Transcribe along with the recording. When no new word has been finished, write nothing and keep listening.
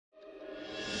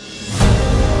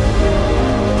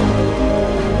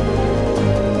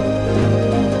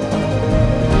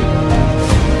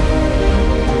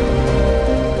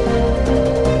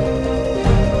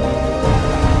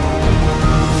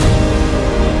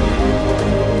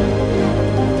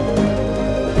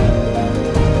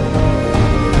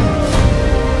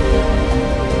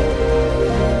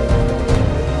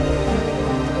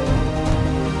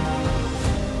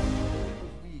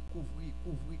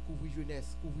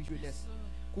jeunesse.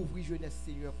 Couvrir jeunesse,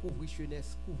 Seigneur. Couvrir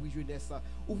jeunesse. Couvrir jeunesse.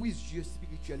 Ouvrir les yeux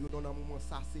spirituels dans un moment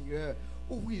ça, Seigneur.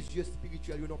 Ouvrir les yeux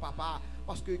spirituels, non, papa.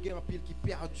 Parce que il y a un pile qui est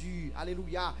perdu.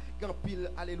 Alléluia. Il y a un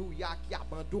pile, alléluia, qui est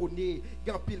abandonné. Il y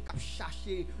a un pile qui a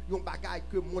cherché. Il y a un bagage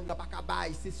que le monde n'a pas qu'à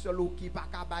bailler. C'est seul qui n'a pas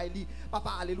qu'à bailler.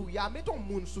 Papa, alléluia. Mets ton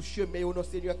monde sous chemin, non,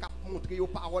 Seigneur, qui a montré aux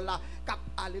paroles là.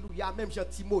 Alléluia. Même Jean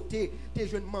Timothée, tes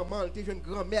jeunes mamans, tes jeunes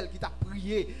grand-mères qui t'a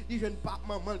prié. Tes jeunes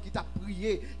mamans qui t'a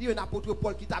prié. Il y a un apôtre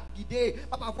Paul qui t'a guidé.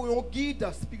 Papa, voyons un guide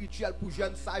spirituel pour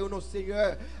jeunes ça, non,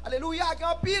 Seigneur. Alléluia. Il y a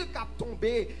un pile qui a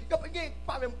tombé. Il n'y a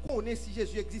pas même connaître si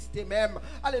Jésus existait même.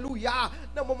 Alléluia.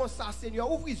 Dans le moment ça,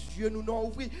 Seigneur, ouvrez les yeux nous non,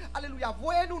 ouvrez. Alléluia.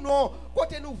 Voyez-nous non.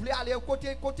 Côté nous voulons aller,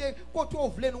 côté où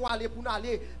voulez nous aller pour nous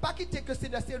aller. Pas quitter que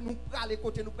Seigneur, c'est nous pour aller,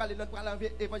 côté nous pour aller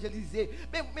évangéliser.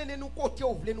 Mais menez-nous côté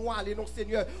où voulez nous aller, non,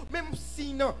 Seigneur. Même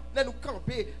si non, nous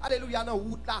camper. Alléluia. Dans la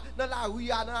route là, dans la rue,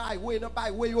 dans la highway, dans la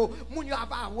highway, moun yo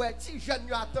va ouais, si jeune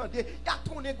yo attendez. Il y a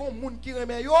tourné gon moun qui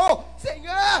remet yo.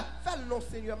 Seigneur, fais-le non,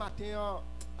 Seigneur, matin.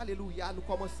 Alléluia. Nous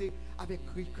commençons avec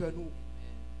cri que nous.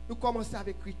 Nous commençons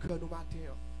avec cri que nous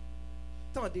matin.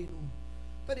 Tendez-nous.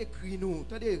 Tendez cri nous.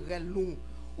 Tendez rêle nous.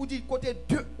 Ou dit côté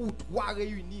 2 ou 3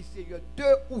 réunis, Seigneur. 2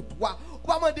 ou 3. On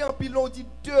va demander un pilon, on dit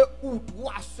 2 ou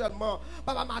 3 seulement.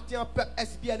 Papa matin, peuple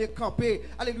S.B.N.A campé.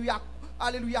 Alléluia.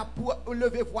 Alléluia, pour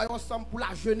lever voix ensemble pour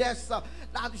la jeunesse à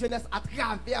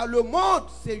travers le monde,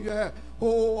 Seigneur.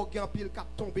 Oh, Gampil cap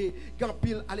tombé,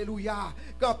 Gampil, alléluia,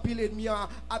 Gampil ennemi a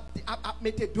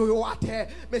mettre deux à terre.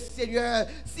 Mais Seigneur,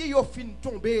 si yo fin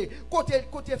tomber, côté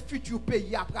futur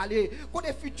pays à praler,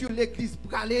 côté futur l'église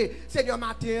praler, Seigneur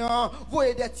matin,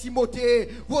 voyez des Timothée,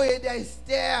 voyez des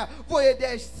Esther, voyez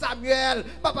des Samuel,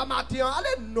 papa matin,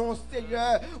 allez non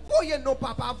Seigneur, voyez non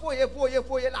papa, voyez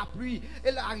la pluie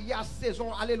et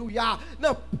l'arrière-saison, alléluia,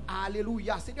 non,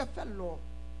 alléluia, Seigneur, fais-le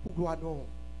pour gloire non.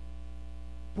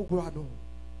 Pour gloire non.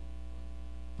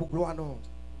 Pour gloire non.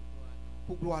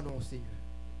 Pour gloire non, Seigneur.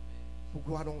 Pour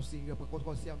gloire non, Seigneur. Pour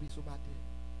notre service au matin.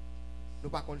 Nous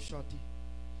ne pouvons pas chanter.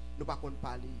 Nous ne pouvons pas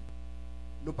parler.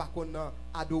 Nous ne pouvons pas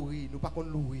adorer. Nous ne pouvons pas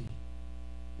louer.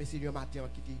 Mais Seigneur, matin,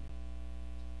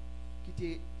 qui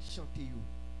te chanter.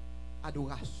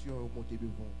 Adoration au monter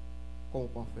devant. Comme on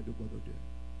peut faire de bonne odeur.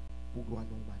 Pour gloire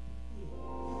non, matin.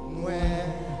 Moi,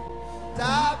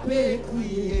 tapez,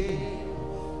 crier.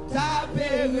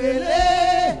 Tapez,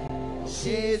 relais,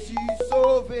 Jésus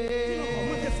sauvé.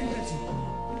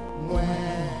 Moi,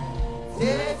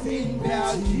 t'es fin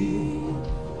perdu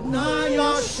dans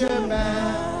un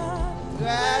chemin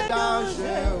très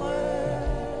dangereux.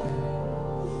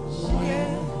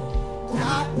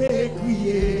 Tapez,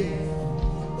 crier,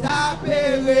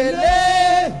 tapez,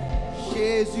 relais,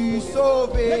 Jésus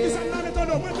sauvé.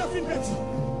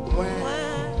 Moi,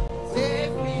 t'es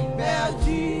fin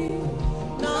perdu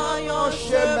dans un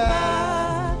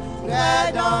chemin très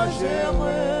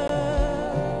dangereux.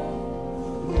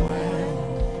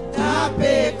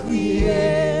 Tapez,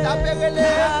 crier, tapez,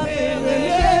 relais,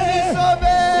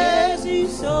 Jésus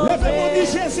sauvé.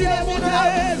 Jésus sauvé.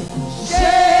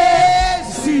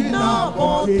 Jésus n'a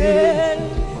bonté,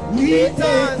 lui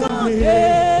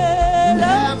t'attendait,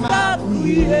 l'homme a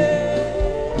crié.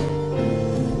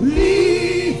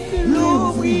 Lui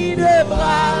l'ouvrit de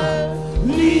bras,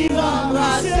 lui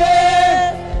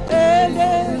embrasser et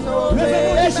les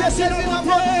sauver.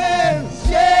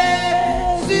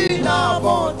 Jésus n'a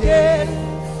bonté,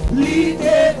 lui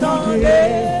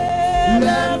t'attendait,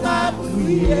 l'homme a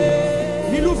crié.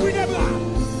 Il ouvrit les bras,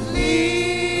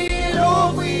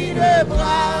 de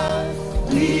bras,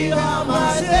 lui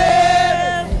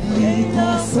ramasser, lui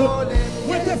consoler.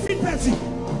 Moi t'es fin perdu.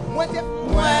 Moi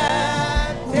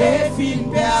t'es fin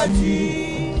perdu.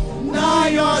 Dans un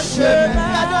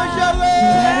chemin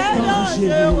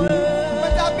dangereux. Moi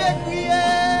t'avais crié.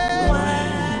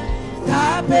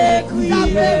 T'avais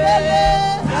crié.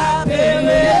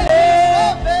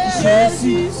 Je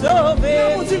suis sauvé.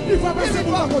 Moi t'es fin perdu.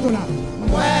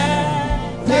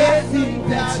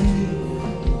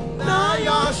 Dans un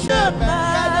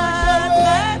chemin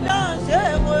très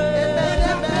dangereux.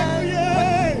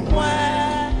 Moi,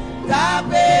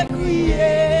 t'avais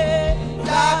crié,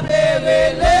 t'avais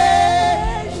relé,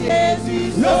 Jésus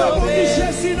sauvé.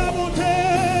 Jésus n'a monté,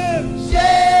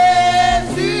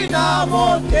 Jésus n'a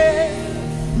monté,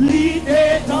 lui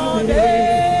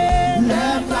détendait,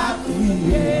 l'aime a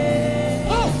crié.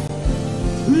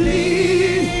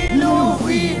 Lui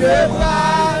l'ouvrit de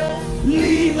bras,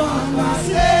 lui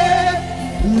l'embrassait,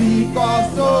 lui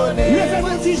consoler.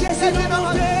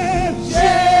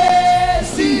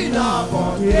 Jésus n'a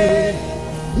monté,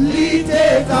 lui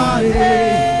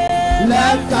détendait,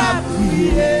 l'aime a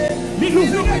crié. Lui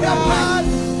l'ouvrit de bras,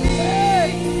 lui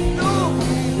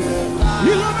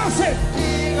ramasser.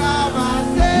 Li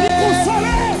ramasser. Li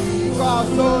consoler. Li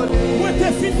consoler. Moi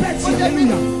t'es fin perdu.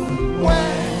 Alléluia. Ouais.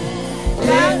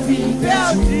 La vie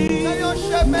perdue Dans yon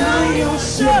chemin. dans yon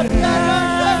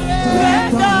chemin très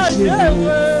dangereux.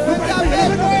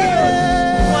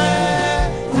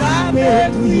 T'avais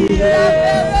prié,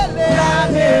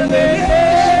 t'avais rêvé,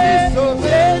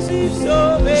 Jésus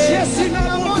sauvé. Jésus n'a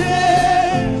monté.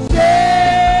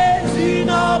 Jésus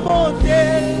n'a monté,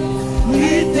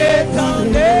 il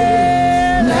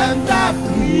t'étendait, l'aime t'a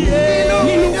prié.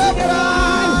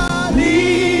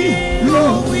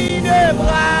 L'ouvrit de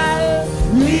bras,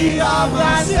 l'y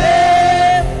embrassé,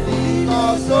 l'y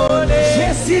consolé.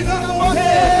 Jésus n'a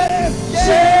monté.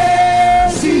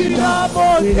 Jésus n'a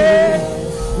monté,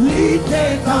 l'y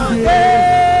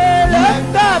t'étendait, l'aime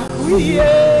t'a prié.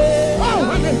 Oh,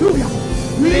 alléluia.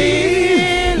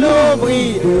 L'y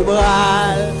l'ouvrit de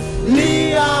bras, l'y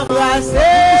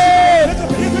embrassé,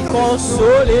 l'y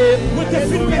consolé. Moi t'es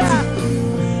fin perdu.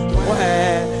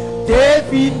 Ouais, t'es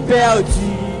fin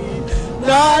perdu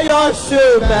dans un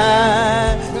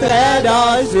chemin très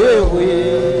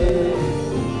dangereux.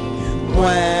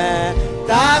 Ouais,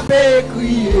 t'avais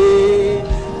crié,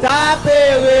 t'avais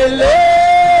relé,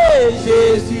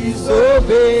 Jésus Moi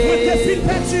sauvé. t'es fin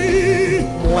perdu.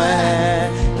 Ouais,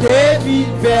 t'es fin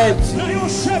perdu Dans yon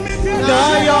chemin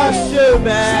très dans un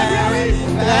chemin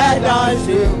très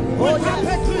dangereux. Moi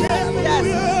t'avais crié.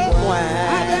 Alléluia.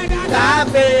 Ouais,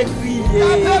 t'avais crié,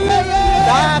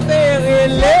 t'avais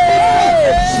relé,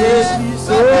 Jésus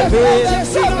sauvé.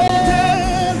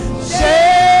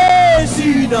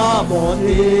 Jésus dans mon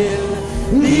île,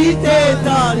 il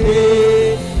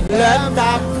t'étendait, l'homme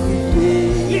t'a prié.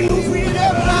 Il ouvrit les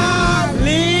bras.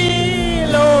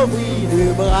 L'île ouvrit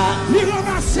le bras, Il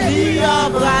ramassait. l'y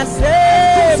embrassé,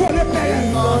 Sur le Père.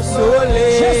 consolé.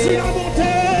 Jésus n'a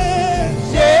monté.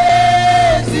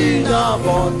 Jésus dans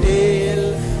mon île,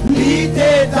 il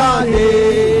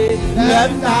t'étendait,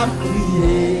 l'homme t'a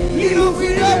prié. Il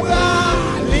ouvrit le bras.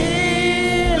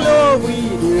 L'île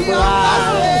ouvrit le bras,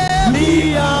 l'y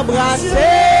embrassé,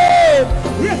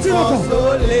 Retire encore.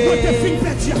 consolé. Moi t'es fin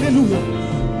perdu. Alléluia.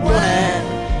 Ouais,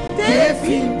 t'es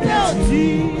fin perdu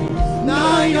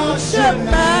dans un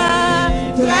chemin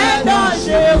très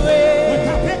dangereux. Moi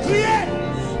t'avais crié.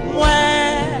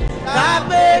 Ouais,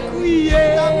 t'avais crié,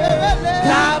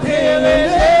 t'avais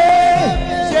rêvé,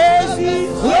 Jésus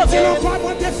Retire sauvé. encore.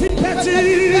 Moi t'es fin perdu.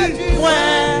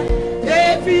 Ouais,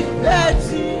 t'es vite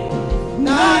perdu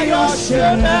dans un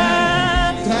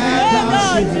chemin très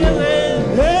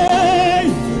dangereux. Hey.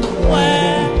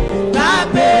 Ouais,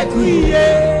 t'avais crié,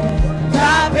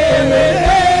 t'avais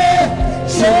rêvé,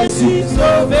 Jésus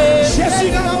sauvé.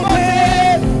 Jésus n'a monté.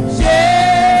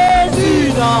 Jésus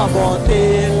dans mon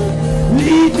île,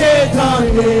 il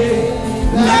t'étendait,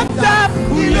 l'homme t'a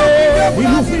prié. Il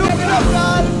ouvrit les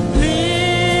bras.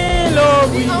 L'île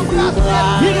ouvrit le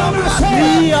bras, Il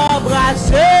ramassait. l'y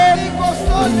embrassé,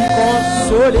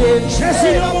 consolé.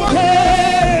 Jésus n'a monté.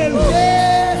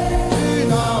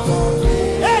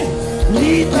 Hey.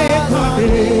 Il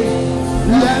t'étendait.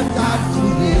 L'homme t'a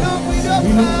crié. Il ouvrit le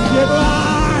Il ouvrit les bras.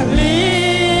 bras.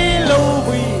 L'île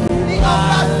ouvrit le Il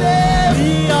bras, embrassait.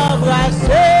 l'y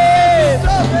embrassé,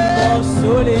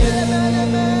 consolé.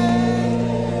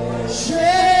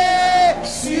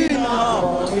 Jésus n'a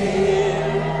monté,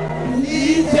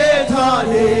 il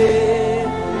t'étendait,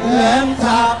 l'aime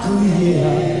t'a prié.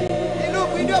 Il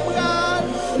ouvrit le bras.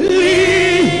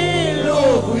 L'île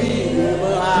ouvrit le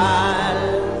bras,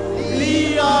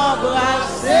 l'y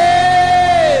embrassé,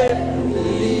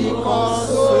 l'y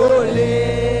consolé.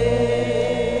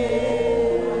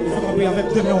 Il faut prier avec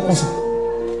deux mains en concert.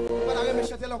 Nous allons remettre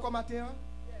chanter encore matin.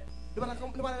 Nous allons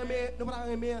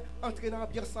entrer dans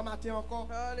l'ambiance ce matin encore.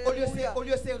 Au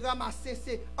lieu de ramasser,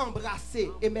 c'est embrasser.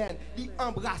 Amen. Il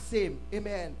embrasser.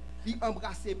 Amen. Il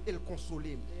embrasser et le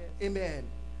consoler. Amen.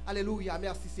 Alléluia.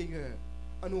 Merci Seigneur.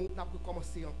 Nous avons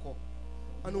commencé encore.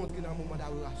 On nous entrer dans un moment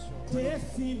d'adoration. T'es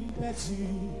fin perdu.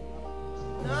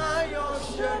 Dans un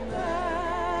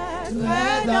chemin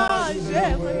très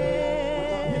dangereux.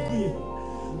 Crier.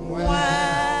 Moi,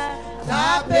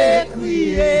 t'as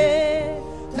crié,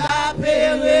 t'as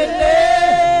relé,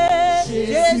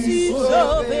 Jésus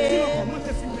sauvé. Moi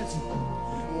t'es fin perdu.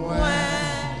 Moi,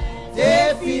 t'es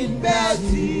fin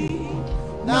perdu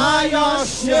dans un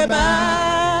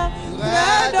chemin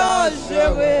très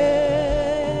dangereux.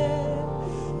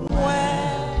 Moi,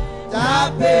 t'as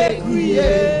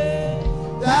crié,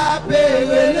 t'as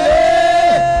relé,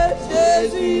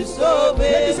 Jésus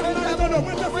sauvé.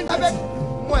 Avec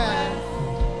moi,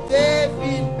 t'es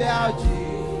fin perdu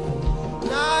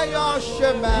dans un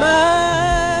chemin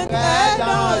très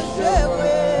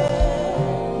dangereux.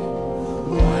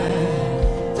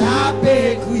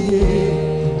 crié,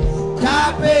 t'as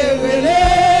pérélé,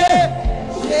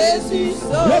 Jésus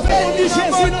sauvé. Le frère dit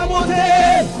Jésus n'a monté.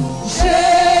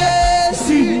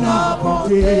 Jésus n'a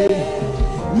monté.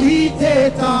 Lui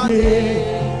t'étendé,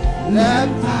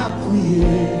 l'homme t'a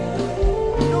prié.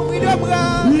 L'ouvrit de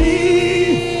bras.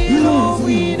 Lui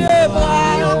l'ouvrit de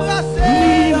bras.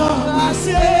 Lui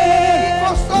embrassé.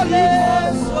 Consolé.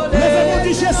 Le frère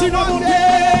dit Jésus n'a monté.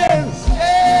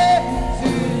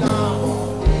 Jésus n'a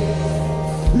monté.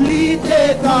 Lui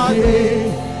t'étendé,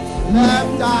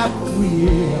 l'homme t'a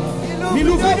prié. Il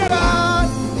ouvrit de bras.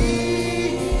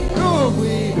 Il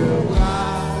ouvrit de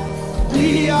bras.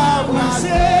 Lui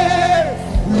embrassé.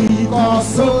 Lui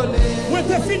consolé. Où est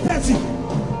tes filles perdues?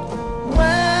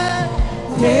 Ouais,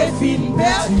 tes filles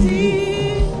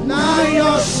perdues dans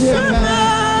yon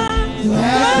chemin,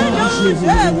 dans yon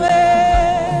chemin.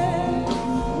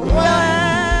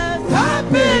 Ouais, t'as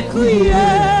crié,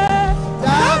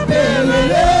 t'as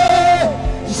pérélé,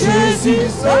 Jésus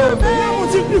sauvé. On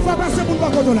dit plus fort passer pour le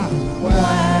bateau là. Ouais,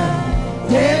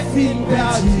 tes filles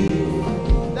perdues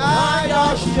dans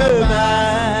yon chemin,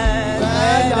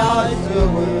 dans yon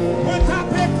chemin. On t'a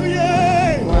crié.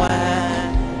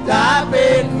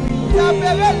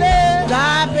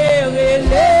 T'as pérélé,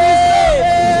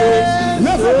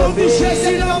 Le frère dit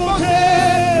Jésus n'a monté.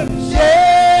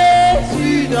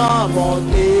 Jésus n'a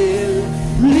monté,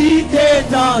 lui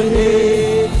t'étendé,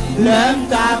 l'homme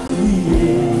t'a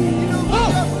crié.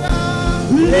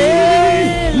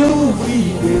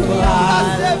 L'ouvrit des bras,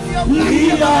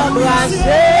 lui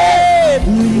embrassé,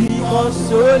 lui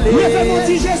consolé. Le frère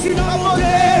dit Jésus n'a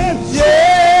monté.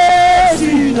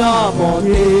 Jésus n'a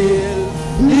monté,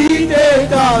 lui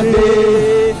t'étendé,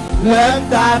 l'homme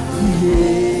t'a prié.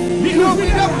 Il ouvrit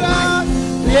le bras.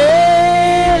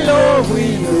 Il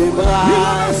ouvrit le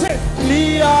bras, lui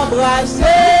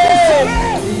embrassé,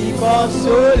 lui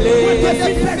consolé.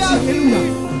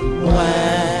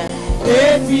 Ouais,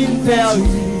 tes filles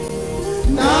perdues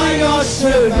dans un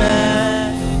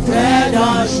chemin très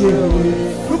dangereux.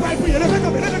 Nous allons prier.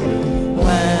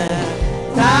 Ouais,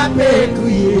 t'as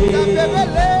crié,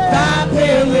 t'as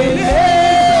pérélé,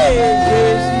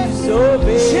 Jésus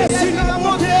sauvé. Jésus n'a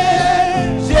monté.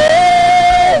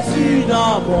 Jésus n'a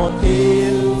monté,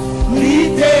 lui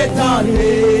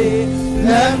t'étendé,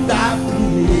 l'homme t'a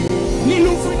prié. Il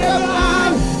ouvrit les bras.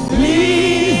 Lui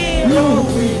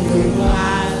l'ouvrit les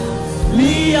bras,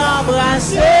 lui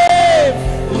embrassé,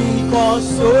 lui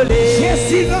consolé.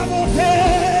 Jésus n'a monté.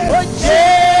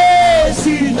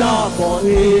 Jésus n'a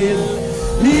monté,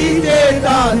 lui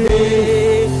t'étendé,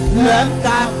 l'homme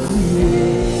t'a prié.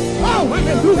 Oh,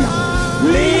 alléluia.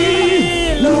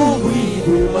 Lui l'ouvrit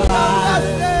les bras,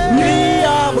 lui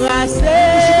embrassé,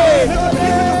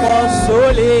 lui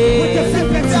consolé.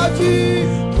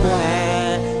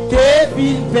 Ouais, tes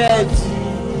filles perdues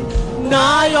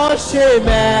dans un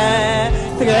chemin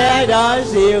très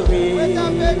dangereux.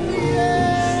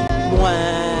 Moi,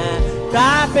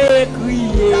 t'as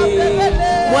crié,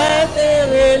 moi t'es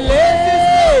relé,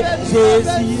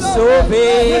 Jésus sauvé.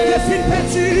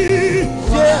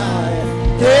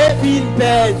 Tes filles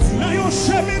perdues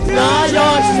dans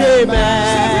un chemin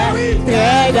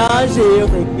très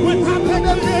dangereux.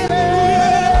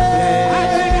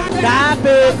 T'as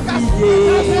crié,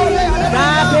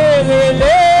 t'as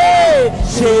relé,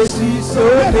 Jésus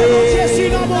sauvé.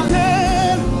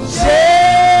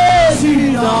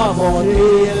 Jésus n'a monté,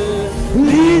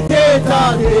 lui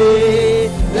t'étendé,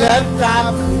 l'homme t'a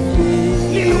prié.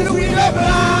 Il ouvrit le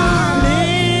bras,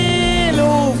 il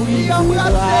ouvrit le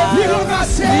bras, lui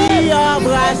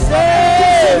embrassé,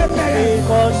 lui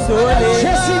consolé.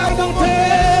 Jésus n'a monté.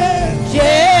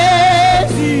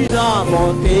 Jésus n'a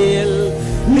monté,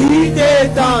 lui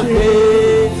t'étendé,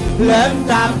 l'homme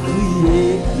t'a prié.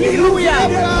 Alléluia.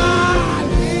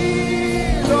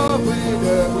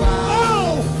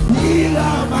 Il a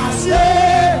massé,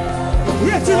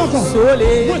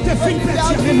 consolé. Tes filles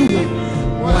perdues.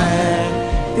 Ouais,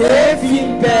 tes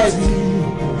filles perdues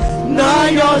dans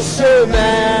un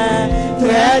chemin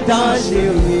très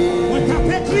dangereux.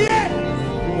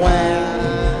 Ouais,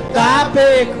 t'as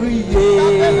crié,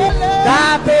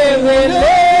 t'as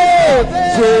pérélé,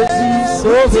 Jésus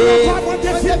sauvé.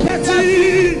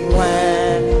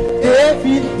 Ouais, tes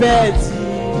filles perdues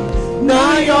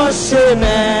dans un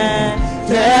chemin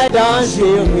très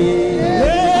dangereux.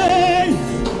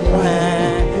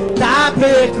 Ouais, t'as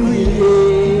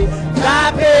crié, t'as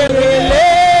pérélé,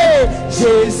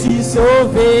 Jésus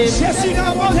sauvé. Jésus n'a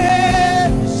monté.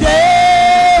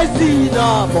 Jésus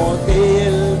n'a monté,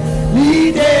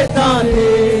 lui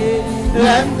détendé,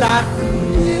 l'homme t'a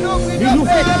crié. Il ouvrit les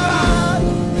bras.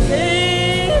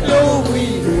 Il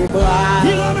ouvrit les bras,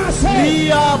 Il embrassé. lui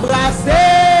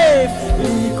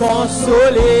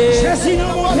consoler. Jésus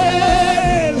dans mon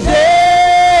tel.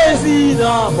 Jésus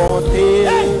dans mon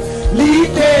tel.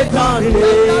 L'idée dans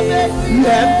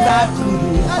l'aime ta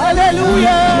crier.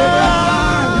 Alléluia.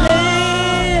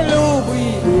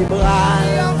 L'ouvrir les bras,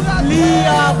 l'y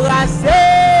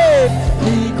embrasser,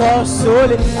 l'y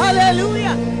consoler.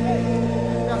 Alléluia.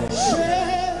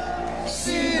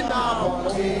 Jésus dans mon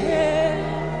tel.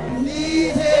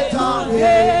 L'idée dans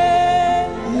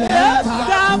L'aime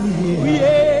ta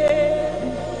crier.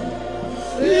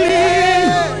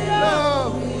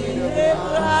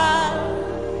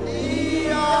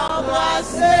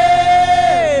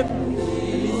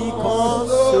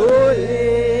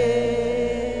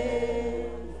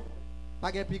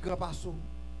 Pas de plus grand passage.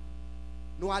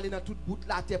 Nous allons dans toute bout de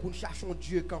la terre pour nous chercher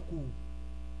Dieu quand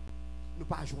nous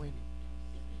pas joindre.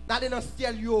 Nous allons dans le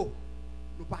ciel, nous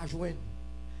pas joindre.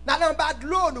 Nous allons en bas de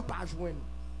l'eau, nous pas joindre.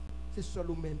 C'est seul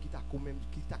ou même qui t'a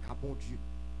bon Dieu.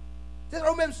 C'est seul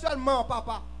ou même seulement,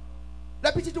 papa.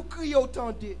 La petite ou crie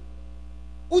autant de.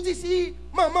 Ou d'ici,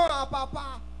 maman à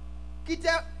papa, qui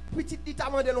t'a petite dit t'a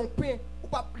demandé l'on pain, ou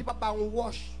pas un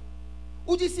wash.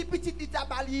 Ou d'ici, petite dit t'a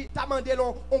demandé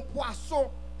l'on poisson,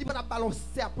 il pas un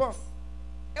serpent.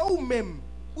 Et ou même,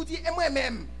 ou dit, et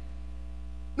moi-même,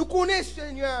 nous connaissons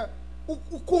Seigneur, ou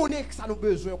connaissons que ça nous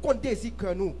besoin, qu'on désire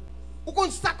que nous, ou qu'on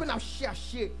ça qu'on a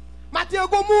cherché. Matin, il y a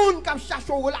des gens qui cherchent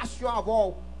une relation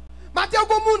avant. Matin, il y a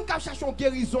des gens qui cherchent une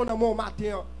guérison dans mon matin. Il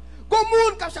y a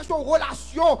des gens qui cherchent une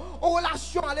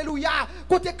relation, alléluia.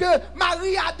 Côté que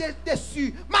Marie a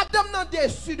déçu, madame n'a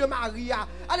déçu de Maria,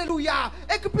 alléluia.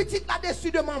 Et que petite là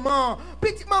déçu de maman,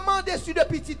 petite maman déçu de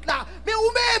petite là, mais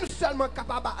ou même seulement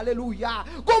capable, alléluia.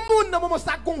 Il y a des gens dans moment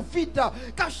ça vide,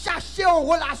 qui cherchent une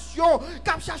relation,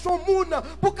 qui cherchent un monde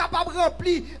pour capable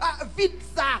remplir vide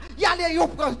ça. Il y a les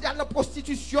dans la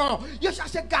prostitution, il y a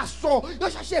cherché garçon, il y a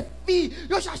cherché fille,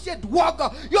 il y a cherché drogue,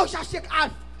 il y a cherché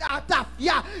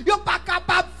Atafia, yo pas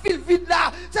capable de filer vide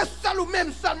là, c'est seul ou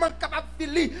même seulement capable de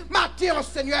filer. Matin,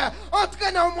 Seigneur,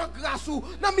 entrez dans mon grâce ou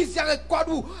dans miséricorde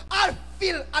ou al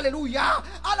fil, alléluia,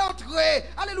 à l'entrée,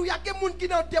 alléluia, que moun qui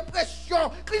dans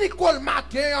dépression, clinique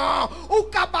matin, ou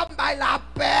capable de la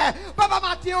paix, papa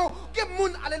matin, que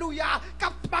moun, alléluia,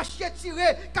 cap marché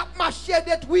tiré, cap marché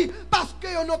détruit, parce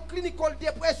que yon ont clinique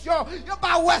dépression, yon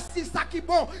pas ouais si ça qui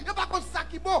bon, yon pas contre ça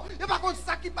qui bon, yon pas contre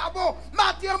ça qui pas bon,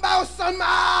 matin, ba au son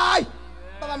maille,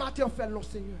 papa matin, fait le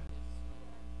Seigneur.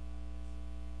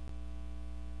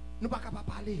 Nous pas capable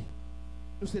de parler,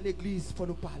 nous c'est l'église, il faut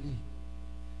nous parler.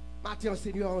 Matin,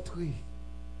 Seigneur, entrez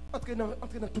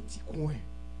dans tout petit coin.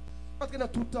 Entrez dans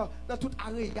tout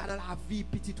arrêt dans la vie,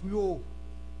 petit tuyau.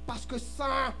 Parce que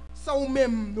sans ou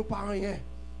même, nous pas rien.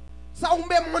 Sans ou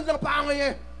même, nous pas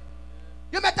rien.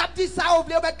 Vous mettez dit ça, vous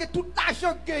mettez tout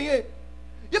l'argent qui gagne.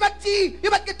 Vous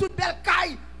mettez toute belle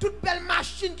caille, toute belle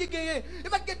machine qui gagne. Vous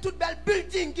mettez toute belle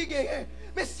building qui gagne.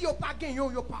 Mais si vous pas gagné,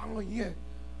 vous pas rien.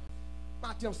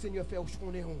 Matin, Seigneur, fais-vous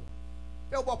connaître.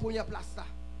 Fais-vous pour première place ça.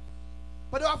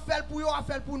 Pendant faire pour eux,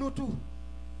 faire pour nous tous.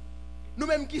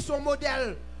 Nous-mêmes qui sommes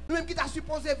modèles, nous-mêmes qui sommes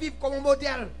supposés vivre comme un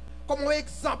modèle, comme un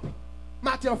exemple.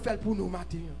 Matin, fait pour nous,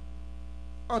 matin.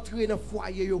 Entrer dans le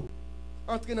foyer,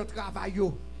 entrer dans le travail,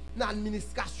 dans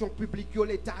l'administration publique,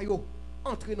 l'État,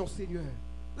 entrer dans le Seigneur.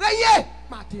 Régnez,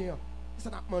 matin. Ça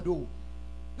n'a pas demandé.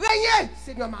 Régnez,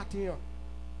 Seigneur, matin.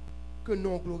 Que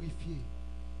non glorifié,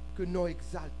 que non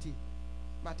exalté.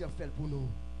 Matin, fait pour nous.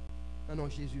 Dans nom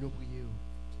de Jésus, nous prions.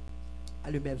 À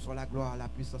lui-même sont la gloire, la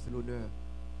puissance et l'honneur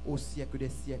au siècle des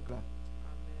siècles.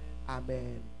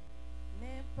 Amen.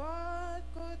 N'importe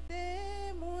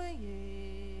côté moyen,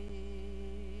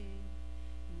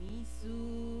 ni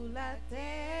sous la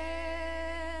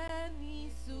terre,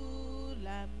 ni sous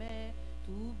la mer,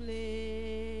 troublé,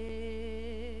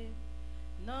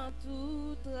 dans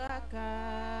tout tracas,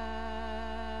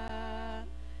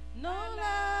 dans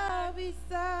la vie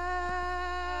ça.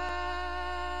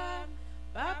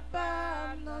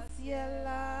 Papa, dans ciel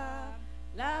là,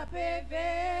 la paix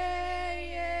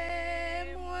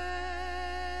veille moi.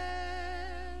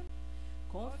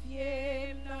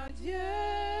 Confiez dans Dieu,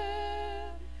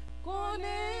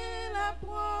 connaît la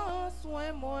prend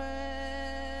soin moi.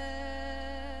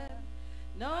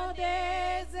 Dans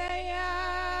des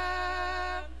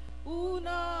ayats ou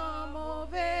dans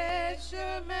mauvais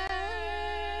chemin,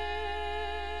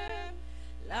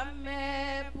 la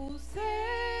mer poussée.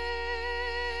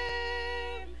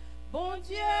 Bon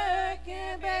Dieu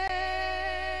qu'un bel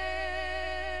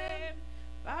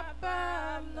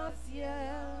papa dans ciel,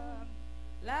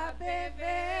 la paix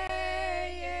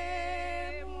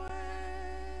veille moi.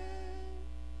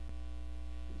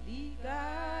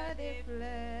 Liga des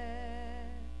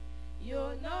fleurs,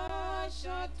 yo non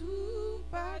chante tout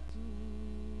partout.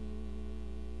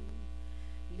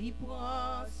 Li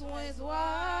prend soin oiseaux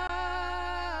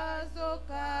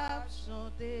cap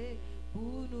chanter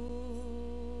pour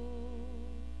nous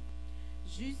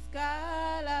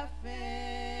jusqu'à la fin.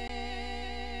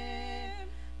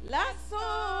 La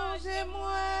songe et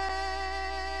moi,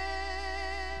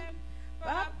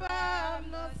 papa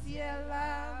dans le ciel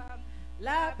là,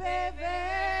 la paix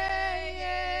veille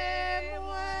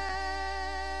moi,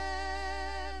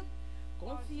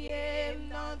 confiez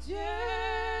dans Dieu,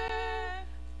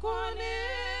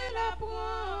 connaît la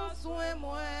prend soin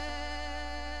moi,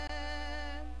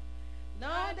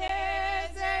 dans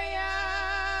des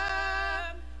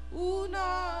ayats ou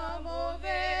non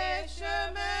mauvais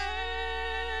chemin,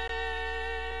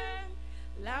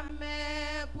 la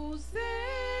main poussée,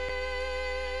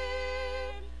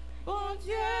 bon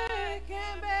Dieu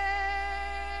qu'aime,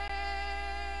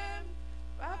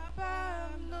 papa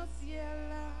dans le ciel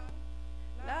là,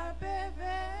 la paix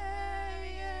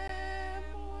veille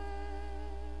moi,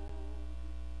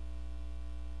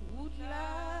 route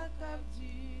la cap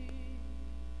du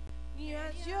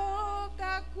nuage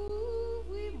qu'a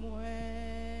couvri moi,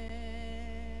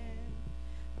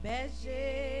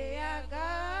 berger à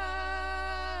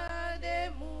garder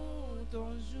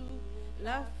mouton jour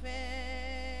la fin,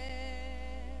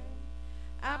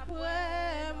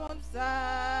 après mon ça,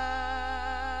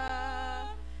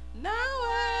 dans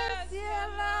le ciel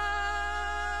là,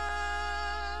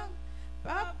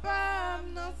 papa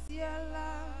dans le ciel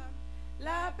là,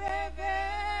 la paix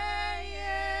veille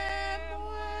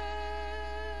moi,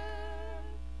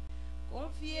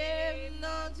 confiez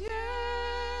dans Dieu,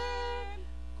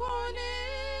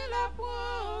 connaît la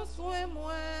prend soin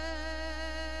moi,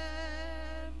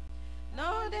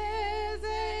 dans des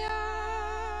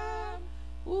ayats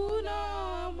ou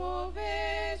dans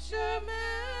mauvais chemin,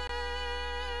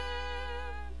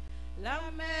 la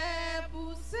main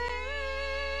poussée,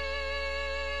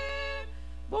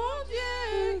 bon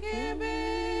Dieu qu'aime,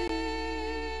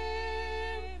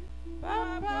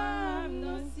 papa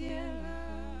dans le ciel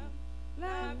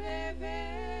la paix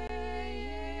veille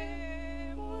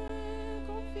moi,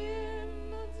 confiez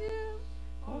dans Dieu,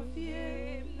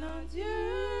 confiez dans Dieu,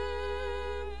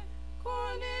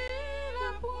 connaît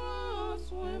la prend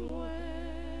soin moi,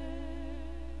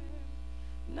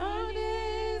 dans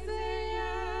les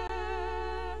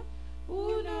ayats ou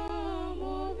dans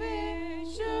mauvais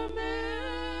chemin,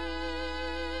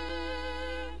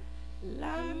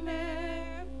 la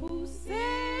main poussée,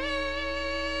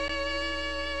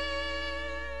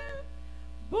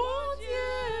 bon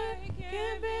Dieu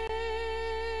qu'aime,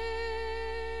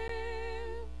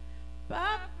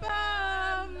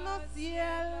 papa dans le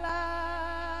ciel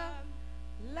là,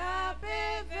 la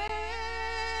paix veille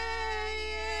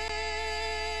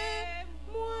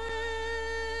moi.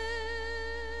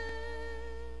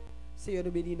 Seigneur,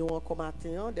 nous bénissons encore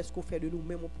matin. Est-ce qu'on fait de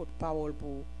nous-mêmes un porte-parole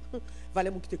pour.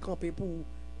 Valez-moi qui te camper pour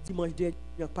dimanche dernier,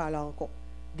 pas là encore.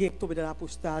 Gain qui tombe dans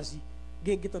l'apostasie.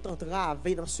 Gain qui est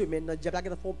entravé dans la semaine. Le diable qui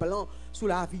est fait un plan sous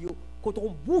la vie. Quand on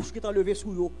bouche qui est enlevé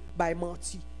sous yo, bah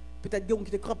menti. Peut-être gain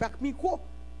qui te camper avec micro,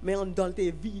 mais en dans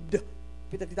le vide.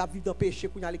 Peut-être que tu as vivre dans le péché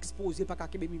qu'on a l'exposé, pas qu'à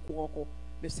micro encore.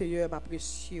 Mais Seigneur,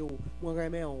 m'apprécie, moi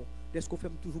remets. Est-ce qu'on fait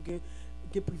toujours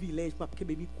un privilège pour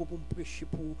me micro pour me prêcher,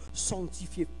 pour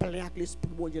sanctifier plein avec l'esprit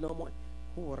bon Dieu dans moi.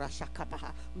 Oh, rachakaba.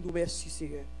 Nous merci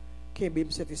Seigneur.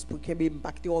 Qu'aime cet esprit, qu'aime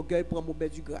impacter orgueil pour un moment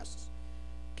du grâce.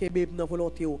 Qu'aime dans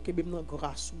volonté, qu'aime dans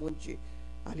grâce, mon Dieu.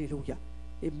 Alléluia.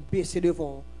 Et me baisser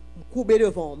devant, me couper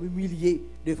devant, m'humilier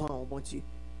devant, mon Dieu.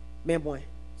 Mais moi,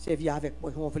 servir avec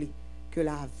moi, on veut que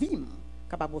la vie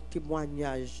capable de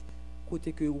témoignage,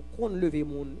 côté que vous compte lever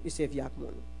mon et servir avec moi.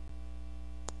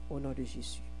 Au nom de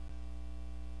Jésus.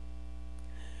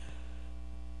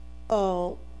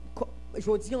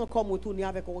 Je dis encore, me tourner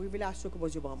avec une révélation que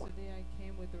Dieu m'a donné. Today I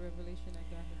came with the revelation I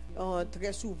got with you.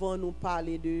 Très souvent, nous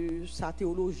parlons de sa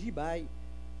théologie,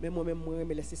 mais moi-même, je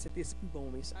me laisse cet esprit bon.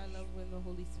 I love when the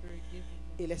Holy Spirit gives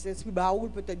me. Et laisse l'esprit baoul,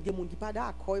 peut-être des gens qui ne sont pas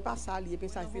d'accord, ils pas ça, ils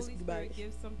pensent When que the c'est Holy l'esprit Spirit baoul.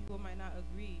 gives, some people might not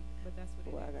agree, but that's what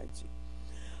it Voilà, Dieu.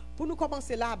 Pour nous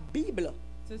commencer, la Bible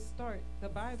is. To start, the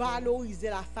Bible valoriser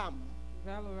la femme.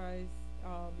 valorize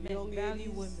men, Young value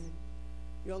ladies. women.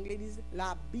 Young ladies,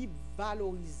 la Bible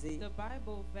valoriser The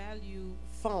Bible value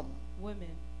femme.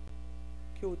 women,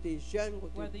 Que tu es jeune, que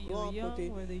tu whether es you're grand, young, que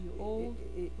whether you're old,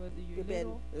 whether you're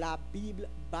little. la Bible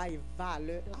baille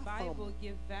valeur The à femme. Bible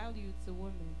gives value to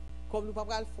women. Comme nous ne pouvons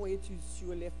pas faire une étude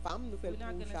sur les femmes, nous faisons We're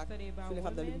not pour gonna chaque study about sur les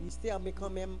femmes dans le women. ministère, mais quand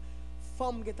même,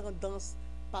 femmes qui ont tendance,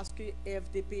 parce que Ève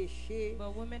des péchés,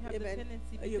 But women have eh the ben,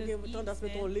 tendency il y a because une tendance à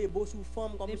Eve mettre un sinned, label sur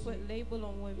femme comme they si put label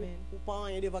on women ou pas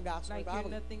rien devant garçon. like pas you're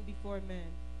vrai. nothing before men.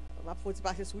 va faut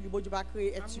passer sur lui, bon Dieu va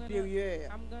créer être supérieur.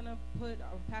 I'm gonna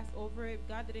pass over it.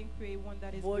 God didn't create one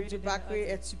that is Bon greater Dieu than va the créer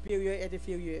other. être supérieur et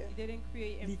inférieur. He didn't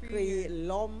create Il crée inferior.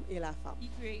 l'homme et la femme. He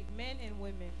created men and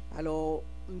women. Alors,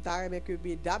 m'ta aimé que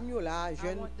mesdames yo là, I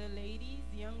jeunes, want the ladies,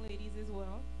 the young ladies as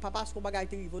well. pas parce qu'on bagaille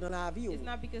arrivé dans la vie, It's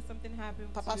not because something happened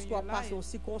pas to parce you in qu'on your passe life. une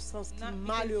circonstance qui Not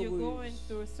because you're going malheureuse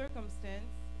through a circumstance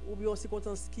ou bien une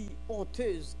circonstance qui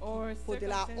honteuse, or a qui porte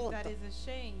la circumstance honte that is a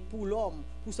shame. pour l'homme,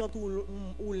 pour sentir ou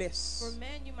For laisse,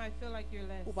 men, you might feel like you're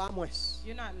less. ou pas moins,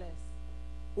 You're not less.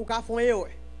 ou qu'à fond erreur.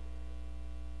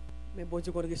 Mais bon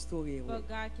Dieu qu'on restaurer. But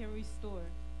God can restore.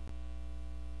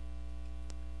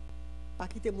 Pas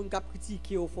quitter moun k'ap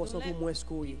critiquer au fond Don't sentir let moins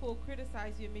scorer. people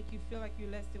criticize you and make you feel like you're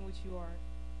less than what you are.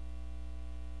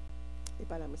 Et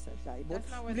pas la message là. Et bon, That's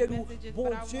not where voulez the nous, message is, bon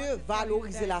but I want Dieu to tell you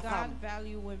valoriser la that femme. God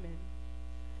value women.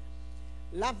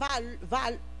 La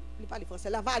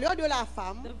la valeur de la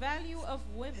femme The value of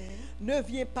women ne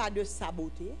vient pas de sa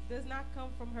beauté. does not come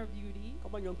from her beauty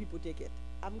Come on, young people, take it.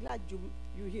 I'm glad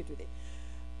you're here today.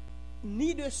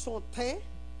 Ni de son teint,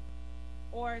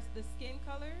 or the skin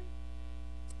color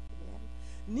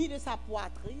ni de sa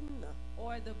poitrine.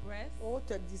 or the breast. Oh,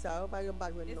 tu dis ça, par exemple,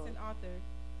 pas jouer It's non. an author.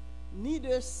 Ni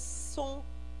de son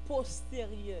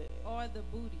postérieur. Or the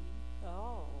booty.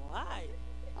 Oh, why?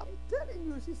 I'm telling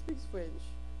you, she speaks French.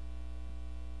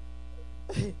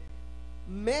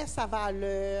 Mais sa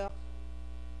valeur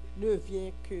ne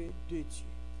vient que de Dieu.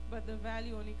 But the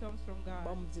value only comes from God.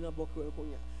 Bon, me dit dans beaucoup qu'on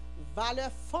y a.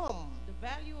 Valeur femme. The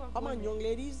value of Come on, women, young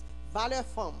ladies. Valeur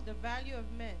femme. the value of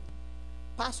men,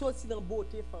 Pas sorti dans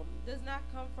beauté femme. does not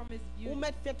come from his Ou beauty.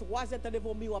 mettre fait 3 ans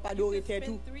devant miroir pas You adorer could tête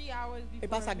tout. spend 3 hours Et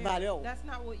pas before ça a que mirror. valeur. That's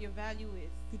not what your value is.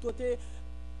 Plutôt te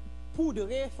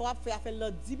poudrer, faut faire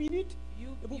là 10 minutes You,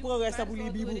 et pour you prendre might reste as pour well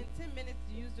lire do Bible. it in 10 minutes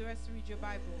to use the rest to read your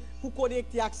Bible, Pour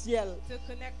connecter avec ciel. to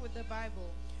connect with the Bible.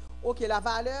 OK, la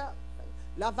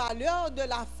valeur de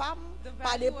la femme The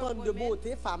pas value of dépendre de women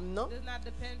beauté femme non. Does not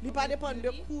depend Il from pas his dépendre de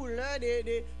beauty, couleur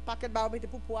de paquet de barbe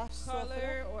pour pouvoir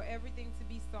color, or everything to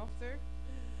be softer.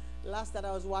 Last time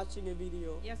I was watching a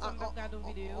video. Yes, I'm back at the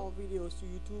video. En vidéo sur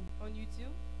YouTube. On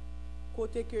YouTube,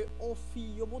 Côté que on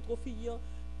fille, on montre aux filles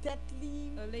tête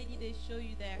li, a lady, they show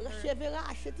you that her cheveux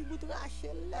raché, petit bout raché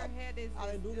là. head is Ah,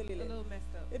 a donc, elle est là. little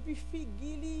messed up. Et puis fille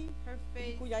li, Her et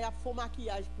face, puis il y a faux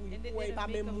maquillage pour lui, and they pour did pas a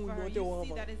même makeup moun for her. monter You au see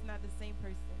rang. that it's not the same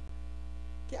person.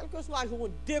 Quel que soit jour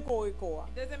décoré quoi.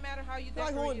 It doesn't matter how you Soit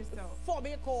decorate jour yourself.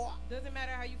 formé quoi. Doesn't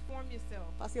matter how you form yourself.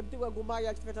 Parce que petit un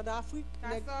mariage fait en Afrique,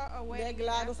 I saw a wedding nèg in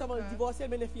là non seulement Africa. divorcé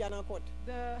mais les filles en compte.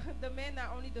 The man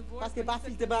not only divorced, Parce que but pas he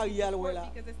fille took te them to marié, court ouais, là.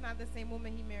 because it's not the same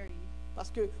woman he married. Parce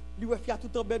que lui ouais fille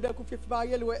tout en bébé qu'on fait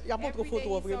marié, il y a pas trop Every day photo he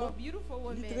saw a vraiment. beautiful Il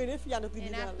woman, traînait fille à notre and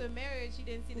tribunal. after marriage, he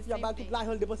didn't see the Il y a same pas tout thing.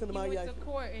 l'argent dépensé dans He le went mariage. to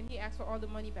court and he asked for all the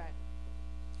money back.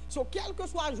 So quel que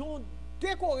soit jour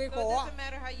décoré So it quoi. doesn't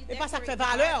matter how you Et pas ça decorate fait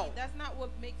your valeur. body. That's not what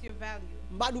makes your value.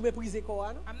 M'ba nous mépriser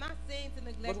quoi non. I'm not saying to But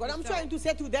neglect what I'm yourself. trying to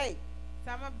say today,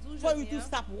 Ça m'a dit for you aujourd'hui, to hein.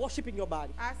 stop worshiping your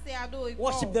body. I say adore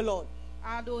Worship the Lord.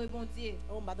 Adore bon Dieu.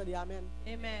 On va dire amen.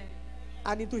 Amen.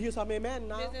 I need to hear some amen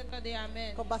now. Besoin d'entendre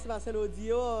amen. Comme Pastor Marcelo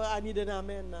dit, oh, I need an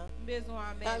amen now. Besoin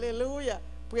amen. Hallelujah.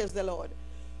 Praise the Lord.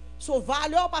 So,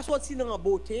 valeur pas sorti dans la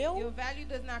beauté, Your value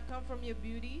does not come from your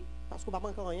beauty parce qu'on ne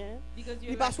manque rien. because Il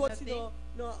you're pas like sorti nothing.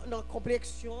 dans la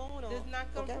complexion, Does not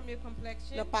come okay? from your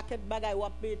complexion. Dans paquet de bagages ou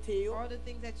pété. All the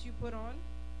things that you put on.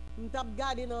 On t'a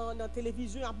regardé dans la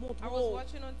télévision à I was montrer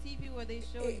watching on TV where they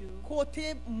show you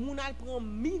côté moun al prend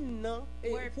mine nan,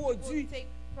 et where produit people take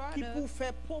qui pour products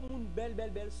faire pour moun belle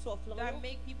soft là. that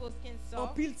make people's skin En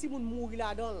soft. pile ti moun mouri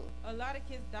là-dedans. A lot of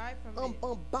kids die from it.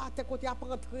 En bas te côté à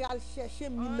rentrer à chercher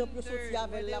mine nan pour sortir Under,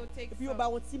 avec where là. they will take Et puis on some. ba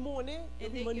un petit monnaie et And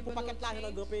puis they on give pour a paquet little l'argent dans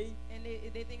le change, pays. and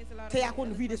they think it's a lot of Te a money kon in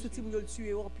the vide sous country. ti moun yo le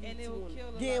tuer en pile And ti it will moun.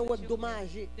 kill a Gen lot ou of children.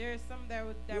 dommagé. There are some that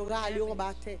would Yo rale en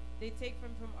bas damage. terre. They take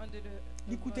from under the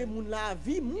Li koute mud. moun la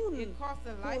vie moun. It costs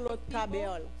a Pour life l'autre of people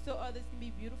tabelle. so others can be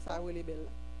beautiful. Ça ouais les belles.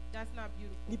 That's not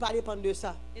beautiful. Li pas dépendre de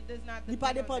ça. It does not Li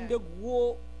pas depend on dépendre that. de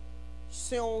gros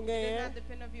seins It does gain. not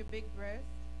depend on your big breasts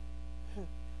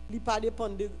Li pas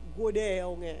dépendre de gros derrière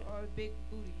gain. or big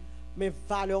booty. Mais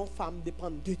valeur femme dépend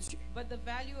de Dieu. But the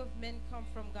value of men come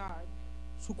from God.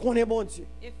 Si on connaît bon Dieu,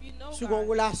 If you know si on a God, une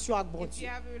relation avec bon if Dieu, you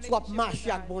have a si on relationship marche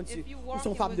with avec bon God, Dieu, if you nous walk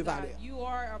sommes femmes de with God, valeur. you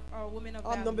are a woman of On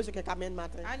a value. besoin de quelqu'un amen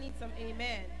matin. I need some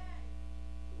amen.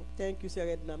 Thank you,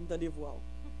 Seredna. M'entendez voir.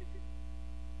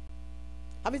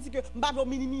 Ça veut dire que je ne vais pas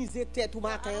minimiser tête ou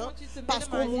matin I don't want you to parce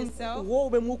qu'on minimize moun yourself. ou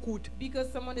même ou coûte.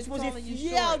 Because someone is Vous êtes calling you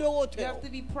fier short. de votre You have to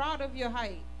be proud of your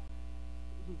height.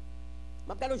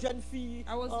 M'appelle une jeune fille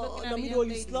I was looking at dans a Middle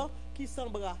young East lady. là qui sans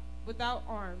bras. Without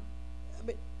arm.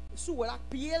 Mais sou la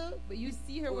piel, But you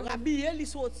see her with her, habillé li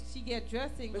sorti. she get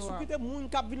dressed and Mais go sou out. ki te moun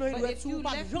kap vin nan But ilwet if sou, you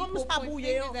pa let jom people sa point bouye,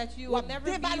 fingers at you, ou will ap never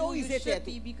be who you devalorize should tête.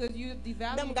 be because you Même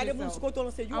devalued gade moun yourself. sou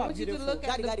koton say you I are want you to beautiful. look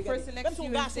at Gade, the gade, person gade. next Même to son you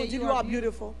and garçon say dit you you are are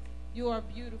beautiful. beautiful. You are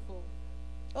beautiful.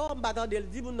 Oh, m'batan del,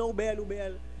 di moun nan ou belle ou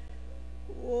belle.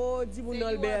 Oh, di moun Say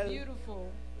nan you are belle. beautiful.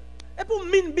 Et pour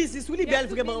min business, ou li You belle have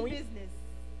to vraiment, mean oui. business.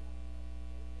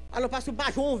 Alors parce que pas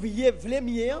janvier, vle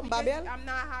miye, Because m'ba belle. I'm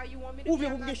not how you want me to Ou be. vle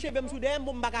I'm pou not ke cheve beautiful. m'sou dem,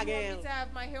 pou m'baka You want gen. me to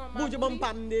have my hair on my Bon, je m'en booty?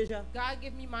 pam déjà. God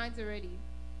give me mine already.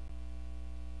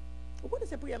 Ou konen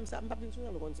se prière ça, m'pa vin sou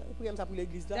nan kon ça. Prière ça pour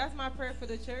l'église là. That's my prayer for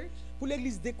the church, Pour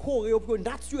l'église décorée, pour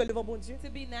naturel devant bon Dieu. to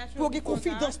be natural Pour que before God,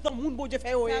 confidence dans moun bon Dieu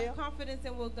fait to ouais. have confidence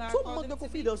in what God Tout called manque de them to be.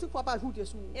 confidence, il faut pas ajouter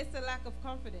sous. It's a lack of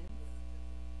confidence.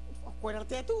 Quoi dans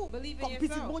tête tout. Believe in Comme petit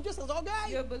yourself. bon Dieu sans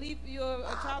orgueil. You're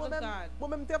a child of God.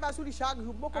 Moi-même travaille sur lui chaque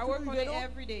jour. Moi I work on confie it non.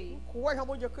 every day. Quoi Jean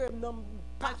bon Dieu que non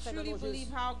I pas truly believe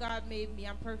how God made me.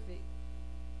 I'm perfect.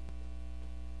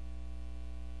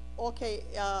 OK,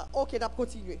 OK, on va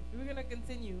continuer. We're going to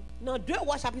continue. Dans 2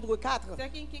 Rois chapitre 4, 2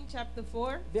 Kings chapter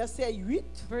 4, verset 8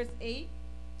 verse 8.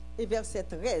 et verset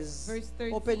 13. Verse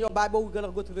 13. Open your Bible, we're going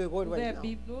to go to the road Vous right avez now.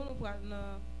 Bible, nous prenons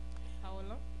la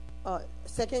parole.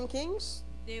 2 Kings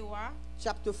Des Rois,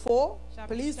 chapter 4.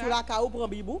 Chapitre Please, sur 4. la caou, prends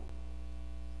Bible.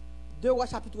 2 Rois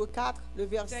chapitre 4, le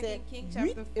verset 2 Kings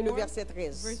 8 chapter et le 4, verset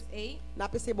 13. verse 8. N'a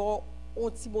pas c'est bon,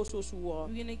 on petit morceau sur. We're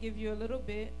going to give you a little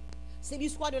bit. C'est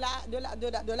l'histoire de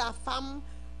la femme,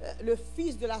 le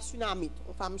fils de la Tsunamite,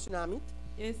 une femme Tsunamite,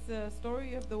 It's the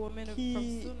story of the woman from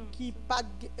qui Sunam. pas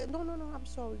non, I'm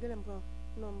sorry, je l'aime pas.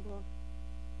 Non,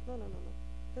 non.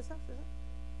 C'est ça.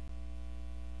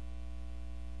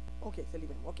 Ok, c'est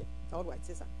lui-même, ok. All right,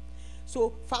 c'est ça.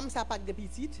 So, femme, ça pas de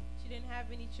petite, She didn't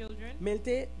have any children, mais elle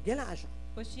était bien l'argent.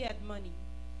 but she had money.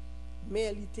 Mais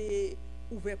elle était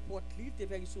ouvert porte, elle était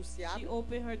very She sociable.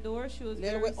 opened her door. She was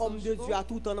Les very hommes de Dieu sociable. à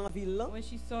tout temps en ville là. When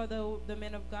she saw the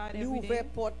men of God Il every ouvert day,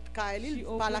 porte Kyle, she il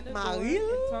parlait opened avec the door Marie,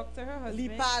 and talked to her il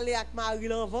husband. parlait avec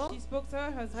Marie avant. She spoke to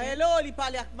her husband. Hello, il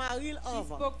parlait avec Marie She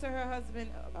avant. spoke to her husband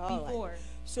All right. before.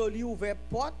 So, il ouvert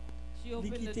porte, She il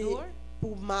opened the quittait door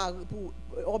pour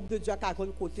homme de Dieu qui a un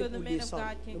côté so the pour man of descendre.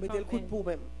 God can Nous mettons le come coup de in. pour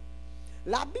même.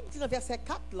 La Bible dit dans verset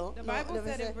 4 là, The non, Bible dans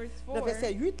said in verse 4, dans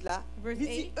verset 8 là, verse il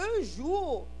dit 8, un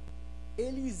jour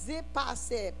Élisée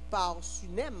passait par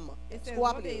Sunem. it Est-ce says, qu'on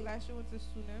one day appelle? Elisha went to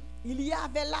Sunam. Il y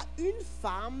avait là une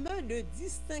femme de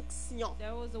distinction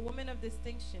There was a woman of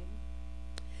distinction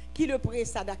qui le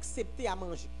pressa d'accepter à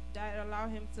manger. that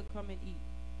allowed him to come and eat.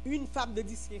 Une femme de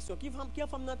distinction. Qui est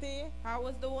femme dans tes? How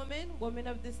was the woman? Woman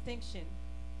of distinction.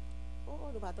 Oh,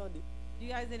 nous va attendre. You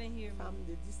guys didn't hear me. Femme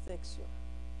de distinction.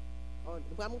 Oh,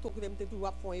 nous allons montrer que nous toujours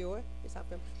à fond et ça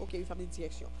fait OK, une femme de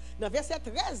distinction. Dans verset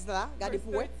 13 là, regardez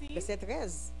Verse pour eux, 13. verset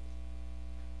 13.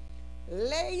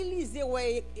 L'Élysée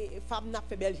ouais femme n'a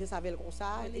fait belle ça avec comme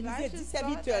ça. When Élysée Elisha dit saw that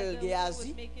serviteur the woman was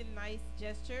Géasi, making nice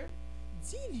gesture,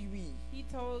 dis-lui, he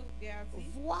told Gehazi,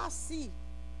 voici,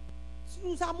 tu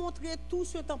nous as montré tout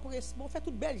ce empressement, fait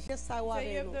toute belle geste ça so you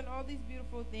avec have nous. done all these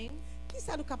beautiful things. Qui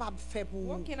ça nous capable de faire pour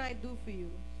What nous? can I do for you?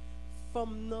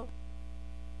 Femme non.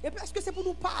 Et puis est-ce que c'est pour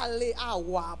nous parler à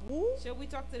roi pour? Should we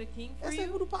talk to the king for Est-ce que c'est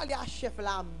you? pour nous parler à chef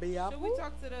l'armée Should we pour?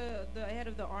 talk to the head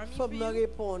of the army for Femme non you?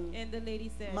 répondre. And the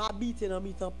lady said, M'habite dans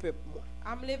mi-temps peuple moi.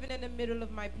 I'm living in the middle of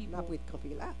my people. N'a pas être campé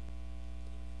là.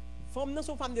 Femme non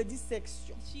sont femme de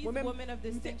distinction. She's a woman of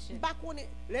distinction. Pas connaît.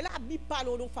 La Bible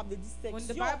parle de femme de When the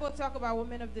distinction. Bible talk about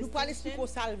women of Nous parlons expliquer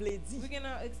distinction, ça veut dire. we're going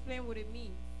to explain what it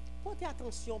means. Portez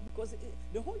attention because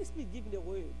the Holy Spirit give the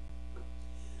word.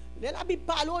 La Bible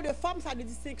parle de femmes ça de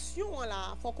distinction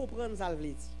là, faut comprendre ça veut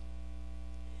dire.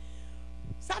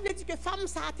 Ça veut dire que femme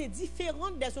ça a été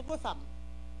différente des autres femmes.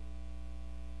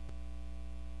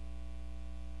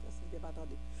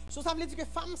 So, ça veut dire que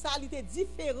femme ça a été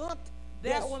différente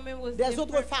That woman was des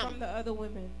autres different femmes. from the other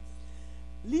women.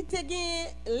 Li te gen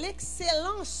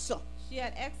l'excellence She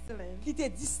had excellence qui te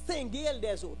distingue elle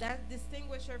des autres. that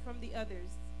distinguished her from the others.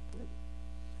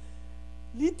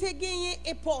 Li te gen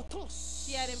importance.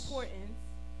 She had importance.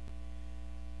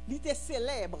 Li te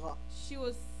célèbre. She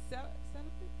was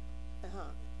celebrate.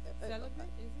 Celebrate,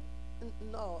 is it?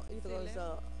 No, it was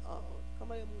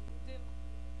comment you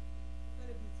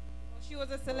She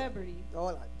was a celebrity.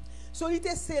 all right. So li te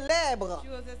célèbre. She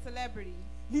was a celebrity.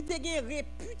 Li te gen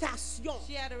réputation.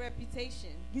 She had a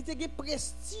reputation. Li te gen She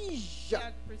prestige.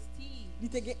 had prestige. Li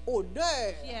te gen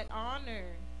honneur. She had honor.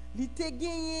 Li te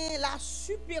gen la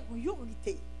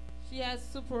supériorité. She had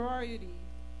superiority.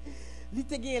 Li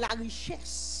te gen la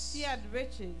richesse. She had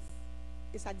riches.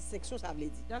 Et sa distinction ça veut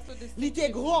dire. That's what Li te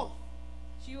distinction grand.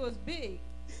 means. She was big.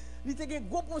 Li te gen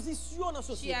gros position dans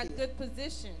la She had société. good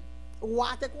position. Roi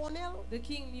te connaît. The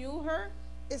king knew her.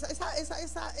 Et ça,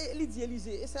 il dit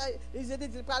Élisée. Et ça, Élisée dit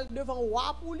devant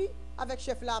roi pour lui, avec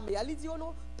chef l'armée. Il dit, oh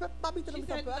non, peuple pas habiter dans She le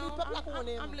said, peuple. no, Peuple là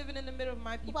connaît. I'm living in the middle of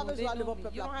my people. pas They besoin know devant me.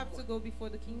 peuple You là don't have pour to go before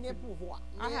the king. Il y a for me. pouvoir.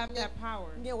 I have that power.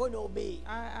 Il y a renommée.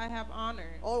 I have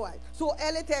honor. All right. So,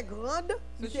 elle était grande,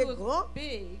 So elle she était was grande,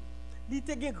 big. elle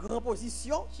était une grande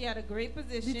position. She had a great Elle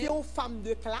était position. une femme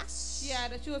de classe.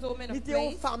 She was a woman Elle of était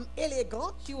une place. femme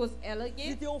élégante. She was Elle elegant.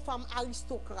 était une femme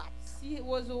aristocrate. She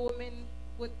was a woman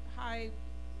with high.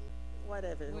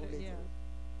 Whatever. on veut Yeah. dire.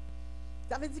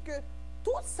 Ça veut dire que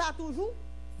tout ça toujours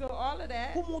So all of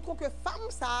that, pour montrer que femme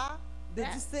ça de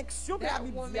That- distinction que la that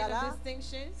Bible dit woman là, of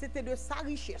distinction c'était de sa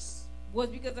richesse. was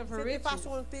because of her C'était riches.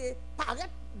 façon de paraître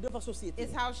devant la société.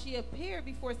 It's how she appeared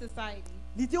before society.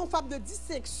 Elle était une femme de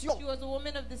distinction. She was a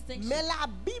woman of distinction. Mais la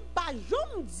Bible pas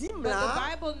jamais dit But là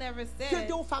the Bible never que said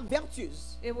c'était une femme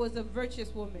vertueuse. it was a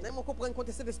virtuous woman. Même on comprend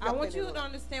que c'est I want you to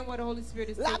understand what the Holy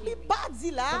Spirit is La taking Bible me. pas dit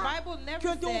The là Bible que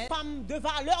never c'était une said femme de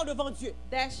valeur devant Dieu.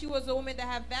 that she was a woman that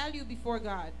had value before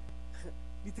God.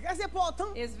 C'est très important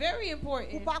It's very pour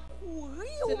important pas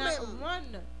courir to ou not même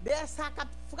run derrière ça qui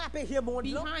frappe le monde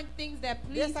là. behind things that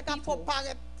Derrière please ça qui people,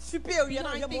 paraître supérieur dans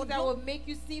behind le things monde that là. will make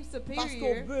you seem Parce qu'on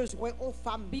superior, a besoin d'une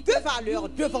femme de because valeur you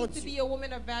devant need to be Dieu. a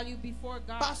woman of value before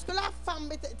God. Parce que la femme,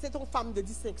 c'est une femme de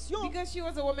distinction. Because she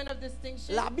was a woman of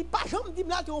distinction, La Bible pas jamais dit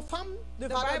là, tu es une femme de the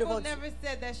valeur Bible devant Dieu. never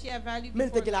said that she had value Mais elle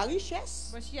before était la God.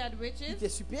 richesse, But she had elle riches, était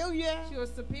supérieure, she was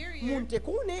elle superior, te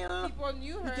connaît, people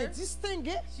knew elle était her,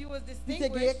 distinguée, she was elle était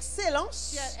distinguished,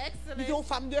 excellence, she had elle était une excellence,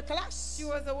 femme de classe. she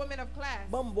was a woman of class.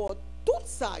 Bon, bon, tout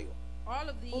ça, All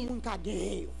of on these, monde qui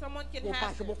gagne. someone can On pas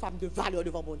have une them femme de valeur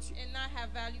devant bon Dieu. and not have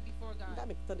value before God. Là,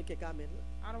 mais attendez quelqu'un amen.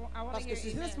 I want Parce to que hear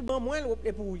si l'esprit amen. bon moi,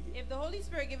 et pour lui. If the Holy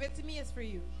Spirit give it to me, it's for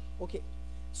you. OK.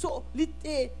 So, il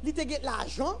était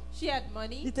l'argent, She had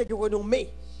money. il était renommé,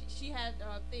 She had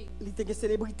things. il était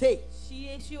célébrité.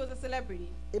 She was a celebrity.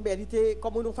 Eh bien, elle était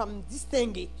comme une femme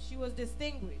distinguée. She was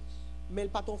distinguished. Mais elle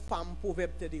n'est pas ton femme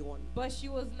proverbe te dire. But she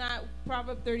was not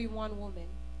Proverb 31 woman.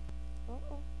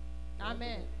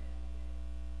 Amen.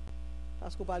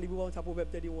 Parce qu'on parle de ça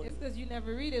proverbe te dire. It's because you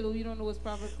never read it or you don't know it's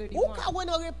Proverb Ou 31. ka wè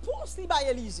nan réponse li ba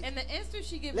Élisée. And the answer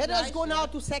she gave Let us go now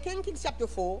Elisha, to 2 Kings chapter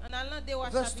 4. and Allah de wa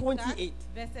verse chapitre 28.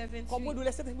 4, verset Comme vous 28.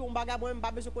 laissez un bagage moi même pas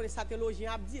besoin connaître sa théologie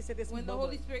a dit c'est esprit When the bon.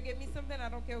 Holy Spirit gave me something, I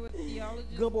don't care what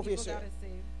theologists Grand people professeur. gotta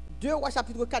say. 2 Rois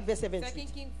chapitre 4 verset 2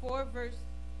 28. Kings 4 verse.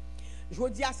 Je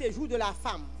dis à ce jour de la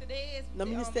femme. Today is Dans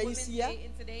le ministère Women's ici, Day,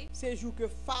 and today c'est jour que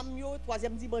femme yo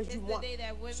troisième dimanche is du the mois. day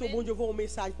that So bon women. Dieu voit un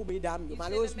message pour mesdames. You send a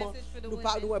Malheureusement, message for the nous women.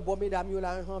 parlons de bon mesdames yo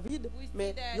là en vide, We see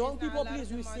mais that young it's not people a lot please of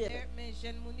them out receive. there, mais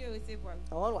jeune moun yo recevoir.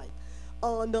 All right.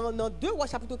 Dans 2 Rois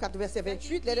chapitre 4 verset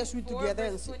 28, let us read 4 together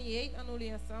and verse see. 28, on nous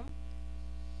lit ensemble.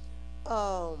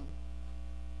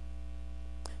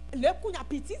 Le qu'on a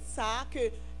petit ça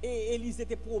que Élisée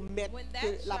te promet When that que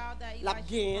la child that la Elisha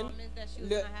gagne promised that she was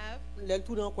le gonna have, le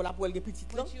tourne encore là pour elle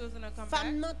petite là. when she was gonna come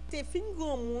Femme back, nan te fin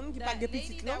grand monde qui that pas de lady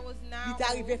petite là. that was now Il t'est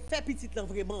arrivé old, faire petite là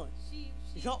vraiment. she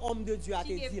Jean homme de Dieu a te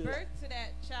she dit gave là. birth to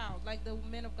that child, like the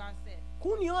man of God said.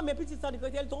 Qu'on y a mais petite ça quand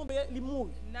elle tombe il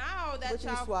mourit. Now that Votre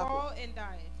child histoire. fall and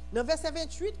died. Dans verset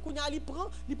 28, qu'on y a il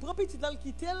prend petite là il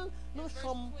quitte elle dans verse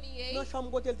chambre 28, dans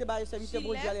chambre côté elle te bail She serviteur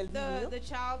bon Dieu elle left dit. the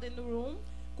child in the room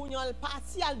Qu'on y a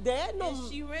parti al der and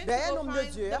she went to der go homme de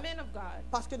find Dieu the man of God.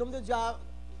 parce que l'homme de Dieu a,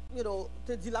 you know,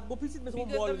 te dit la petite mais son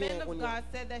Because bol the man vient of qu'on y a. God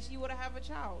said that she would have a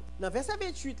child. Dans verset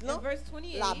 28 là, In verse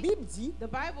 28, la Bible dit the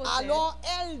Bible alors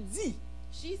elle dit said,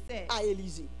 she said, à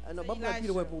Élisée. Ah non, To bon pour un pile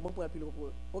Elisha. repos, bon pour un pile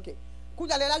repos. OK. Quand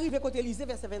elle est arrivée côté Élisée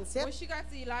verset 27, when she got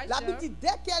to la Bible Elisha, dit dès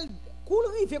qu'elle coule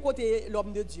arrivée côté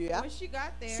l'homme de Dieu when she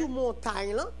got there sur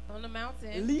montagne là, on the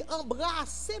mountain, lui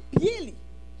embrasser pied li.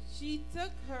 she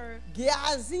took her,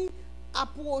 Géasi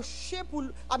approché pour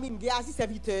Géasi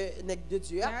serviteur nèg de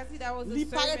Dieu. Gehazi, that was Lui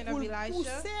a paraît servant pour of le Elisha,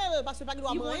 pousser parce que pas qu'il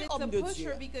doit he manger wanted homme to de push Dieu.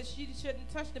 her because she shouldn't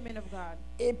touch the man of God.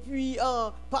 Et puis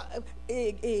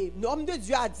l'homme de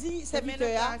Dieu a dit The man of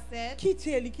serviteur God said,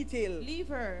 quittez-le.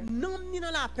 leave her. Non ni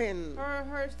dans la peine.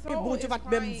 Her Et bon soul Dieu is va te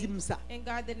même crying, dire ça. and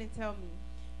God didn't tell me.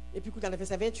 Et puis quand elle a fait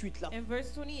ça 28 là. In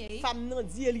verse 28, Femme nan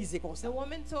dit Élisée comme ça. the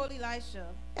woman told Elisha,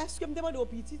 Est-ce que me demande au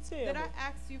petit did sœur? I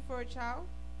ask you for a child?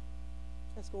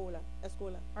 Est-ce qu'on là? Est-ce qu'on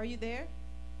là? Are you there?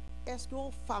 Est-ce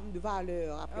qu'une femme de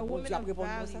valeur après A bon woman Dieu a of répondu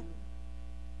comme ça?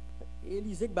 value.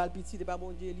 Élisée que bal petit, c'est pas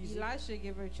bon Dieu Élisée. Elisha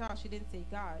gave her a child. She didn't say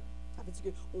God. Ça veut dire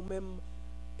que ou même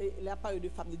la parole de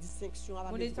femme de distinction à la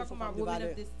When they maison talk femme about de woman valeur.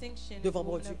 of distinction, it's a Devant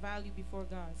mon woman Dieu. of value before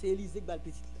God. C'est Élisée que bal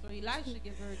petit. So Elisha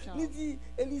gave her a Il child. dit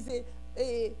Élisée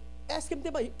est-ce que me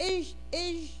demande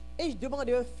ai-je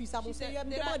demandé un fils à mon She said, Seigneur?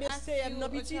 Me did I demandé ask Seigneur you non a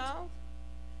petit. child?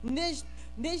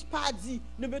 N'ai-je pas dit,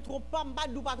 ne me trompe pas,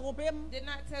 pas tromper? Did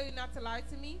not tell you not to lie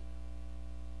to me?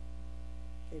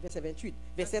 Verset 28,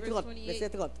 That's verset verse 30, 28. verset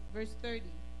 30. Verse 30.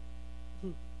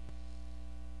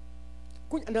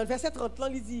 Dans le verset 30, là,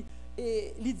 il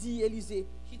dit Élisée,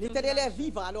 l'Éternel est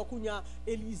vivant, alors qu'on a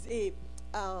Élisée,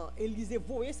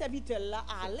 voyait serviteur là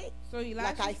aller. So La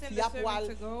Elisha caille sent fia the pour servant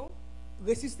to go.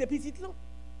 ressusciter petit là.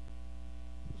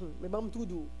 Mais bon, tout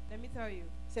doux. Let me tell you.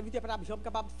 Serviteur pas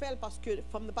capable de faire parce que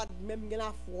femme n'a pas même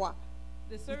la foi.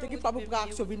 The Il servant était was pas pour able to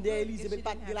action do venir it d'Élisée, if mais she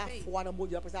pas didn't de la have faith. foi dans bon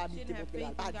Dieu après ça She habiter didn't have pour elle.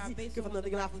 faith Pas in God dit based que on femme what n'a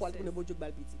the la Bible foi pour says. le bon Dieu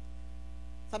bal petit.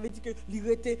 Ça veut dire que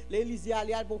l'Élisée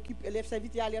allait aller pour occuper les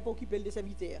serviteurs allait pour occuper les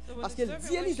serviteurs So when parce the qu'elle servant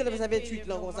dit went, Élisée she dans le verset didn't pay 28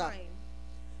 là no comme ça. mind.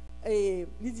 Et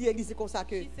il dit Élisée comme ça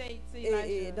que She said to et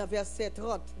Elijah, dans verset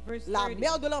 30 verse la 30,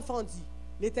 mère de l'enfant dit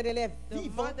l'Éternel est The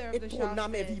vivant mother of et the ton child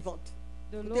âme est said, vivante.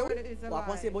 the Écoutez, Lord oui? is On va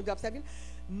penser alive. bon Dieu observe.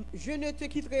 Je ne te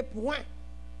quitterai point.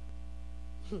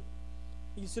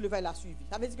 Il se leva et l'a suivi.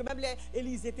 Ça veut dire que même les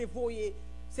Élisée était voyé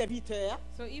serviteur,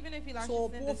 So even if Elisha son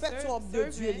sent the prophète, son homme de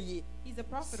Dieu servant, lié. he's a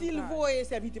prophet S'il of God. voyait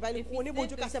serviteur, il If he connaît bon sent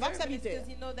Dieu the car c'est pas servant, it's serviteur.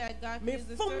 'cause he know that God Mais is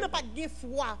the femme n'a pas servant. de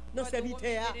foi dans But the woman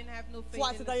serviteur. didn't have no Foi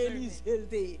faith c'est in dans the Élisée.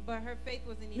 servant. But her faith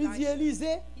was in Il dit Elisha. Élisée,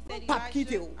 He je said, ne pas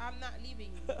quitter. Elisha, I'm not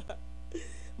leaving you.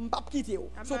 Je ne pas quitter.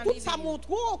 I'm So not tout ça leaving you.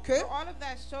 montre que So all of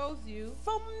that shows you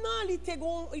femme non, il était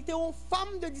une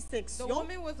femme de the distinction.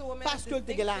 woman was a woman Parce of que elle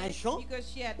était distinction l'argent, because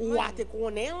she had roi money. te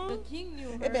connaît. The king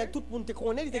knew Eh bien, her. tout le monde te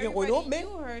connaît, il était Everybody renommé.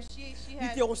 knew her. She Il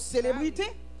had était une célébrité.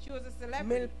 value. She was a Mais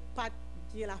celebrity. elle pas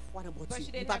de la foi dans bon But Dieu. she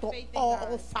Il didn't pas have faith in une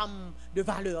God. femme de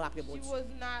valeur après bon She Dieu. was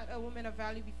not a woman of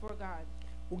value before God.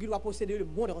 Ou qui doit posséder le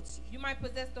monde entier. You might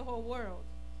possess the whole world.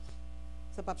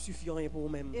 Ça ne peut pas suffire rien pour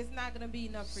vous-même. It's not going to be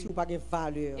enough for Si you vous n'avez pas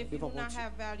de valeur if you devant do bon not Dieu.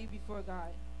 have value before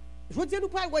God. Je veux dire, nous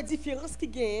parlons de la différence qui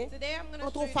gagne Today I'm going to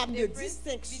entre show une you femme the de difference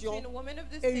distinction between a woman of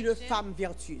et une distinction femme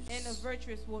vertueuse. and a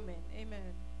virtuous woman.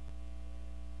 Amen.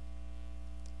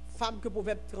 Femme que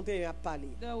Proverbe 31 a parlé.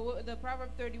 The Proverb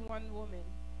 31 woman.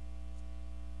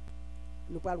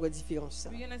 Nous parlons de la différence.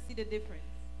 We're going to see the difference.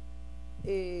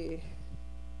 Et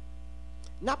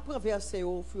nous apprenons verset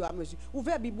au fur et à mesure.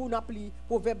 Ouvert Bible, nous appelons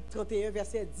Proverbe 31,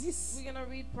 verset 10 We're going to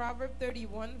read Proverb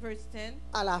 31 verse 10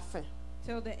 à la fin.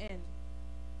 till the end.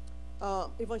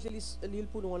 Évangéliste l'île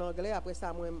pour nous en anglais. Après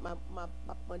ça, moi, m'a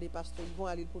demandé pasteur, ils vont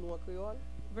aller pour nous en créole.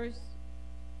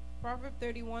 Proverb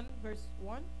 31 verse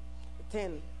 1.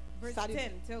 10. Verse Starting-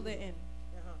 10 till the end.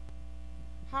 Uh-huh.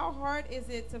 How hard is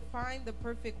it to find the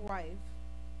perfect wife?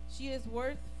 She is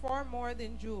worth far more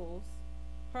than jewels.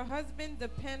 Her husband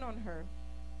depend on her.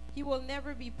 He will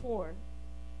never be poor.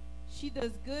 She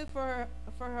does good for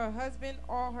her husband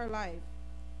all her life.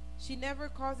 She never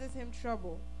causes him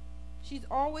trouble. She's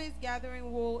always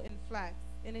gathering wool and flax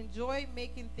and enjoy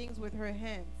making things with her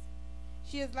hands.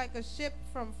 She is like a ship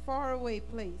from faraway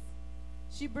place.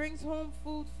 She brings home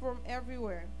food from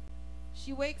everywhere.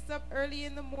 She wakes up early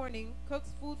in the morning, cooks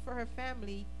food for her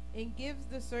family, and gives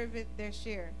the servant their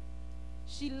share.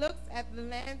 She looks at the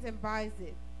lands and buys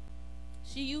it.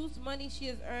 She used money she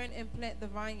has earned and plant the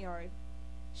vineyard.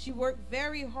 She worked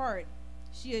very hard.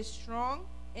 She is strong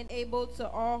and able to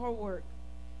all her work.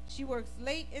 She works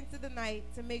late into the night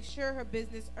to make sure her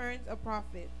business earns a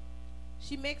profit.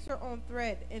 She makes her own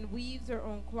thread and weaves her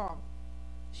own cloth.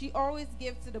 She always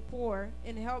gives to the poor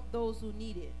and helps those who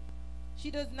need it. She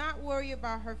does not worry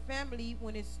about her family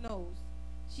when it snows.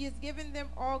 She has given them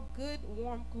all good,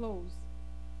 warm clothes.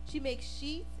 She makes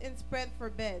sheets and spread for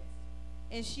beds,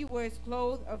 and she wears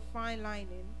clothes of fine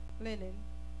linen.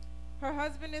 Her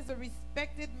husband is a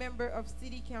respected member of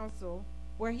city council,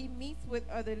 where he meets with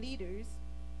other leaders.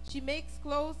 She makes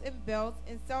clothes and belts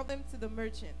and sells them to the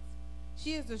merchants.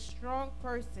 She is a strong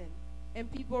person,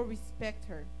 and people respect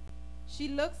her. She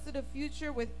looks to the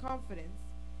future with confidence.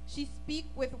 She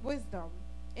speaks with wisdom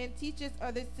and teaches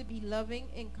others to be loving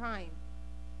and kind.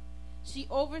 She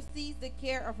oversees the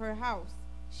care of her house.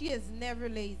 She is never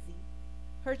lazy.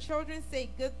 Her children say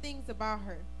good things about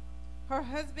her. Her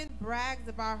husband brags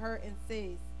about her and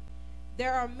says,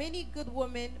 "There are many good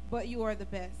women, but you are the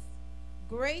best."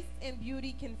 Grace and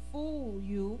beauty can fool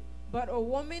you, but a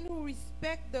woman who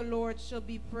respects the Lord shall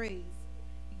be praised.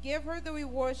 Give her the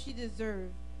reward she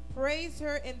deserves. Praise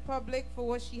her in public for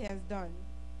what she has done.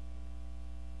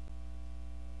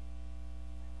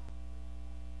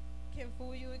 Can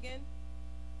fool you again?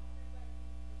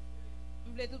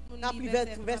 Nous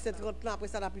appelons verset 30 là, après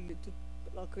ça, nous appelons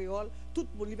tout en créole. Tout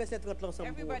le monde lit verset 30 là ensemble.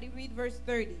 Everybody read verse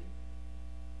 30.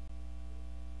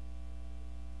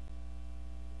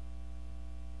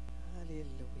 Alléluia.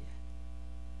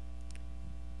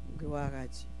 Gloire à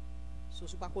Dieu. Si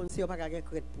vous ne connaissez pas, vous n'avez pas de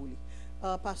crête pour lui.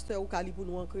 Pasteur, vous pouvez pour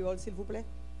nous en créole, s'il vous plaît?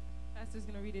 Pastor's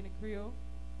going to read it in Creole.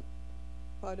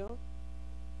 Pardon?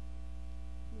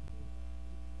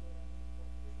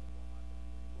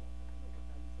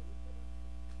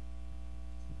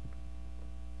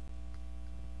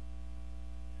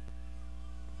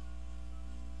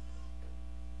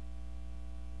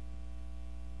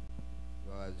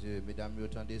 Gloire à Dieu. Mesdames, vous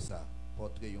entendez ça?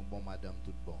 Portrait une bonne madame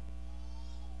tout bon.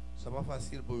 Ça pas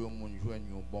facile pour un monde joindre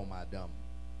une bonne madame.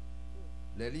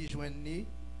 Les li joindre ni,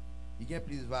 il y a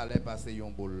plus valeur parce que un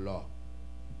bon là.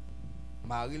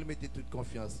 Marie il mettait toute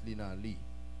confiance li dans lui.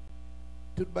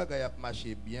 Tout bagay a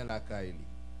marché bien la caille li.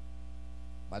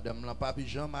 Madame n'a pas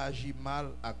jamais agi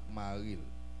mal avec Marie.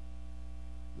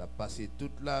 Elle a passé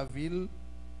toute la ville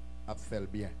a fait le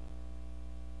bien.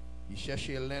 Il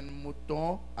cherchait laine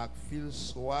mouton avec fil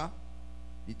soie.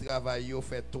 Il travaille au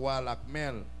fait toile avec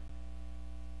mel.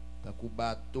 Tant que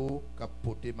bateau qui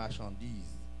porté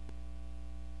marchandises.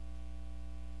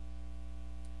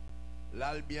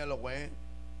 Là bien loin,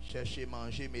 chercher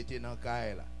manger, mettez dans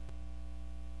caille là.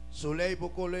 Soleil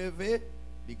pour qu'on lever,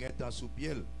 il gagne temps sous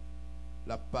pied.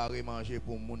 La paré manger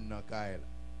pour moun dans caille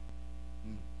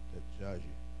là. C'est chargé.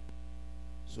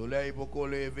 Soleil pour qu'on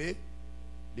lever,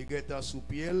 il gagne temps sous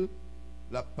pied,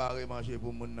 la paré manger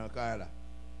pour moun dans caille là.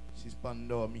 Si pas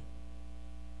dormi.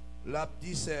 La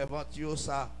dit servante yo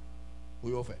ça pour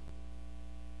yo faire.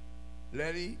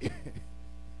 Leli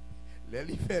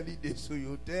Leli fait l'idée sur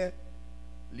yo terre,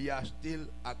 li acheter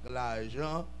avec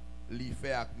l'argent, li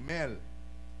fait avec mel.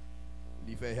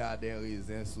 Li fait des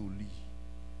raisins sous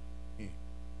li.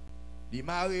 Li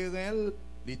marerel,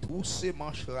 li trousse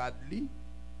manche rad li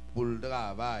pour le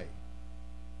travail.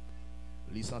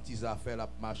 Li senti ça faire la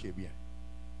marcher bien.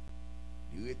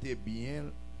 Li était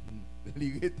bien,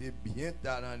 li était bien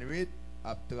dans la nuit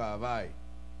à travail.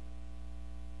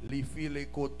 Li file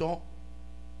coton,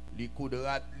 li coud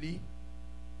rad li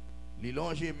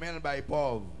longe men bay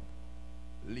pauvre,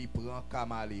 li prend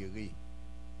camaléré.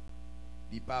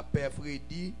 Li pas père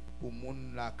Freddy pour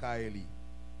moun la caille li.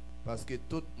 Parce que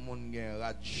tout moun gen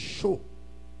rad chaud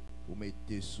pour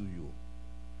mettre sous yo.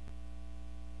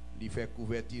 Li fait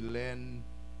couverture laine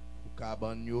pour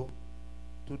cabane yo.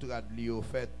 Tout rad li yo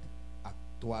fait avec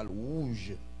toile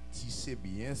rouge tissé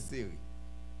bien serré.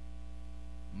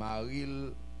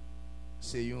 Maril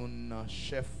c'est un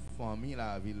chef famille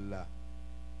la ville là.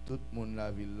 Tout le monde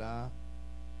la ville là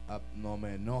a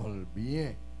nommé non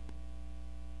bien.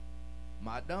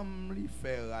 Madame li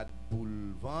fait rat pour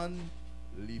le vendre,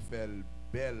 li fait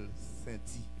belle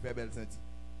senti, fait belle senti.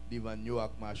 Li vend yo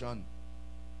ak Marchand.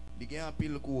 Li gen un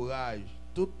pile courage,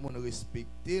 tout le monde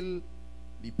respecte,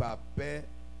 li pas peur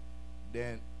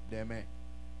des mains.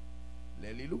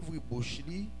 Les ouvri bouche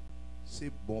li,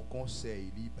 c'est bon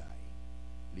conseil li bay.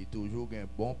 Li toujours gen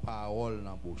bon parole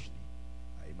dans bouche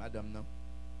li. Ay madame nan.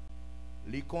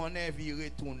 Li connaît vi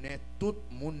retourner tout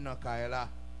monde dans kay la.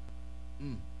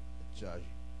 Charge.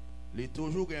 Li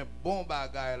toujours un bon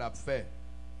bagay la fait.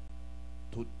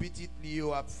 Tout petite li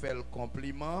yo a fait le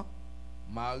compliment,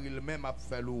 Marie même a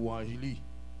fait louange li.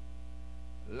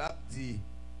 L'a dit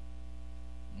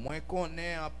moi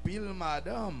connais en pile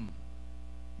madame,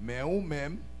 mais ou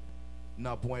même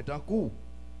nan point en coup.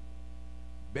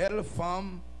 Belle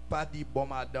femme pas dit bon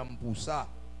madame pour ça.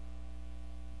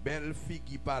 Belle fille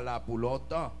qui pas là pour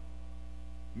longtemps.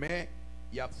 Mais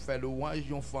il a fait louange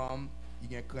une femme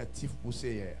qui est craintif pour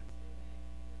Seigneur.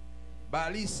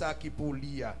 Bali ça qui pour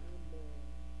lia.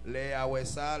 Les ouais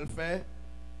ça le fait,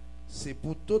 c'est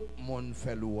pour tout le monde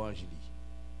faire louange li.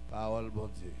 Parole bon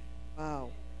Dieu. Wow.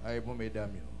 Allez bon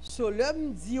mesdames. So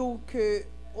l'homme dit que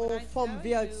une femme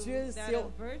vertueuse,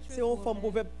 c'est une femme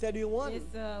proverbe 31. It's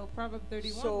Proverb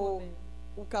 31 So, woman.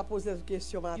 on peut poser cette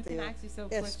question You can matin. ask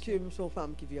yourself Est-ce que question. je suis une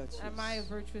femme qui est vertueuse? Am I a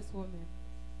virtuous woman?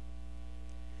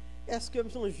 Est-ce que je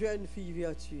suis une jeune fille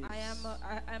vertueuse?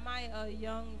 Am I a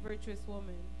young virtuous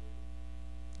woman?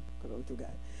 Glory to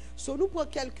God. So nous prenons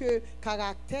quelques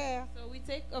caractères So we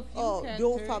take a few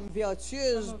d'une characters femme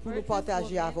vertueuse from a pour nous virtuous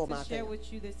partager woman avant to share matin.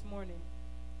 with you this morning.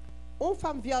 Une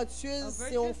femme vertueuse, A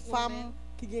c'est une virtuous femme woman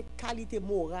qui a une qualité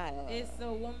morale. It's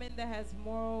a woman that has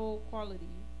moral quality.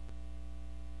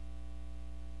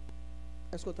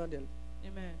 Est-ce que vous entendez?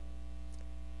 Amen.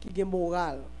 Qui a une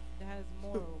morale. That has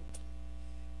moral.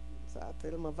 Ça a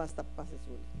tellement vaste à passer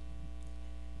sur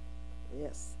lui.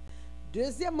 Yes.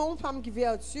 Deuxièmement, une femme qui est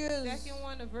vertueuse, Second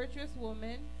one, a virtuous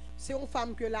woman, c'est une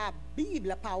femme que la Bible,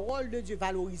 la parole de Dieu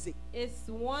valorise. is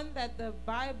one that the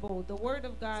Bible, the Word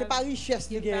of God, C'est pas richesse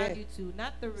qui give gagne. value to,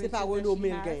 not the C'est riches pas that renommée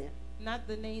she qui has, gagne. not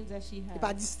the names that she C'est pas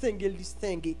has.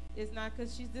 distinguer. It's not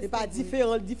because she's C'est pas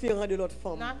distinguished, différent de l'autre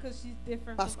femme. not because she's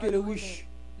different Parce from qu'elle est other women, riche.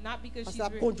 not because Parce she's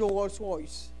qu'elle rich, conduit Rolls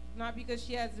Royce. not because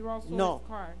she has the Rolls Non. Royce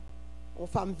car. Une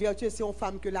femme vertueuse, c'est une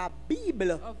femme que la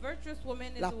Bible, A virtuous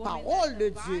woman is La a woman parole that de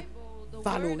the Dieu Bible, the word of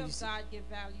valorise. God give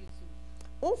value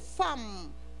to. une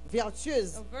femme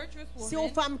vertueuse, A virtuous c'est une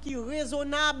woman femme qui est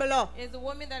raisonnable. is a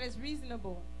woman that is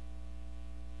reasonable.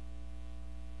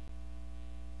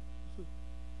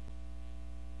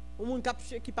 Un monde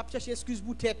qui pas chercher excuse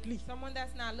pour tête li, Someone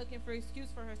that's not looking for excuse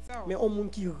for herself, mais un monde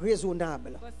qui est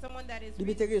raisonnable. but someone that is Il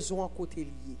met raison à côté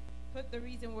lié. put the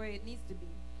reason where it needs to be.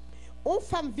 Une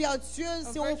femme vertueuse,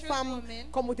 A c'est une virtuous femme, woman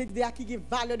comme on te dit, qui a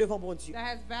valeur devant bon Dieu. That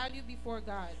has value before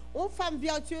God. Une femme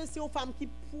vertueuse, c'est une femme qui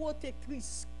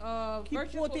protectrice. A Qui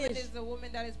virtuous woman protège. is a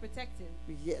woman that is protective,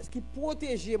 Yes, qui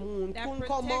protège le monde. that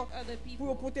Comment protect other pour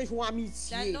people, protéger that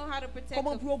l'amitié. know how to protect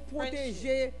Comment a pour friendship,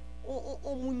 protéger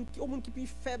un monde qui est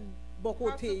faible bon how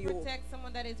côté. to protect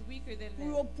someone that is weaker than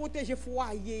Pour them, protéger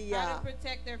foyer. how to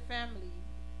protect their family,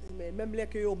 Mais même les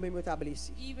que yo même ta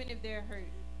blessé. even if they're hurt.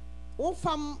 Une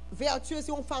femme vertueuse,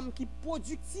 c'est une femme qui est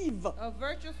productive. A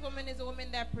virtuous woman is a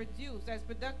woman that produces, that's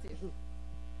productive,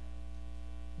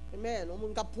 Amen. Un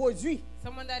monde qui produit.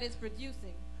 someone that is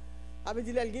producing. Ça veut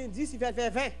dire qu'elle gagne 10, il fait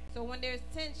 20. So when there's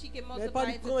 10, she can Mais pas multiply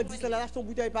lui it to prendre 10, 20, elle lâche ton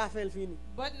bouteille pas fait le fini.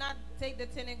 but not take the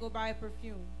 10 and go buy a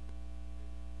perfume.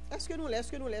 Est-ce que nous là?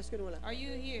 Est-ce que nous là? Est-ce que nous là? Are you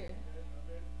here?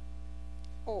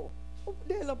 Oh.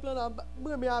 Dès le plan là,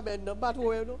 premier amen, pas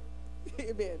trop non.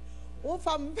 Amen. Une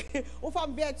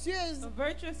femme vertueuse, A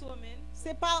virtuous woman,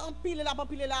 c'est pas en pile là, pas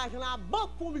pile l'argent la banque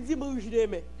pour me dire riche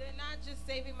demain. they're not just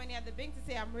saving money at the bank to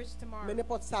say I'm rich tomorrow, Mais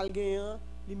n'importe ça le gagne,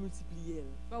 les multiplier.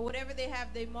 but whatever they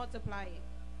have, they multiply it.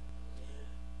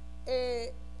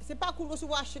 Et c'est pas cool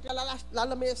recevoir chèque là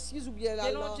la merci ou bien là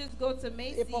They don't just go to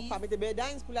et pour Macy's pas mettre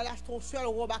bedans pour aller acheter ton seul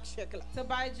robe avec chèque là. to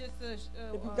buy just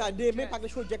Et puis garder même pas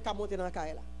dress. quelque chose qui monter dans la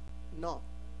caille là. Non.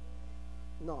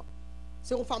 Non.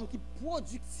 C'est une femme qui est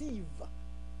productive.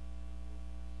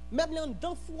 Même dans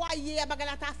le foyer, elle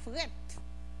a ta frette.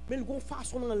 Mais elle a une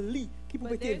façon dans le lit qui peut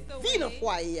But mettre there's a vie dans le way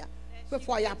foyer. Le she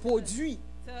foyer puts produit.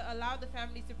 to allow the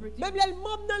family to produce. Même elle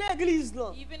membre dans l'église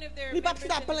là. Even if they're Il pas members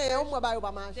petit à in the plein, church, on moi ba yo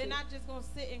pas marcher. they're not just going to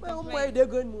sit and Mais on moi complain deux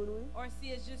grands monde. Oui. or see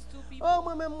it's just two people. Oh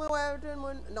moi même moi ouais tout le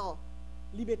monde. Non.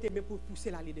 Liberté mais pour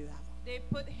pousser la leader avant. They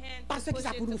put hands Parce to que push ça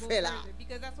it pour to nous go faire là. further,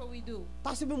 because that's what we do.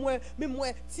 Parce que même moi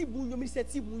si bounyo ministère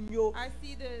si bounyo I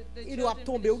see the il doit children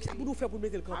tomber ou ça ministry. pour nous faire pour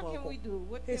mettre le camp How can encore. we do?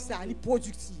 What Et can ça, we elle est do?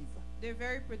 productive. They're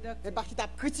very Mais productive. parce qu'il t'a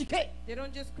critiqué. They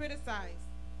don't just criticize.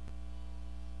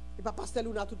 Et pas pasteur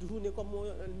on a toute journée comme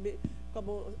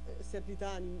cette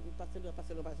litanie pasteur.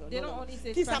 They don't only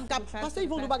say Qui ça me pastor, cap pastor, parce qu'ils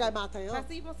vont nous bagaille matin hein.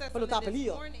 Pastor Ibo said Pour nous something taper this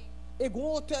lire. morning. Et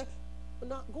gros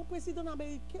président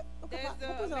américain, There's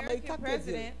président an américain American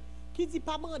president. qui dit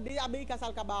pas demander Américain ça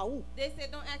le kaba ou. They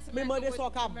said don't ask Mais America demander son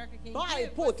what cap. America can Bah, give,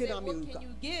 porter but say, dans what America. can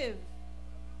you give?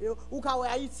 Ou ka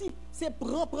Haïti, c'est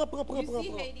prend. You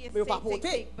see Haiti is Mais pas take,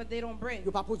 porter. but they don't bring.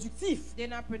 Yo pas productif. They're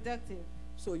not productive.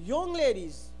 So young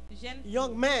ladies, Jeune,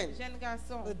 young men, jeune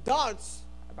garçon, adults,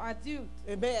 adulte,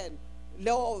 amen.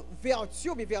 Leur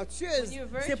vertu, mais vertueuse, When you're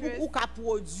c'est pour virtuous, qu'on ka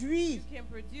produit. you can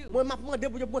produce. Moi, m'a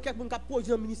demandé pour quelqu'un qui a produit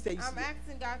dans le ministère ici. I'm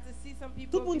asking God to see some Tout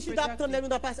people le monde be qui t'attend, productive. nous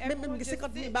n'a pas même Everyone just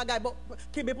 50 000 sit. bagages,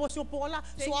 qui mes portions pour là,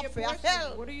 Take soit your fait portion.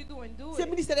 affaire. What are you doing? Do C'est le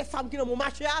it. ministère des femmes qui dans mon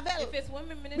marché avec If elle. it's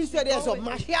women ministry, Ministère des go hommes, with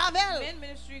marché it. avec elle. Men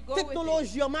ministry, go with it.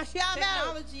 Technologie, marché avec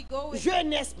elle. Technology, go with it.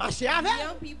 Jeunesse, marché avec Young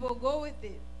elle. people, go with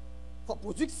it. Faut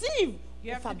productive.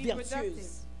 You have to Femme be vertueuse. productive.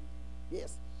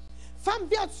 Yes. Femmes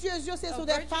vertueuses, ce A sont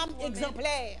des virtuous femmes woman.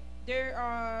 exemplaires. There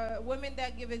are women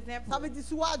that give examples. Ça veut dire,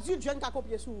 si vous adulte, jeune qui a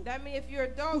copié sous. That means if you're a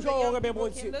dog, the Toujours young aurait bien people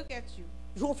bon Dieu. can look at you.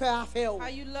 J'en fais affaire. How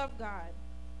you love God.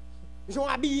 J'en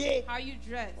habillé. How you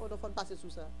dress. On ne faut pas passer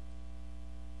sous ça.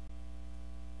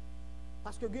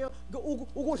 Parce que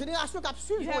une génération qui a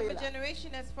suivi You have là. a generation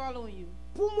that's following you.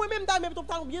 Pour moi-même, dans même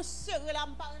temps, bien serré là,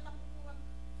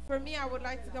 For me, I would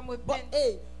like to come with But pen,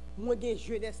 hey, moi j'ai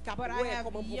jeunesse qui a but I have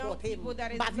comment young comporter. people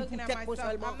that is Pas vie looking pour at tête moi myself.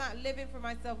 seulement. I'm not living for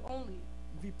myself only.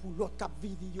 Vie pour l'autre qui a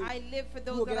vidéo. I live for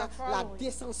Pour those that la are following.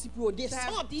 décence pour To have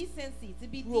descente. decency, to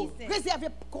be Pour decent, préserver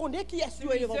connaître qui est to sur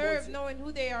devant reserve Dieu. knowing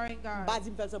who they are in God. Pas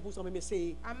dire me faire 100% mais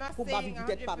c'est I'm not pour pas saying vivre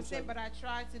peut-être pas 100%, but I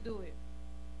try to do it.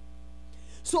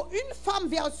 So une femme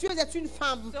vertueuse est une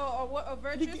femme So a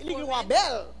virtuous qui est woman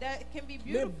belle. that can be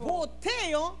Mais beautiful,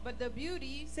 beauté hein, but the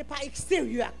beauty c'est pas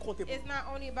extérieur à compter pour. is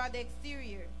not only about the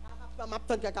exterior.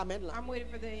 M'attends quelqu'un amen là. I'm waiting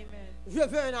for the amen. Je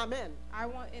veux un amen. I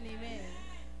want an amen.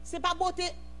 C'est pas beauté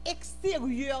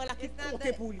extérieure là qui It's not compte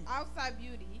the pour lui. outside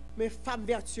beauty, Mais femme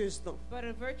vertueuse non. but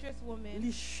a virtuous woman,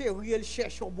 Li chérie, elle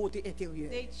cherche une beauté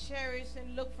intérieure. they cherish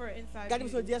and look for inside Regardez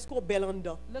monsieur beauty. dit est-ce qu'on belle en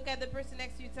dedans. Look at the person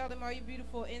next to you. Tell them, are you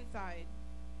beautiful inside?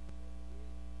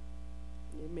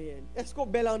 Amen. Est-ce qu'on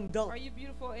belle en dedans? Are you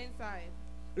beautiful inside?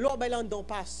 L'homme belle en dedans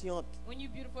patiente. When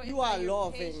you're beautiful You are inside, you're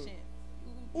loving. patient.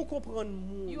 Ou comprendre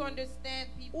You monde. understand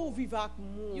people. Ou vivre avec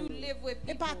You monde. live with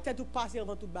Et pas people. tête ou passer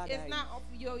avant toute It's bagaille. not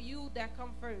of you that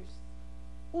come first.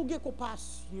 Ou gen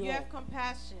compassion. You have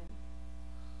compassion.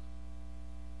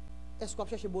 Est-ce qu'on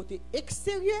cherche beauté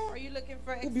extérieure Are you looking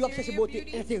for ou bien on cherche exterior beauté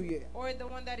beauty intérieure? or the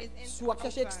one that is Si on cherche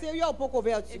outside? extérieur, pour qu'on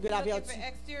vertu If de you're la looking vertu. for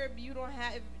exterior, but you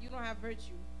don't have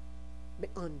virtue. Mais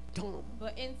en dôme.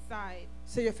 But inside,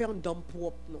 Seigneur, fait un dôme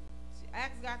propre, non.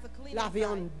 ask God to clean Laver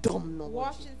un inside. dôme, non. mon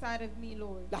Wash Dieu. inside of me,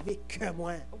 Lord. Laver cœur,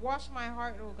 moi. Wash my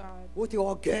heart, oh God. Ou t'es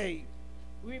orgueil.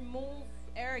 Remove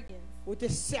arrogance. Ou t'es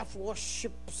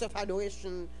self-worship,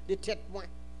 self-adoration de tête, moi.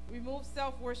 Remove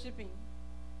self-worshiping.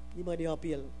 Il m'a dit en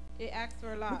pile. It asks for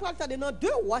a Nous lot. parlons de dans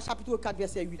 2 Rois, chapitre 4,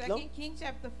 verset 8. Là. 2 Kings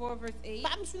chapter 4 verse 8.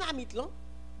 Femme tsunamite, là.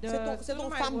 The C'est ton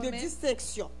Shunammite femme de woman,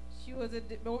 distinction. She was a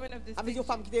woman of Avec une distinction.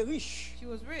 femme qui était riche. She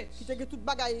was rich. Qui était toute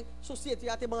bagaille société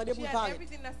a demandé She pour had parler.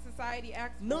 everything that society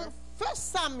asked Dans for. 1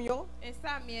 Samuel, In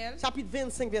Samuel chapitre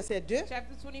 25, verset 2,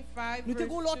 chapter 25 nous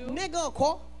avons verse l'autre 2, nègre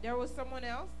encore there was someone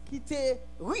else qui était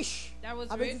riche. that was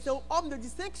Avec rich. un homme de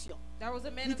distinction. That was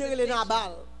a man Il of était relé distinction.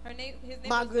 Nabal. His name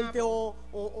Malgré was qu'il était Nabal.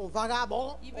 un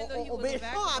vagabond, Even though he un was a méchant,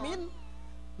 vagabond. amin.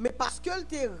 Mais parce qu'elle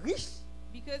était riche,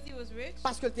 Because he was rich,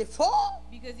 parce qu'elle était fort,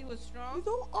 because he was il strong, était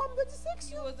un homme de he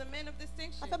distinction. was a man of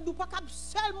distinction. Afin nous pas cap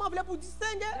seulement vouloir pour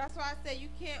distinguer, That's why I say you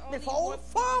can't Mais only faut want to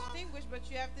femme. be distinguished,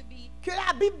 but you have to be que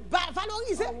la Bible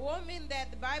valorise. a woman that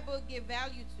the Bible give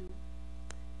value to.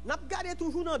 Nous regardons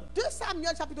toujours dans 2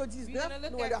 Samuel chapitre We're 19, going to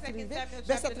nous look allons at 2 arriver, Samuel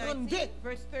verset chapter 32. 19,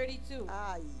 verse 32.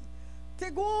 Aïe.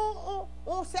 T'es gon,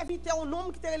 on serviteur, un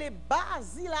homme qui était les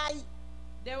Basilai.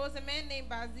 There was a man named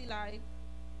Barzillai.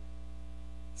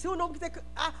 C'est un homme qui était,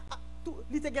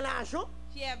 il était de l'argent,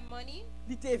 He had money.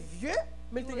 il était vieux,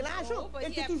 mais il He était de was l'argent. old, but Il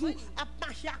he était had toujours money. à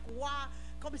marcher à quoi,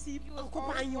 comme si He was en always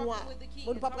compagnie. walking with the king. On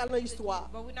ne peut pas parler dans accompanying the king, l'histoire.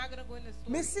 but we're not going to go in the story.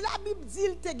 Mais si la Bible dit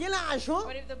qu'il était de l'argent,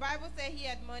 But if the Bible said he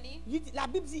had money, la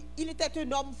Bible dit qu'il était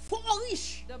un homme fort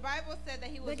riche. the Bible said that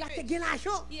he was Mais il était rich. de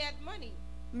l'argent. He had money.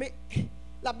 Mais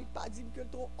la Bible pas dit que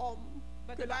ton homme,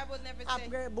 But que the la- Bible never said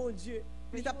après bon Dieu,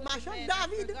 but il he était was a marchand man after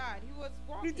David. God. He was Il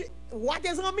walking. était roi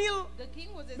des en mille. The king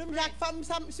was his Même friend. la femme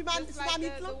Just tsunamite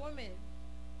like là. the woman.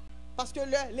 Parce que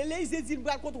l'Élysée dit le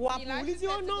bras contre roi pour Elijah lui. Il dit said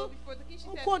oh to non, go before the king. She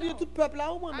on said conduit no. tout le peuple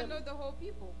là au I moi-même. know the whole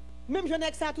people. Même je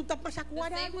n'ai que ça tout à chaque The roi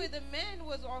same way David. the man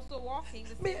was also walking.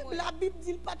 The Mais same way. la Bible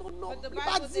dit pas ton nom. But the Il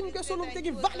pas Bible dit didn't que say son nom that était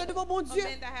he was valeur devant mon a Dieu.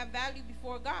 man that had value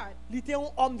before God. Il était un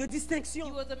homme de He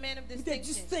distinction. was a man of Il était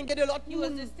distinction. distingué de l'autre He was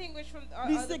monde. distinguished from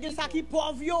Il other distingué ça qui people.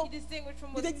 pauvre yo. He distinguished from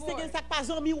Il what's était distingué poor, ça qui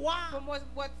pas un miroir. from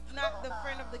what's not the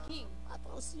friend of the king.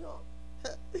 Attention.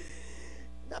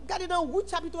 Regardez dans Ruth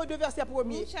chapitre 2 verset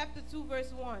 1er. Ruth chapter 2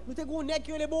 verse 1. Nous te gonne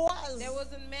qui est Boaz. There was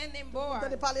a man named Vous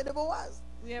entendez Boaz. parler de Boaz.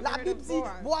 We have La heard Bible of dit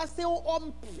Boaz. Boaz c'est un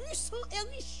homme puissant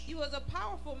et riche. He was a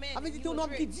powerful man. Avec He dit un was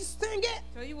homme qui est rich. distingué.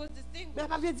 So he was Mais distinguished.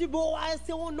 la Bible dit Boaz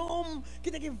c'est un homme qui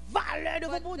a une valeur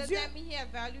devant But mon does Dieu. that mean he had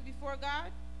value before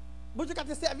God? Bon Dieu qui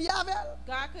a servi avec elle.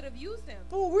 God could have used him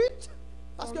Pour Ruth.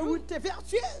 Parce For que Ruth. Ruth était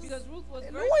vertueuse. because Ruth was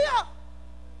virtuous. Alléluia.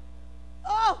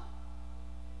 Oh.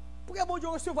 Pourquoi bon Dieu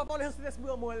recevoir par le Saint-Esprit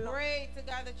en moi là? Pray to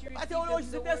God that you Pas receive théologie,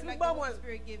 the c'est word esprit like the bon, moi. Holy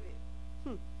Spirit give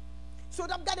it. So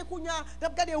d'ab gade kounya,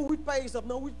 d'ab gade Ruth par exemple,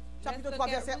 dans Ruth Let's chapitre look 3 at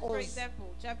verset Ruth, for 11. example,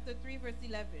 chapter 3, verse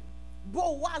 11.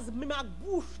 Boaz même à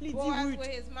bouche lui dit Boaz, Ruth, with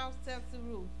his mouth, tells to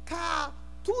Ruth, car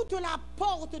toute la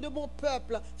porte de mon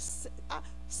peuple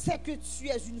c'est que tu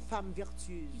es une femme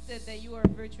vertueuse. he said that you are a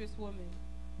virtuous woman.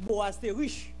 Boaz était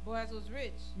riche, Boaz was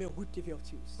rich, mais Ruth était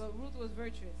vertueuse. but Ruth was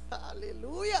virtuous.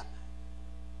 Alléluia.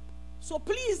 So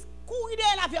please, courir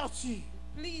derrière la vertu,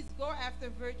 Please go after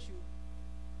virtue,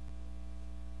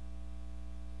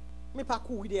 mais pas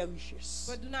courir derrière la richesse.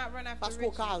 but do not run after Parce qu'on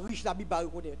riches. est riche, la Bible va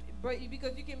reconnaître.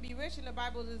 Because you can be rich and the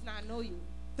Bible does not know you.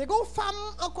 T'es une femme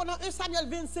encore dans 1 Samuel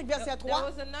 25 verset There 3.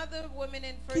 was another woman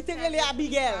in Qui 1 te relève Samuel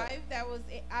Abigail. 5 that was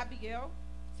Abigail.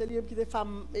 C'est lui qui était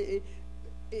femme et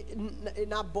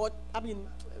Naboth,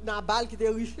 Nabal qui était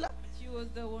riche là. She was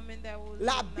the woman that was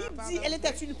La Nabal Bible that dit was elle était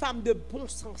rich. une femme de bon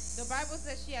sens. The Bible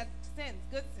says she had sense,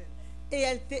 good sense, Et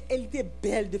elle était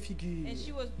belle de figure. and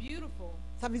she was beautiful.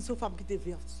 Ça veut dire c'est une femme qui était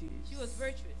vertueuse. She was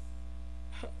virtuous.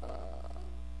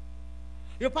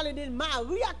 Je parlais de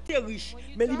Marie qui était riche, When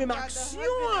you mais talk lui-même about the action.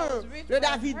 husband that was rich Le like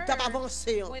David her, t'a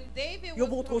avancé. When David Il was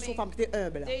montre son coming, femme qui était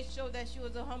humble. they showed that she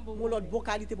was a humble Mon autre woman. bonne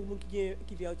qualité pour les gens qui est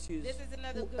vertueuse. This is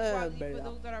another Ou good quality for humble.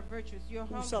 those that are virtuous. You're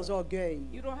Ou sans humble. orgueil.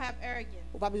 You don't have arrogance.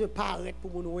 Ou pas besoin de paraître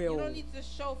pour mon You oué. don't need to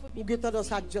show for Ou people avez to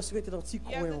tendance à see. juste rester dans un petit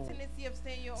You have coin. the tendency of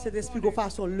staying in your Cet own esprit de corner.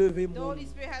 façon lever The mon. Holy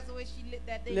Spirit has a way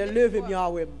that they Le lift lever you mieux up.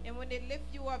 à ouais. And when they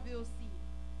lift you up, you'll see.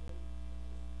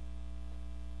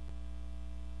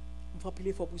 Je fais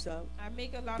pile fort pour ça. I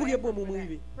make a lot Priez of pour effort moi, for that.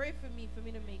 m'arriver. Pray for me to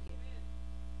make it.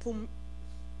 Pour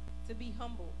to be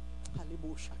humble. Allez,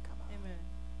 chaka. Amen.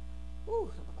 Ouh,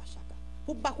 ça va pas chaka.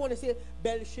 Pour pas connaître ces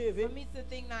belles cheveux, For me to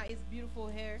think that it's beautiful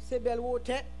hair, ces belles hautes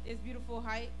têtes, it's beautiful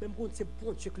height, même quand c'est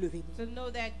bon Dieu qui levé. to know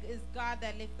that it's God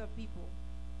that lifts up people.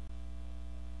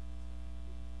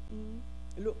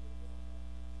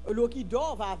 L'eau qui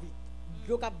dort va vite.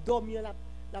 L'eau qui dormi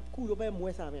la coule même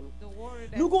moins ça même. The water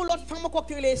that Nous avons l'autre femme encore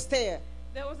qui est Esther.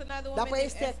 there was another woman D'après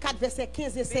named Esther Esther, 4 verset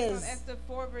 15 et based on 16. Esther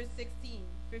 4 verse 16,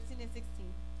 15 and 16.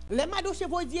 Les madoches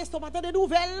vont dire Esther matin des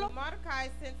nouvelles. When Mordecai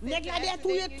sent Nèg to la Esther,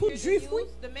 détruire they tout hear the juif, oui.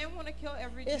 news, the men want to kill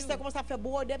every Esther Jew. commence à faire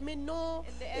border mais non. And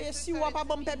the Et Esther si on n'a pas started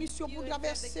bonne to permission speak, pour you and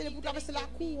traverser said the pour king traverser la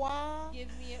didn't give cour.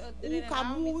 me Ou didn't qu'à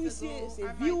allow me mourir to c'est go,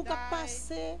 I vie ou might qu'à die.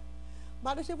 passer.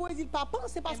 Madoche vont dire papa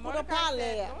c'est parce And qu'on a Mordecai parlé.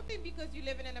 said, don't think because you're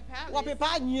living in a On ne peut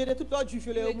palace, pas nier de tout l'autre juif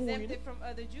you're les mourir. exempted from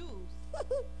other Jews.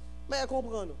 Mais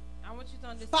comprendre. I want you to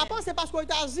understand. Papa c'est parce qu'aux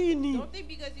États-Unis Don't think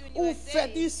because you're in ou USA,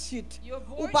 fait ici you're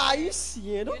ou born pas here, ici,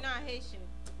 non? you're not Haitian.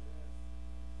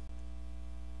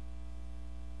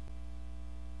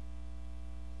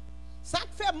 Ça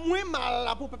te fait moins mal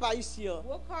là pour papa ici.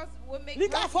 What makes Li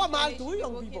hurt ka you fò to mal Haitian tou, people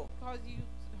yon can vivant. cause you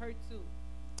hurt too.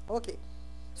 OK.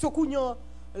 So kounyan,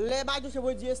 les madoche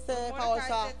vont dire Esther par Mordecai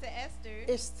ça. said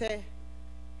to Esther,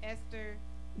 Esther,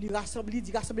 il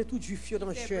rassemble tout juif dans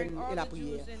le said, jeûne bring all et la the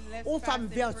prière. Jews and let's Une fast femme and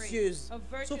pray. vertueuse, A une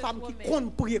virtuous femme qui woman.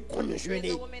 compte prier, compte There's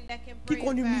jeûner, a woman that can qui pray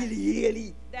compte and fast, humilier,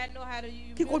 li, that know how to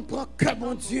qui compte prendre cœur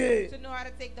mon Dieu. to know how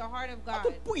to take the heart of Pas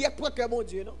God. toute prière prend cœur mon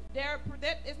Dieu, non?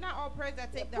 It's not all prayers that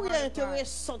take the Prière heart of God.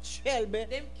 intéressante, chère, mais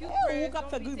Them cute ou prayers qu'a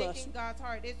fait don't be grimace. taking God's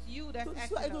heart. It's you that's Tout ça,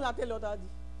 et acting nous up. la télé, on a dit.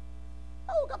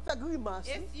 Ou qu'a fait grimace.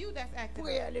 It's you that's acting up.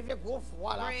 Prière, lever gros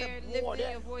voix là, Prayer, fait lifting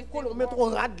bordel. your voice Qu'on and met walk. ton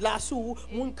rad là sous,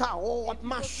 mon carotte, People can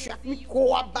machette, see you micro,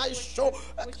 walking bail with chaud.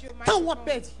 your Tant on microphone.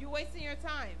 perd. You're wasting your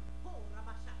time.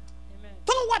 Amen.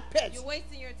 Tant on perd. You're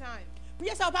wasting your time.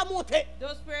 Prière, ça va pas monter.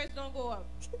 Those prayers don't go up.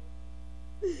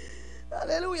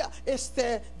 Alléluia.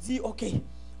 Esther dit, OK,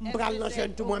 m'bral dans Esther jeûne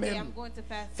said, tout okay, moi-même. I'm going to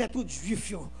fast. Fait tout juif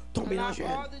yo, tomber dans Allow jeûne.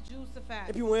 all the Jews to fast.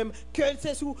 Et puis moi-même, que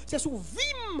c'est sous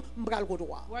vim, m'bral au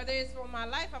droit. Whether it's for my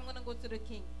life, I'm going to go to the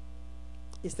king.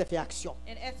 Esther fait action.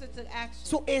 And Esther took action.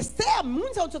 So Esther,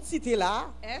 moun sa cette cité là,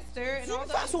 Esther and d'une all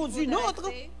the façon ou other people d'une that I autre,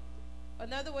 say,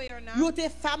 another way or yo not, étaient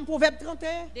femmes proverbe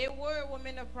 31. they were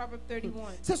women of Proverbs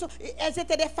 31. Elles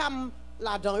étaient des femmes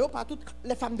là-dedans, yo, pas toutes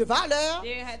les femmes de valeur,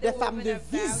 They had des the femmes women de of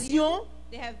value. vision,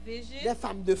 They have vision. des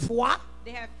femmes de foi,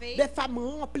 They have faith. des femmes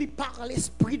remplies par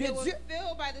l'Esprit de They were Dieu.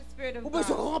 filled by the Spirit of Ou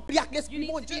besoin God. remplir avec You l'Esprit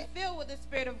need mon to Dieu. be filled with the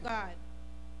Spirit of God.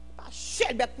 Pas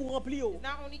cher bête pour remplir. It's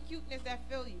not only cuteness that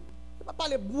fill you. Je ne pas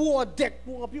parler bourdette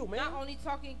pour remplir, mais Not only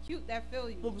talking cute that fill on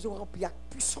you. besoin remplir avec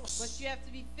But puissance. you have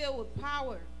to be filled with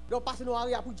power. Là, passe dans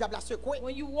l'arrière pour le diable à secouer.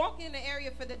 When you walk in the area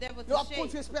for the devil Là, to on continue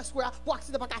shake, expressway pour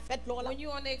accident pas qu'à faire là. when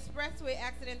you're on the expressway,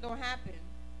 accident don't happen.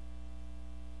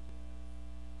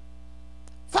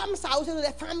 Femmes, ça aussi,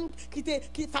 des femmes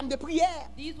qui femmes de prière.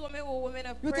 These women were women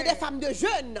of Ils étaient des prayer. femmes de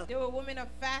jeûne. They were women of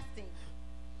fasting.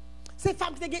 Ces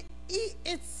femmes qui étaient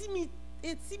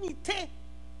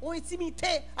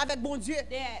intimité avec bon Dieu.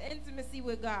 They had intimacy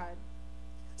with God.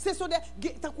 Ce sont des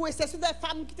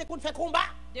femmes qui te fait combat.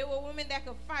 They were women that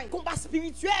could fight, Combat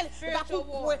spirituel. Et pas Spiritual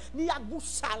pour war. ni à bouche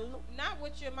sale. Non. not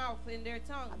with your mouth in their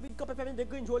tongue. Quand on fait des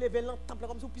graines, je lever dans le temple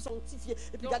comme ça, puis sanctifier.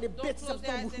 Et puis garder Don't bêtes close sur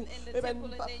your eyes ton bouche. in the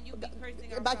temple and then you be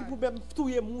cursing Et bah, qui outside. peut même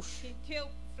tuer mouche. Can kill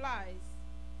flies.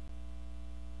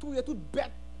 Tuer toute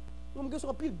bête. Nous avons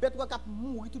un pile bête qui a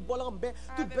mouru, toute bolle en bain, I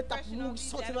toute have bête qui a impression mouru, of these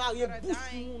sorti dans animals that l'arrière are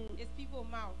bouche. dying. It's people's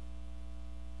mouth.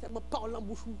 Tellement parle en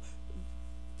bouche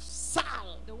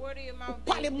sale. The word of your Ou mouth.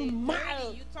 parler they mon mal,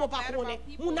 dirty. You pour talk pas bad connaître. about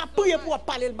people On a so prié much. pour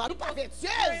parler le mal, nous pas People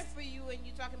vertueuse. praying for you and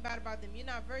you talking bad about them. You're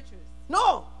not virtuous.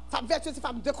 Non, femme vertueuse, c'est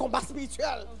femme de combat spirituel.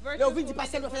 A Là, virtuous on vient dire woman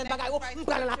pasteur, is nous fait one un that bagaille, can fight on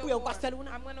parle la spiritual prière au war. pasteur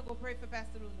Luna. I'm going to go pray for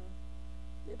Pastor Luna.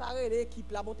 C'est pareil,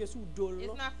 l'équipe là, monter sous le dos. It's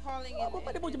not calling On va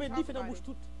pas and demander, mais talk dit, fait dans la about bouche it.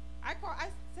 toute. I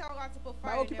tell God to put Bah,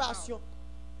 fire in their mouth. occupation.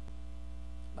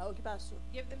 Bah, occupation.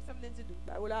 Give them something to do.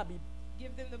 Bah, voilà la Bible.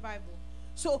 Give them the Bible.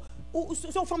 So,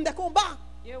 sont femmes de combat.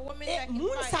 You're a woman Et that can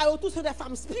moun fight. sa yo tous sont des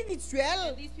femmes spirituelles.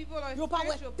 And these people are Yo pas ouais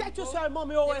spiritual tête people. seulement,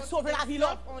 mais They yo don't sauver see la vie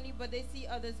themselves là. only, but they see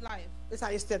others' life. Et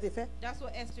ça Esther te fait. That's what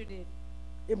Esther did.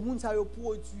 Et moun sa yo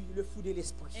produit le fruit de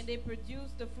l'esprit. And they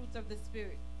produced the fruits of the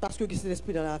Spirit. Parce que c'est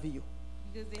l'esprit dans la vie yo.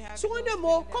 Because they have Sur the un Holy de Spirit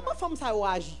mots, in their comment life. femme ça yo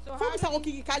agit? So Femme ça how yo do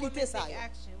qui these qualité women ça take yo?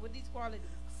 action with these qualities?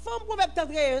 Femme proverbe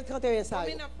 31 ça yo.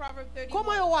 Women of Proverbs 31.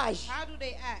 Comment yo agit? How do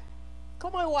they act?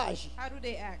 Comment yo agit? How do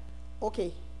they act?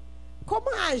 OK. Comment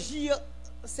agir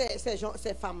ces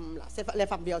femmes là, les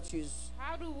femmes vertueuses?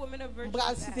 How do women of virtue Bral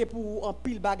act? citer pour un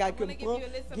pile bagage que I'm me gonna give prend, you a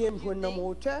list of game a few joindre dans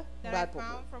mon things auteur, That I bral pour.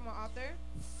 found from an author.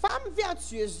 Femme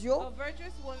vertueuse yo, A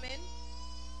virtuous woman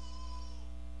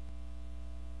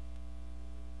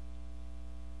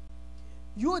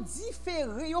Yo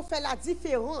différé, yo fait la They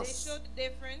différence show the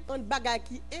difference entre bagages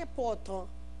qui important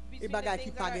et between the bagages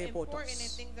qui things pas that are important and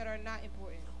d'importance. things that are not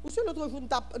important. Ou si l'autre jour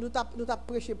nous t'a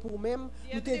prêché pour même,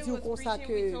 The nous other te day dit was comme ça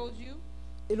preaching, we que told you,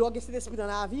 et l'orgue cet esprit dans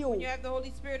la vie when you have the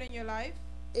Holy Spirit in your life,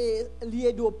 et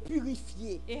lié de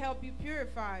purifier, it helps you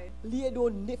purify. lié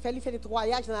de faire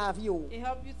nettoyage dans la vie. It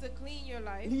helps you to clean your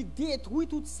life. Il détruit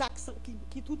tout ça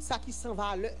tout ça qui sans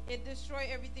valeur. It destroys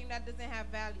everything that doesn't have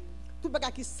value. Tout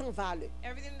bagage qui sans valeur.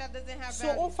 Everything that doesn't have So,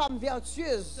 une value. femme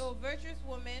vertueuse, So a virtuous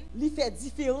woman, il fait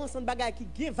différence entre bagage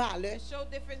qui a valeur, it shows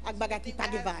difference Ak between bagay ki things pa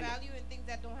that ge have value. value and things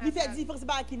that don't il have fait value. différence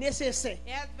bagage qui nécessaire. It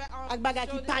has Ak bagay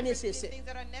show ki the pa difference between nécessaire. things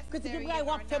that are Que tu necessary dis and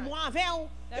wap are fait not. moi avec ou,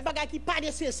 et bagage qui pas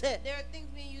nécessaire. There are things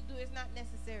when you do is not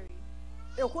necessary.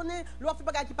 Et on connaît, l'on fait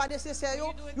bagage qui pas nécessaire, When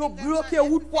you're doing yo things that's bloqué not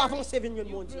route pour necessary, avancer vers le you're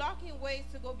monde. blocking ways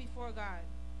to go before God.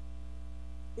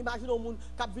 Imagine un monde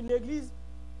qui vient l'église,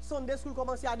 Sunday school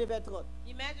commence à 9h30.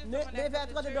 Imagine someone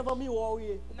that's 9h30 at the devant church, miroir,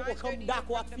 oui. Pour 9:30 comme you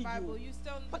d'accord read avec the Bible, figure. you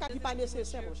still Bagage qui doesn't pas match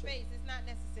nécessaire, your mon cher. face. It's not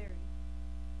necessary.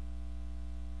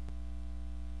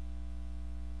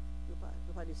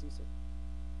 C'est pas nécessaire.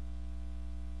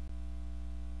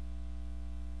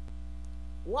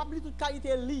 Ou oublie toute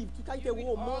qualité livre, toute qualité You read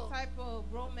all roman, type of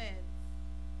romance.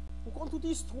 ou compte toute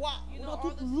histoire, You ou know dans all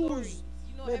toute the news. stories.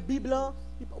 You know Mais every Bible, news.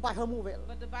 il ne pas jamais ouvert.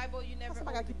 But the Bible, you never C'est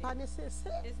open pas qui pas it.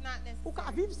 nécessaire. It's not Ou qu'à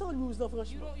necessary. vivre sans news, non, You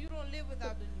franchement. don't live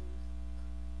without the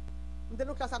news.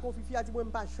 Maintenant, classe à confier, a dit, moi, je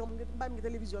ne pas chambre, je pas de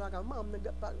télévision là, quand même.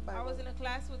 I was in a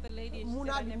class with a lady and she Mon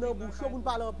said I ami never dans read my bouche, mon Bible.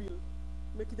 parle en pile.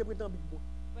 Mais qui te prétend big boy.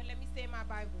 But let me say my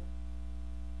Bible.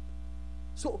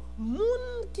 So,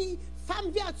 moun qui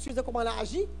femme vertueuse comment elle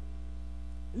agit,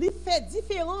 il fait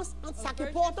différence entre A ça qui est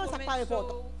virtuous important et ça qui woman n'est pas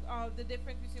important. shows the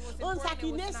difference between what's Entre ça important qui est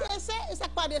and what's not. nécessaire et ça qui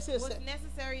n'est pas nécessaire. What's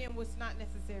necessary and what's not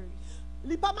necessary.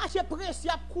 Il pas marcher pressé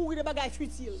à courir des bagages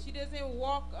futiles. She doesn't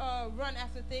run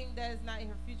after things that is not in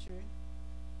her future.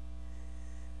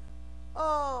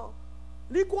 Oh,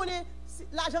 il connaît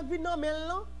l'argent qui vient dans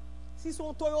maintenant, si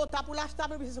son Toyota pour l'acheter,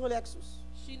 puis si c'est un Lexus.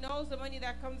 She knows the money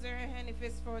that comes in her hand if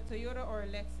it's for a Toyota or a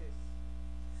Lexus.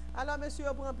 Alors, monsieur,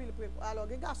 prend pile précaution. Alors,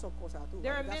 les garçons comme ça tout.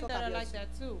 There are Les men garçons that are qui like that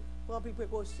too. prend pile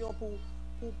précaution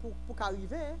pour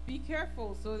qu'arriver. Hein. Be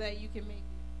careful so that you can make it.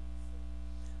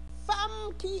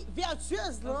 Femme qui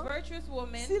vertueuse A là, virtuous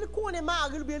woman, s'il connaît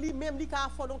mari, lui-même, il a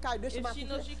afford un caille de chez if ma she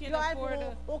knows she can il a afford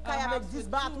un a caille avec house 10 with 2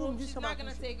 bathrooms, rooms, 10 she's chambres à not going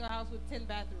to coucher. take a house with 10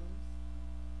 bathrooms.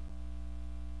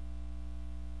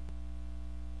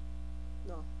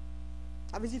 Non.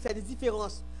 Avec il fait des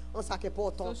différences entre ça qui est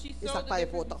important So she et ça saw qui the n'est pas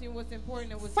difference important. between what's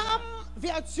important and what's Femme not.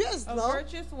 vertueuse A là,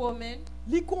 virtuous woman,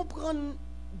 il comprend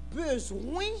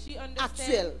besoin she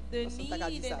actuel. understands the Parce que t'as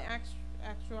dit need ça. and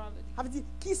actuality. Ça veut dire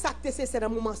qui ça qui est nécessaire dans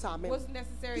le moment ça même. What's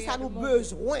necessary Qui ça at the nous moment?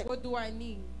 besoin. What do I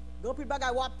need? Donc puis bagay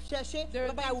ou chercher, There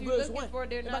are bagay ou things you're besoin, looking for,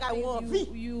 they're not bagay ou things envie.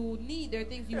 you need, they're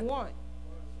things you want.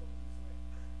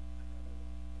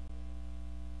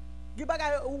 Qui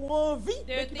bagay ou envie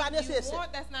There mais are qui pas things you nécessaire.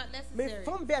 want that's not Mais necessary.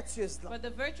 femme vertueuse là, But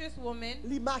the virtuous woman,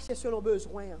 li marche selon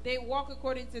besoin. they walk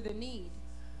according to the need,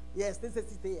 Yes,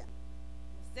 nécessité.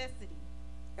 necessity.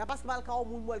 Ya parce que mal ka ou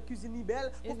moun moi cuisine ni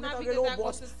belle, It's ou not mettre because le I go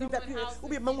boss, to ou someone's house ou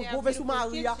bien and mon see they have mauvais sous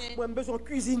beautiful mari, kitchen, moi besoin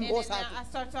cuisine And bon then ça. I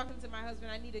start talking to my husband,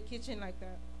 I need a kitchen like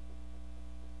that.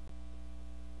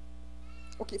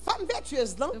 OK, femme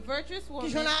vertueuse là, The virtuous qui woman,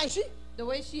 j'en agit, the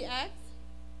way she acts,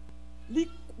 li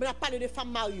on a parlé de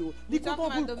femme mariée. Li We talking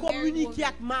comprend about pour the married communiquer woman.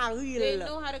 avec mari. they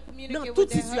know how to communicate toute with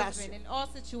their situation. husband in all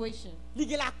situations. Li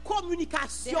gen la They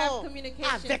communication have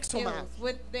communication avec son mari. skills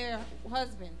with their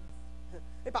husband.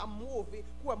 Et pas mauvais,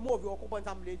 quoi mauvais, on comprend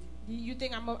ça me le dit. You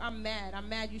think I'm mad? I'm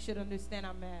mad. You should understand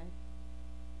I'm mad.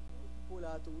 Pour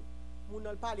là tout. Moun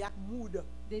nan parler avec mood,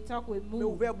 They talk with mais mood.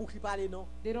 ouvert bouche li parler non.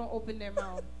 They don't open their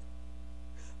mouth.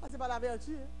 Ah, c'est pas la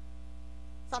vertu. Hein?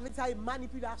 Ça veut dire ça est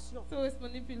manipulation. So it's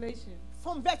manipulation.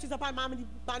 Femme vertu ça pas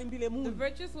manipuler The moun.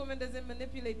 virtuous woman doesn't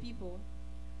manipulate people.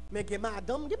 Mais que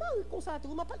madame, que mari comme ça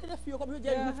tout, m'a parlé de filles comme je dis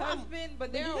Their une femme. husband, but Mais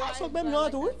their il y a wives son are même like genre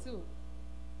tout. that too.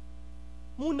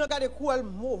 Moun nan gade quoi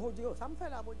mauvais Dieu, ça me fait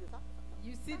la bon Dieu ça.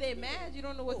 You see they mad, you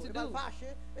don't know what to Il va do.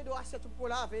 fâcher, et doit acheter tout pour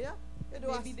laver, hein. Et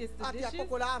doit Maybe it's the acheter dishes,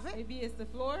 pour laver. maybe it's the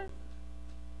floor.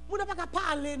 Moun n'a pas qu'à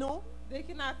parler non. They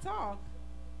cannot talk.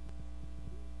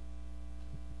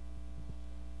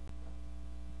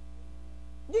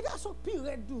 Les gars sont pire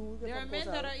doux. There are men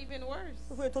that are even worse.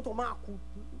 Vous voyez tonton Marcou.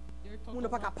 They're Moun n'a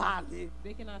pas qu'à parler.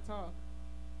 They cannot talk.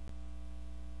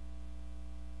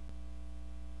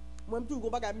 Moi même tout gros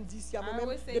bagay me dit si à I moi même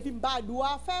always say- depuis m'ba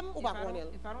doit femme ou If pas I, don't,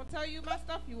 connaître. if I don't tell you my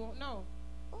stuff, you won't know.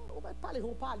 On va parler,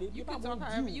 on parler. You pas can bon talk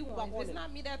however Dieu, you ou pas want. If it's connaître.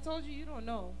 not me that told you, you don't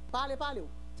know. Parler.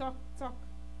 Talk.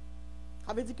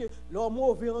 Ça veut dire que l'homme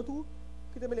mauvais en tout,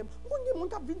 Qui te mêle. Mon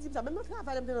cap vient dire ça même dans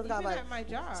travail, même dans Even travail. at my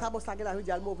job. Ça boss là qui la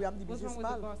dit al mauvais, am dit What's business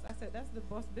wrong with the mal. boss? I said, that's the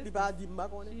boss Il business. pas dit ma She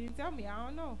connaît. didn't tell me. I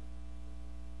don't know.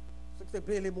 Ce que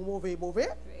te mêle mauvais. I Vous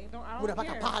n'avez don't pas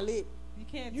qu'à care. parler. You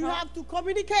can't You talk. have to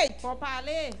communicate. Faut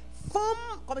parler.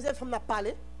 Femme, comme ça, femme n'a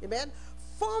parlé. Amen.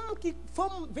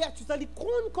 Femme vertueuse, elle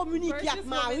communique avec Virtuous women,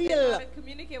 mari they know how to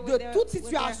communicate with de their- toute with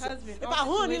their situation. husband, Et all pas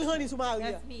situations. honey sur mari.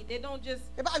 That's me. They don't just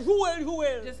Et pas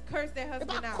jouer. just curse their Et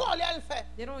husband pas out. coller elle fait.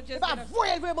 They don't Et just pas get voir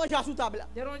elle veut manger sous table.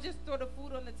 they don't just throw the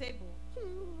food on the table.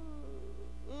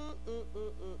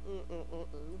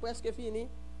 Presque fini.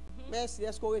 Merci.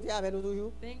 Est-ce qu'on était avec nous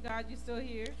toujours? Thank God you're still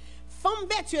here. Femme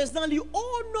vertueuse dans lui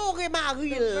honorer mari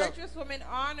The virtuous women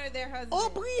honor their en husband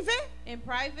privé in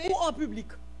private ou en public.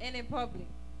 and in public.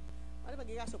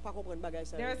 Pas comprendre bagage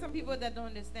ça. There are some people that don't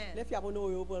understand. Les filles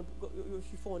yo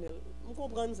chiffonner. On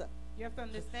comprend ça. You have to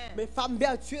understand. Mais femme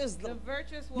vertueuse The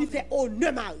virtuous lui fait women,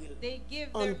 honneur mari. they give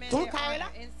En their men tant their qu'elle honor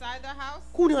là, inside the house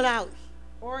Coup dans la rue.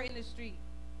 or in the street.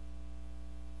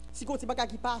 Si quand pas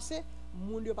qui passe,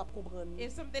 moun yo pas comprendre.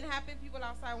 If something happens, people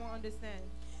outside won't understand.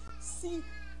 Si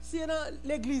dans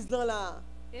l'église dans là,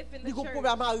 If in il the go church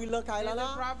problème mari là there's a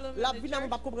là, problem la in the vie n'a pas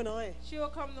church, comprendre rien. she'll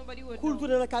come, nobody would Cool tout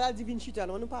know. dans la cala divine chita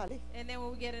là, on nous parler. And then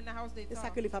when we get in the house, they C'est ça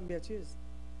talk. que les femmes vertueuses.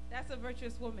 That's a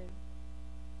virtuous woman.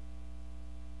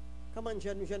 Comment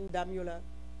jeune dame yo là?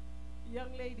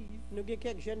 Young ladies, Nous avons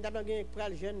quelques jeunes dames, nous avons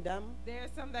pral jeune dame, there are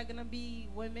some that are gonna be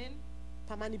women.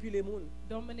 pas manipuler moun.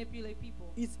 Don't manipulate people.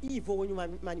 It's evil when you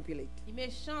manipulate. Il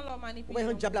méchant leur Ou bien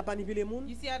un manipulate. diable a manipulé moun.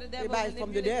 You see how the Eh devil ben, it's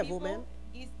from the manipulates devil, people? man.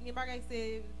 Ni bagay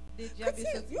say the diable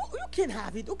is You can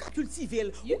have it, ou can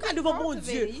cultiver, You ou can can devant mon cultivate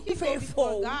Dieu, it. You ou can faire go before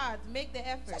effort. God, make the C'est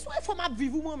effort. soit effort m'a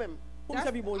vivre moi-même. Pour me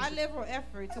servir mon I Dieu. live for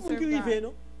effort to Moun serve ki rive, God.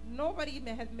 non? Nobody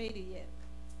has made it yet.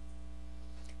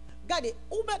 Regardez,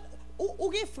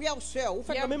 ou gen frère ou sœur, ou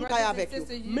fait You le have même brothers cas and avec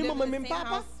sisters, eux. you Même live maman, in the même same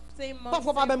papa, house, same mom,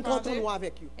 parfois pas same même father, canton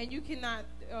avec eux. and you cannot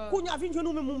Quand y a vinn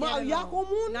nous même get marié along. comme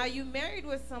moun, Now you married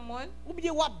with someone ou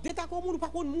bien ou d'état comme moun ou pas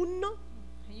comme moun non.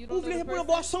 and you Ou don't know voulez the pour le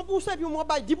person, boire 100% puis moi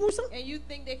bail 10%. and you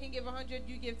think they can give 100,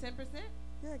 you give 10%,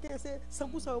 C'est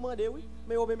 100% demandé oui,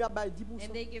 mais ou même y a bail 10%.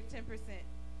 and they give 10%.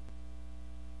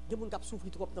 Des moun qui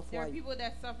souffrir trop dans There are foyer. people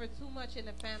that suffer too much in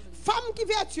the family. Femme qui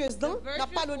vertueuse dans, The n'a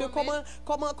pas de virtuous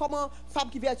comment femme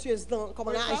qui vertueuse dans,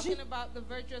 comment We're elle agit. talking about the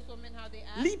virtuous women, how they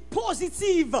act. Li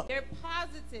positive. They're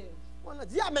positive. On a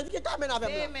dit amen, qui est amen avec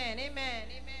moi. Amen, amen,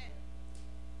 amen.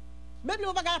 Même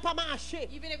le bagage pas marcher.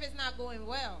 Even if it's not going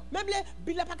well, Même les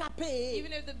billes pas qu'à payer.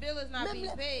 even if the bill is not Même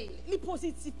being paid, les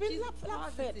positifs, mais she's la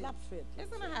fête. It's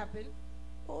gonna happen.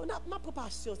 On a ma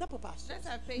patience, n'a pas patience. Let's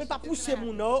have patience. Mais pas It's pousser gonna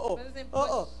mon happen. non. But it doesn't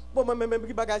Oh. push. Bon même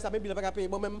qui bagage ça même billes pas qu'à payer.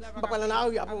 Bon même pas pas dans la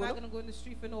rue après I'm not non. gonna go in the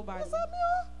street for nobody.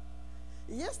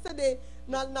 Yesterday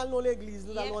dans l'église,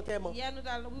 nous allons enterrement. Yeah,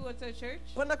 we went to a church.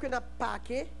 Pendant que n'a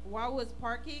parqué While I was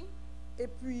parking, et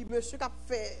puis monsieur qui a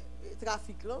fait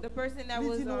trafic là. the person that Lui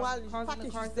was dit, nous, allons causing parquer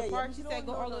the cars juste to derrière. park, Je she dis, said,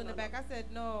 go non, all non, the way in the non, back. I said,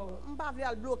 no. On pas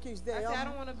aller bloquer juste derrière. I said, I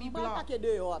don't wanna be On va blocked. parquer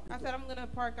dehors I plutôt. said, I'm gonna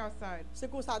park outside.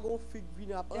 C'est comme ça qu'on fait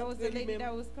venir après. There was a lady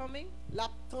that was coming, La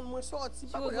tente moi sorti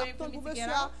She pas was la waiting for tente me pour to get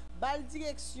monsieur out. balle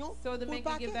direction so the pour man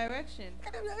can give parquer. direction.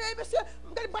 Monsieur,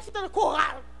 je vais passer dans le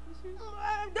choral.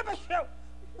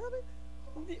 Dépêchez-vous.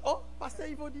 On dit, oh, pasteur,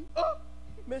 il faut dire, oh,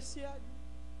 monsieur a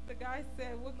dit. The guy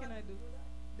said, what can I do?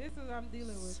 This is what I'm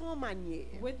dealing with. Sans manière,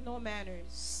 With no manners,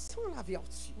 sans la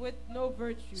vertu, with no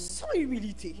virtue, sans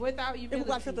humilité. without Et vous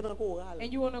allez faire humility, dans le choral.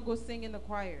 and you want to go sing in the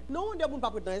choir. Non, on ne peut pas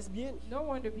prendre dans S.B.N. No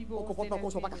wonder people On won't comprend sing pas qu'on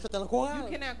soit pas that chanter dans le You choral.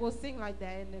 cannot go sing like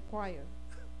that in the choir.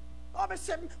 Oh,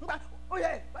 monsieur, oh,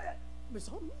 yeah, mais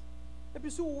ça, et puis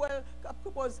si vous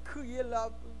propose crier là,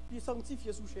 puis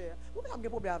sanctifier sous chair, vous avez un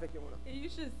problème avec eux. And you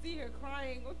should see her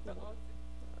crying with the altar.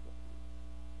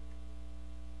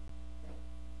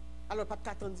 Alors, pas de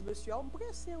 4 monsieur, on me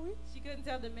presse, oui. She couldn't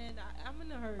tell the man, I'm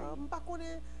in a hurry. Je ne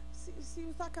sais pas si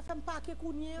vous avez fait un paquet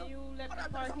qu'on y est. Can you let me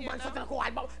park here now?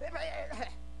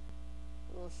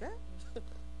 Mon cher.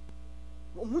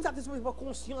 Nous avons pas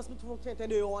conscience, nous trouvons qu'il y a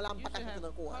dehors là, You pas should qu'à have dans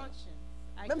le courant. conscience.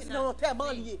 I Même si cannot dans l'enterrement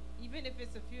sing, lié. even if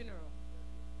it's a funeral.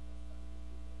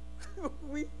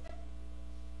 Oui.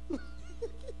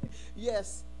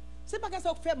 Yes. C'est pas que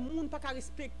ça fait monde pas qu'à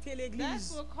respecter That's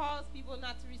l'église. what causes people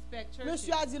not to respect churches.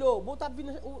 Monsieur a dit là, bon t'as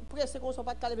venu presser qu'on soit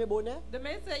pas de calever bonnet. The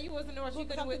man said he wasn't know she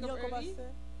couldn't wake up early.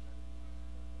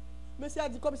 Monsieur a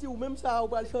dit comme si ou même ça, on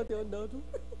va le chanter en dedans tout.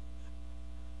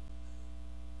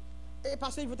 Et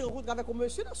parce qu'il veut te rencontrer avec un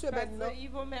monsieur dans ce Pastor là.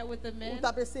 Evil met with the On man.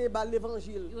 tape ces balles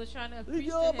l'évangile. He was trying to Il preach dit,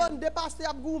 to oh, bon, him. dépassé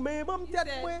à gourmet, même He tête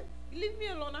moi. said, leave me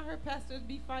alone. I heard pastors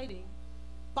be fighting.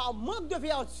 Par manque de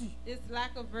vertu, It's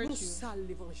lack of nous virtue. sale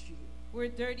l'évangile. We're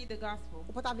dirty the gospel.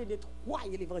 On peut t'appeler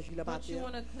nettoyer l'évangile le Don't you matin.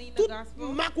 want to clean the Tout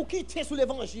gospel? marque ou quitter sur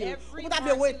l'évangile. Every On peut mark t'appeler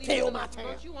to leave ouété the au gospel. matin.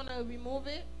 Don't you want to remove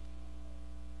it?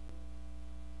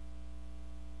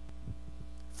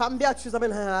 Femme vertueuse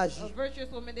amène un A agir. virtuous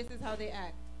woman, this is how they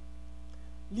act.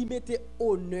 Li mette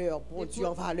honneur, bon They Dieu,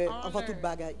 en put valeur, avant honor- toute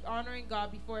bagaille. honoring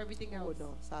God before everything Oh else.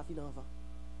 non, ça a fini en vain.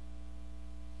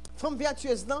 Femme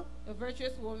vertueuse, non? A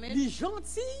virtuous woman, Li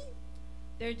gentil,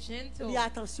 they're gentle li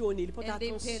attentionné, li porte and they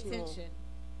pay attention. attention.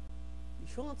 Li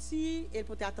gentil, elle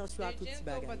porte attention à They're tout petit gentle,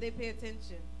 but bagaille. they pay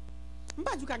attention. Je ne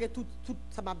pas dire qu'il y a tout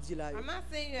ça m'a dit là. I'm not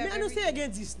saying you Mais have nous c'est everything, gain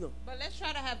 10 non. but let's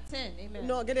try to have 10. Amen.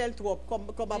 Non, gain elle trop comme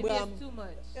Maybe Abraham. it's too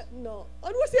much. Non, on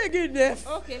nous c'est gain 9.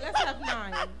 Okay, let's have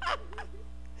 9.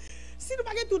 Si nous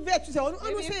pas gain toute vertu, on Maybe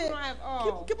nous if we c'est don't have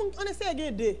all, on essaie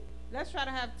gain 2. let's try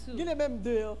to have 2. Gain les mêmes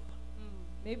 2.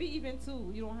 Maybe even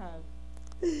 2 you don't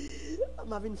have.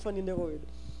 M'a vinn fun in the road.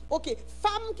 OK,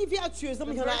 femme qui vertueuse dans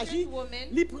The mon agi, virtuous woman,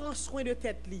 li prend soin de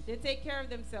tête li. they take care of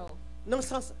themselves, Dans le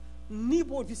sens ni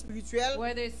pour vie spirituelle,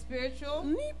 whether it's spiritual.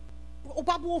 ni ou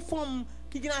pas pour une femme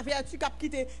qui a la vertu qui a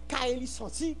quitté caille li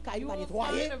senti, caille You pas will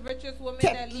nettoyer. find a virtuous woman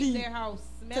Tête that li. leaves their house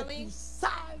Tête smelling, li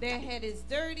sale. their head is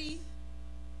dirty,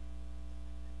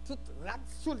 Tout rat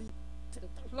sur li.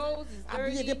 clothes is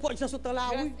Habillé des dirty, poches sur dans la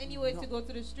rue. dressed anyway to Non, go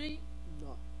to the street.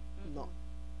 non. Non.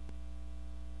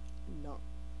 Non.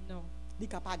 No, Li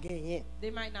capable gagner.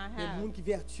 they might not Les have, monde qui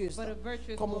vertueuse but a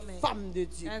virtuous comme woman, une femme de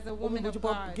Dieu. as a Au woman moment of où tu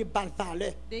pas God, que bal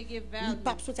valeur. they give Li value.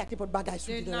 pas sorti avec pas de bagages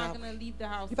sur They're dans la not rue. going to leave the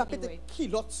house Li pas anyway. peut-être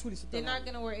kilote sur li sur They're dans la not rue.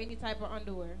 going to wear any type of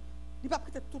underwear. Li pas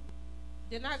peut-être tout.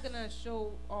 They're not going to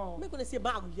show all, Mais connaissez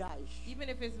mariage. even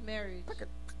if it's marriage,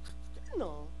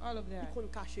 Non. all of Ils that.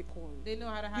 connaissent cacher quoi. They know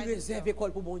how to Ils hide réservent themselves.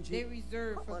 école pour bon They Dieu.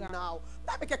 reserve for Come on God. now.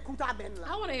 Là, mais quel coup à ben I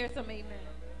là. want to hear some amen.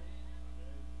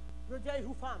 Je dis à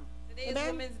vous femme. Today is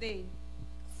Amen. Women's Day.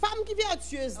 Femme qui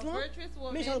vertueuse A là.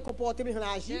 virtuous Mais j'en woman, comporte, mais j'en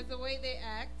agis. there's the way they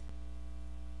act.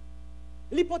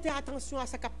 Li porter attention à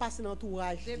ce qui passe dans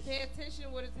l'entourage. They pay attention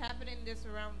what is happening in their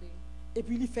surrounding. Et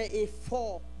puis il fait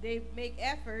effort They make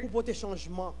effort pour porter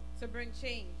changement. to bring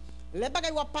change. Les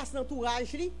bagages qui passent dans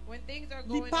l'entourage, li When things are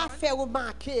li going pas on, faire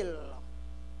remarquer.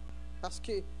 Parce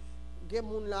que des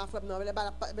moun là frappe non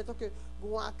mettons que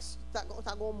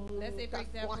ta gon moun let's say for un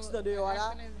example, accident dehors an là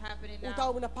accident is happening ou ta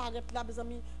now. on apparaît là mes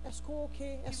amis est-ce que OK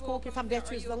est-ce que People OK come femme and say, "Are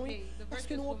vertueuse you là okay?" oui The est-ce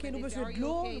que virtuous nous OK woman, nous they say, besoin "Are de you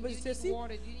l'eau okay? nous Do you besoin de need ceci water?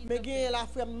 Do you need mais something?" gain la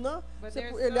femme non But c'est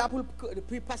there's pour some- là pour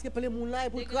parce que pour les moun là et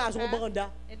pour They craser gonna au pass,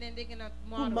 banda and then they're gonna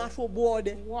pour model, marcher au bord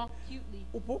walk cutely.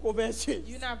 ou pour convertir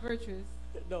You're not virtuous.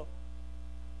 non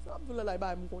ça Abdullah là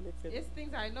ba me connaît fait It's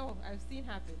things I know, I've seen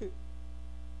happen.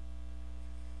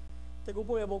 t'es go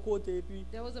pour mon côté et puis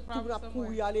There was a tout le problem monde a couru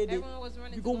somewhere. aller Everyone was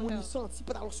running puis to gon go moun help. senti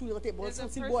pas dans le soulier t'es bon There's a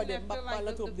senti person le bord that m'a feel pas like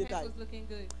là trop the détail pants was looking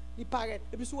good. il paraît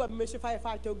et puis souvent monsieur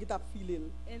firefighter qui t'a filé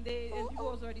And people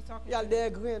was already talking il y a to des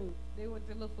them. graines They went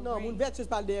to look for non grain. mon vertueuse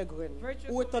parle des graines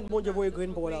Virtuous où est tant women bon do Dieu not voyer look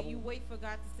graines for pour là grain. You wait for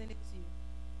God to send it to you.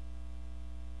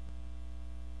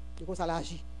 c'est comme ça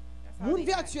l'agit That's how mon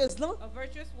they act. vertueuse là A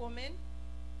virtuous woman,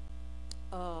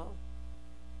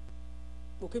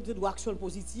 aucun petit doit action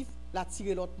positive la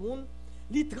tirer l'autre monde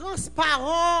li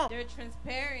transparent they're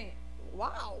transparent.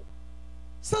 wow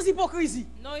sans hypocrisie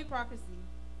No hypocrisy.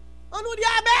 on nous dit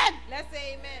amen Let's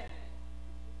say amen.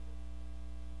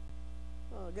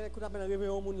 regarde écoute appelle réveiller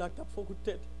au monde là qui tape faux coup de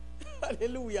tête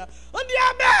alléluia on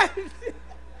dit amen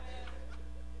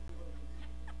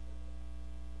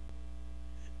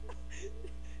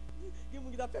il y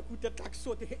a qui t'a fait coup de tête là qui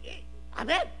saute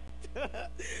amen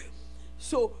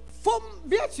so femme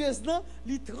vertueuse là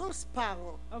li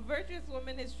transparent A virtuous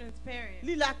woman is transparent.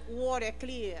 li la water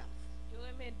clear You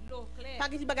women look clear. pas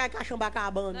que ti bagay caché en bas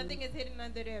cabane Nothing is hidden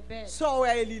under their bed. so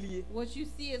ouais lié What you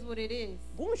see is what it is.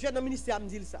 bon jeune dans ministère me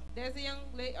dit ça There's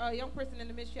a young person in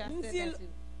the ministry I me said dit that to.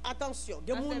 attention I said,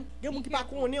 gen moun be qui pas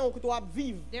careful. connaît on que tu vas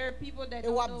vivre There are people that et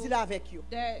ou don't ap know dire avec yo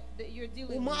that you're ou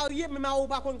dealing with. marié mais ou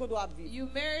pas connait que tu vas vivre You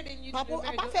married and you pas you're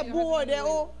married. pas Don't- fait your beau husband de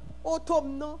know it. au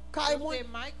tom non carrément Don't say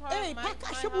my car, hey my pas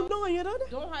cacher house. pour non rien non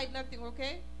Don't hide nothing,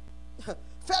 okay?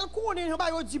 fait le connait ba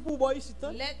yo dit pour boy ici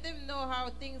tant Let them know how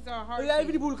things are hard. il a for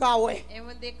venu you. pour le cas ouais And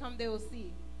when they come, they will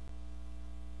see.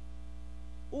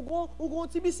 ou gon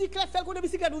ti bicyclette fait connait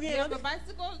bicyclette ou You rien have a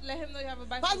bicycle, let him know you have a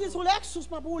pas dire bicycle. sur Lexus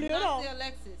pas pour Do lui not non say a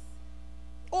Lexus.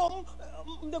 oh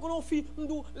m'de konon fi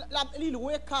m'dou la li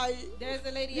loué kay There's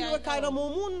a lady li I loué kay dans know mon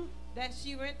monde that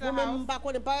she rent a moi même house. pas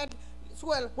connait pas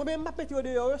swell moi même m'a mettre au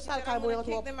dehors She ça said, kay I'm moi gonna en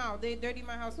kick trop them out. They dirty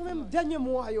my house too moi même much. dernier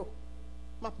mois yo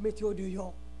m'a mettre au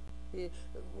dehors et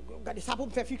regardez ça pour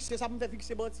me faire fixer ça pour me faire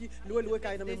fixer banti loué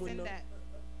kay dans mes This monde and non that.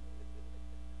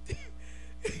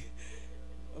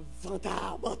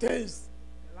 vantard menteuse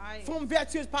Lying. Femme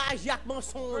vertueuse pas agir avec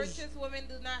mensonge. Virtuous women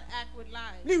do not act with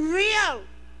lies. Les real.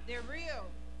 They're real.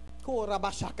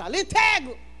 Korabashaka.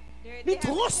 L'intègre. They Les have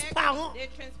transparents. integrity. They're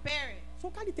transparent. Son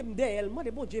qualité m'd'elle, moi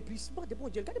de bon Dieu plus, moi de bon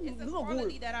Dieu, regardez It's mon the grand quality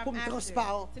rôle that I'm comme after,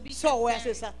 transparent. to be Ça ouais,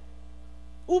 c'est transparent. ça.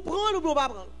 Ou prendre ou pas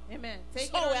prendre. Amen. Take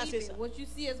it So, or yeah, leave c'est it. ça. What you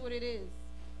see is what it is.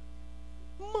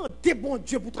 Moi de bon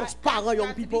Dieu pour I ask transparent young God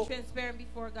to be people. transparent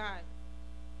before God.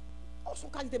 Oh, son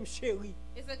qualité me chérie.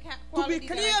 It's a To be quality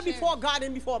that clear I before cherish. God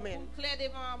and before men. Pour clair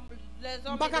devant les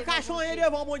hommes Pas et qu'à devant cacher mon rien Dieu.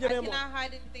 devant mon Dieu, I mais moi. cannot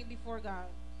hide anything before God.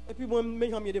 Et puis moi même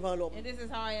jamais devant l'homme. And this is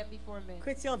how I am before men.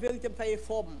 Chrétien en vérité me fait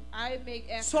effort. I make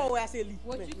effort. Ça ouais, c'est lui.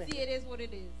 What you see, it is what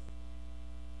it is.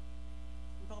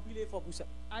 Je pas pile effort pour ça.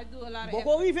 I do a lot of Bon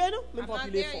effort. arrivé non, même I'm pas not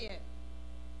pile there effort. yet.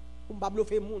 Pour pas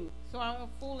bluffer moun. So I won't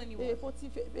fool anyone. Et faut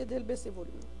aider le baisser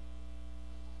volume.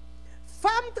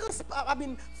 Femme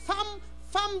transparente,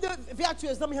 femme de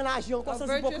vertueuse, non mais en agit encore A sans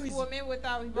virtuous hypocrisie. woman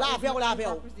without La veille.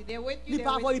 hypocrisy. They're with you, Li they're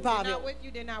pa with vol, you. li pa They're veille. not with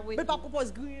you, they're not with Mais pas you.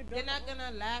 propose grille. They're not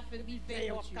gonna laugh and be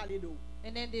fake with you.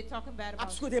 And then they're talking bad about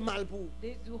you. Absolument mal pour.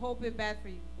 They do hope it bad for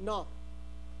you. Non.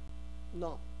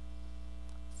 Non.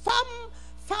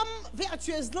 Femme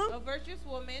vertueuse là, A virtuous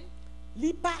woman,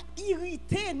 li pas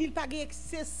irrité, ni pas gain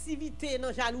excessivité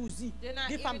dans jalousie. they're not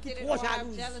Des femmes qui irritated trop or have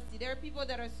jalouses. jealousy. There are people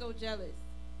that are so jealous.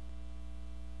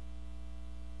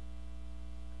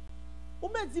 Ou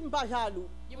me dit pas jaloux.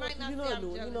 You might not Non, say I'm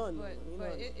non, jealous, non, but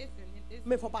non. it's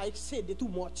Mais faut pas excéder too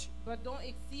much. but don't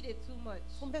exceed it too much.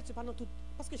 Femme vertueuse pas dans tout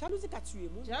parce que jalousie qu'a tué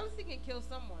moun. Jealousy can kill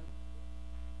someone.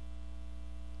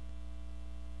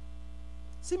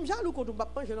 Si me jaloux quand on pas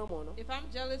manger dans mon non. If I'm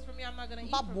jealous from you, I'm not gonna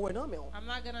eat Pas from boire you. non mais I'm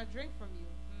not gonna drink from you.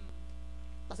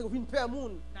 parce que vous une peur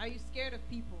moun. Now you're scared of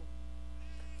people.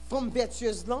 Femme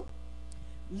vertueuse là,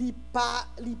 li pas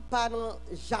dans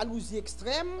jalousie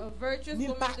extrême, A virtuous ni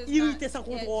woman pas does irrité not sans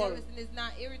get contrôle. jealous and is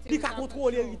not irritated Li ka without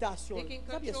contrôler control. l'irritation. They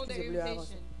can Ça bien, control their excusez-moi,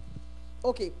 irritation.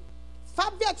 OK.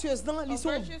 Femme vertueuse là, ils A sont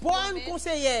virtuous bonnes woman,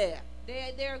 conseillères.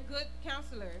 They're a good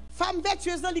counselor. Femme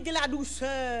vertueuse là, li gen la They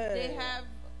douceur. have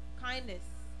kindness.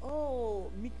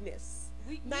 Oh, meekness.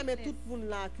 Non mais tout le monde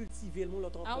là cultiver le monde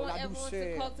l'autre I want la everyone to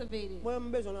douceur. cultivate it. Moi j'ai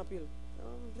besoin d'un pile.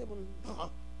 C'est bon.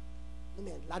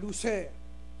 Mais la douceur.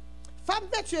 Femme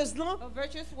vertueuse là, A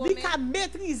virtuous li woman, ka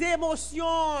maîtriser émotion.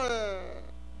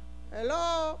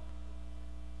 Hello.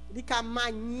 Li ka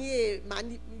manier,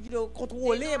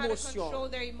 contrôler they know how to émotion. control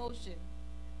their emotion.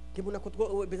 Que moun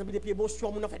contrôle par exemple des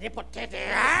émotions, moun fait n'importe quoi.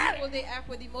 People, they act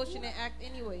with emotion and act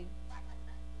anyway.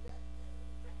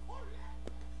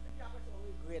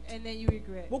 And then you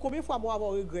regret. Bon, combien de fois moi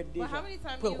avoir regret But déjà how many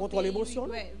times pour contrôler you l'émotion?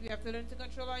 regret? We have to learn to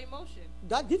control our emotion.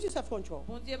 That gives you self-control.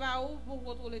 Bon Dieu va où pour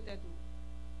contrôler tête ou?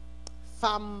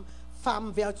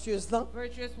 Femme vertueuse là,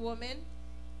 Virtuous woman,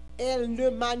 elle ne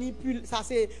manipule, ça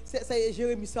c'est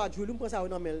Jérémie Sadjou, nous prend ça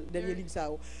dans le dernier livre ça.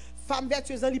 Femme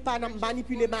vertueuse là, elle pas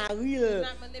manipuler mari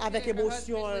avec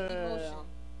émotion.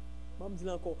 Bon, me dis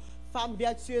encore. Femme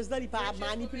vertueuse là, elle pas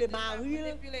manipuler mari.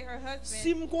 manipulate her husband.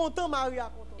 Si me content mari a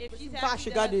content. If she's Pas happy, the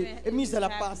regarder, husband et mise is la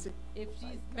happy. passe. If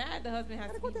she's mad, the husband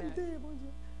has to be mad. Bon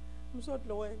Dieu. Me saute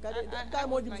loin. I Regardez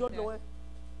moi was dit me like saute that. loin.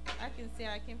 I can say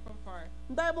I came from far.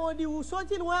 M'dai bon dit ou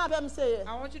sorti loin avec me c'est.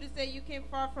 I want you to say you came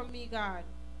far from me, God.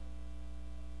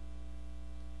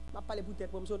 M'a parler pour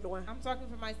tête, moi me saute loin. I'm talking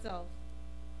for myself.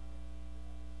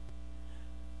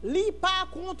 Li pas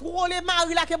contrôler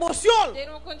mari la émotion. They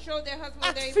don't control their husband with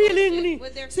Ak their feeling emotion, li.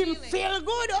 with their Si me feelings. feel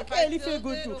good, If ok, I li feel feel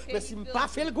good good, too. okay, Mais he si me feels pas good.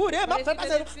 feel good, But m'a if fait he passer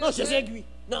doesn't feel non, je good, aiguille.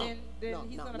 Non. then Non,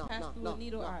 he's non, gonna non, pass non, through a non,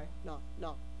 needle non, eye. non,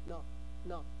 non, non,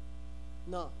 non,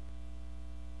 non.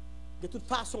 De toute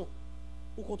façon,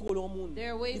 ou contrôler un monde.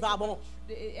 There are ways Il to va bon.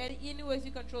 any ways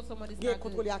you control someone is Il y a not good.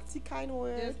 contrôler actif kind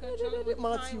There's ouais. controlling with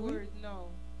Menti kind oui. words, no.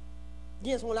 Il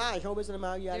y a son l'argent, besoin de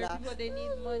marier There are là. people, they need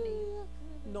money.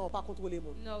 Non, pas contrôler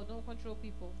monde. No, don't control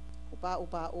people. Ou pas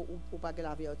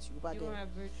la vertu, ou pas You don't have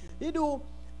virtue. Et donc,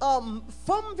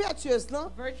 femme vertueuse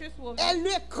là, Virtuous woman, elle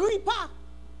ne crie pas.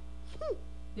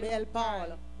 they Mais don't elle parle.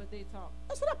 cry, but they talk.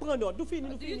 Est-ce qu'on prend note? Nous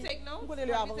finissons, nous Do you finissons. take notes? Nous Have allons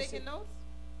you avancer. taken notes?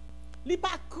 Il pas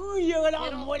crier They là,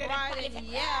 don't moi, cry il and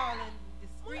yell and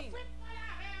scream.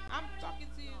 I'm talking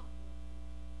to you.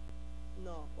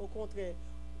 Non, au contraire.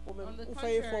 Ou même, On the ou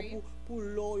fait effort contrary. pour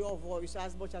lower your voice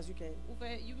as much as you can.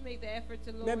 You make the effort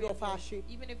to lower Même your you're voice, fâché.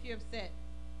 even if you're upset.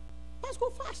 Parce qu'on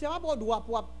fâche, c'est pas bon droit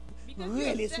pour Because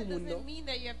râler you're sur upset le monde. doesn't Non. mean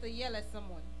that you have to yell at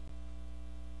someone.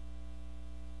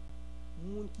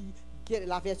 Monde qui get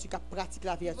la vertu, qui pratique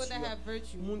la People vertu. that have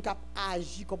virtue. Monde qui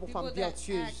agit comme une People femme that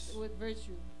vertueuse. act with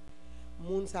virtue.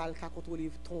 Monde ça qui contrôle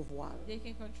ton voix. They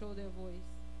can control their voice.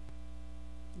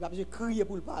 Il va besoin de crier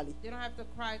pour le parler. They don't have to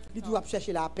cry Il to doit talk.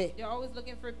 chercher la paix. They're always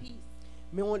looking for peace.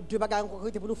 Mais on deux bagages encore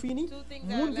pour nous finir. Two things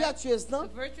that are Moun left. vertueuse The là,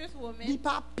 virtuous il woman,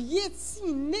 pas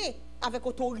piétiner avec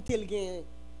autorité le gain.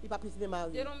 Il pas piétiner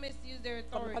mari. they don't misuse their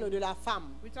Comme on parle authority. de la femme.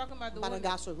 We're talking about the Pas de women,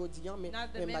 garçon aujourd'hui, mais not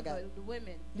the même men, bagage. but the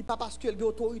women. Il pas parce qu'elle a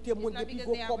autorité, mon not depuis because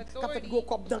gros they have cop, qu'a fait authority. gros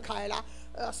cop dans caille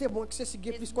là. C'est bon que c'est si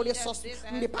It's plus me connaissance, that this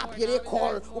les has papiers more l'école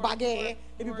knowledge, ou more- pas gagner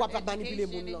et puis more pas manipuler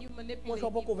education, monde là. and you manipulate Moi je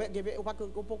pas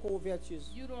people. qu'on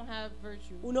vertueuse. You don't have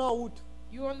virtue. Ou non en route,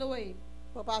 You're on the way.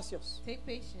 pas patience. Take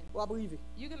patience. Ou arriver.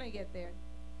 You're gonna get there.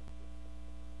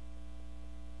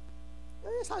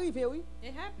 Ça arrive oui.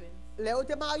 It happens. Les où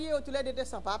t'es marié, tous les deux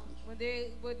sans papier. When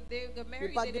they got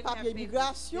married, pas they de didn't have papier papers.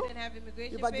 immigration, They didn't have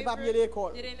immigration pas de papier papers.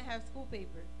 l'école. They didn't have school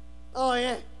paper.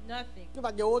 Rien. Nothing. Tu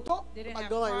pas de auto, They didn't pas have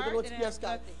de rien, car, de they l'autre didn't pièce have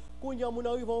là. nothing. Quand y a mon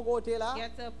arrive en côté là, Get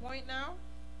to a point now.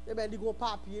 eh ben, ils ont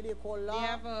papier l'école They là.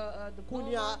 have a Quand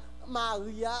y a diploma.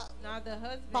 Maria, Now the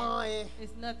pas husband rien. is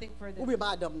nothing for Ou them. bien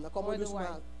madame, là, comment Or on dit the ça?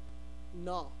 wife.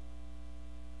 Non.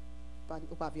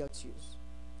 Pas vertueuse.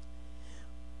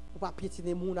 Ou pas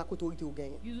piétiner moun à autorité ou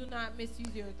gagne. You do not misuse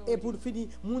your Et authority. pour finir,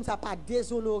 moun ça pas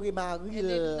déshonorer Marie. And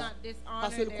they do not dishonor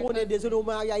Parce que their qu'on est husband. déshonorer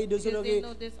Marie, il Because they déshonorer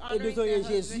know et dishonoring déshonorer their husband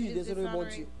Jésus, is déshonorer mon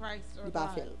dishonoring Dieu. Christ or Il pas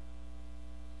God. fait.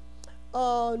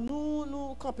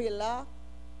 Nous camper là.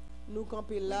 Nous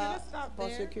camper là We're gonna stop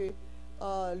parce there. que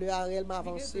le RL m'a Because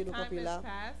avancé, the nous time camper has là.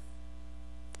 passed.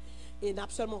 Et n'a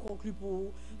seulement conclu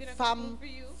pour gonna femme, conclude for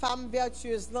you. femme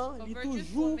vertueuse là, A il virtuous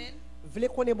toujours woman, voulait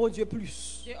connaître bon Dieu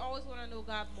plus. they always want to know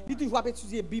God more. Il toujours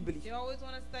étudier Bible. They always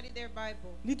want to study their Bible.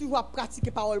 Il toujours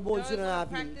pratiquer parole bon They Dieu dans always la want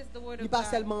to vie. practice the word Il of pas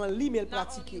God. seulement lire mais le Not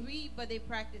pratiquer. only read, but they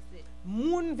practice it.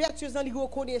 Moun vertueuse là, il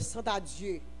reconnaissant à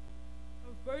Dieu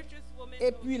A virtuous woman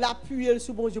et knows puis God l'appuyer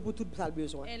sur bon Dieu pour tout ça le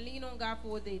besoin. and lean on God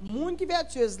for what they need. Moun qui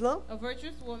vertueuse là, A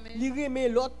virtuous woman, il remet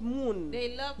l'autre moun.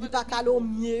 they love Il other pas people.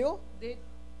 calomnier yo, They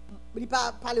il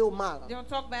pas parler au mal. don't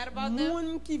talk bad about them.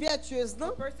 Moun qui vertueuse A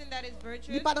là, person that is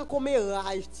virtuous, il pas dans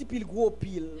commérage, type il gros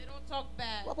pile. they don't talk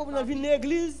bad. Pas pour about venir people.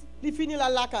 l'église, il finit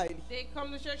la caille. They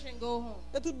come to church and go home.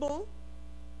 C'est tout bon?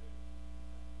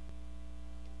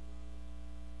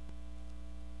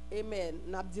 Amen.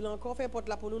 N'a dit encore, fait porte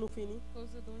là pour nous, nous finir. Close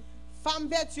the door. Femme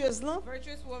vertueuse là,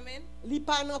 Virtuous woman, li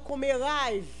pas dans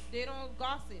commérage, they don't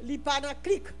gossip. li pas dans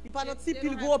clic, li pas dans They petit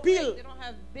pile don't gros have big- pile. They don't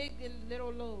have big and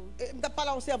little loads. Et m't'a pas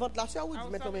là on servante là, ça ou I dit was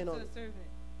mettons talking to maintenant. the servant.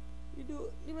 Il dit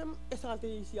il même est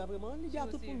ici vraiment, il dit à She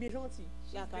tout was le monde bien gentil.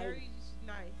 She's La caille. very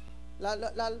nice.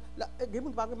 La gen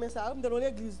moun pa remen ça, dans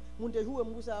l'église, moun te joue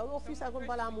moun ça, office ça comme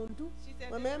pas la moun tout. She said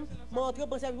Moi this même, person or moi entre something.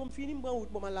 penser avec moi fini, me prend route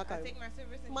pour la I caille. take my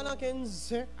service and go Maintenant home.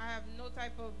 15 ans, I have no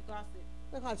type of gossip.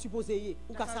 on va supposer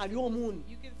ou ka That's how saluer it's un supposed moun. to-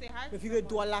 You can say hi Me to fire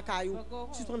droit someone, la caille, but go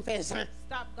si home. on fait ça.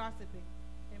 Stop gossiping.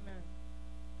 Amen.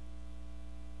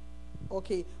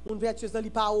 OK, moun vertueuse li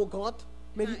pas arrogante,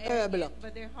 mais Not li humble. arrogant,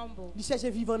 but they're humble. Li cherche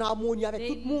vivre en harmonie avec They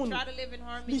tout le monde. try to live in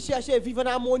harmony. Li cherche vivre en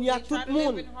harmonie avec They tout try le to live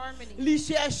monde. in harmony. Li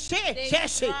cherche, They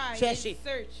cherche, try, cherche. they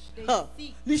search, they Hein.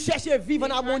 seek. Li cherche vivre en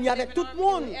They try harmonie to avec live tout in le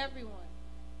harmony monde. with everyone.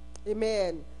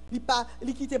 Amen.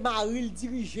 Li quitte mari, il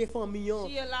diriger famille.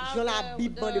 She allows Jean la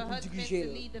Bible the bande pour husband to diriger.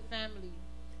 lead the family.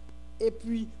 Et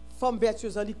puis femme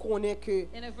vertueuse li connaît que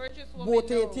And a virtuous woman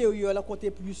beauté knows intérieure la compte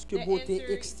plus que the beauté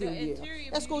the extérieure.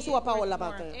 interior Est-ce qu'on beauty reçoit is parole la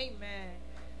worth matin? more. Amen.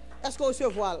 Est-ce qu'on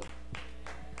recevoir?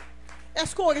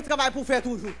 Est-ce qu'on travaille pour faire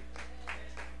toujours?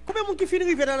 Combien de monde qui finit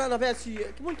arriver dans la vertu?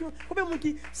 Combien de monde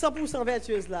qui 100%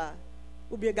 vertueuse là?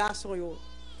 Ou bien garçon yo?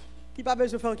 Qui pas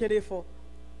besoin de faire aucun effort?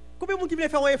 Combien de monde qui veut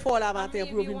faire un effort là How matin many of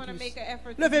pour you venir want to plus? make an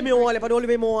effort to Levez be mes en l'air, virtuous? pardon,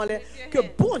 levez mes en l'air. Lift your Que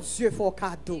hand. bon Dieu fait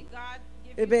cadeau. May God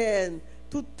give Eh you bien,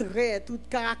 tout trait, tout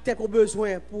caractère qu'on a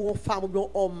besoin pour une femme ou bien un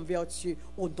homme vertueux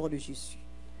au nom de Jésus.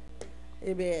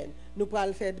 Eh bien, nous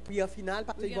pourrons faire une prière finale.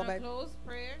 Parce que We're going to close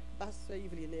prayer. Pasteur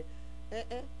Yveline.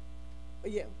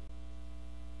 Yeah.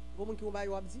 Vous avez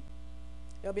dit dit?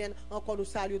 Eh bien, encore nous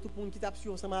saluons tout le monde qui t'a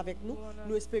suivi ensemble avec nous. We wanna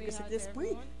Nous espérons que say hi cet to esprit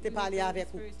everyone. t'est We parlé hope avec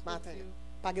the vous Spirit ce spoke matin. to you.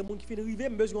 Pas de monde qui finit arriver,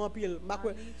 besoin en pile. I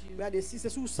need you. Regardez, si c'est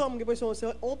sous somme que besoin, c'est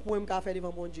un point qu'a fait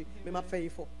devant mon Dieu. Mais m'a fait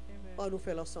effort. Amen. On nous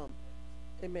fait l'ensemble.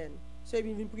 Amen. C'est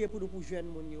venu prier pour nous pour jeunes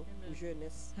mon yo, pour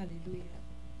jeunesse. Alléluia.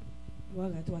 Gloire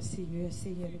à toi, Seigneur.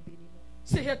 Seigneur, nous bénissons.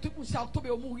 Seigneur, tout le monde s'est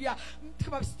tombé au mourir. Tu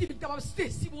capable Steve, capable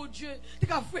Stacy, mon Dieu. Tu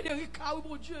capable Frédéric, oui,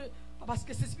 mon Dieu. Parce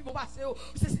que c'est ce qui m'a passé.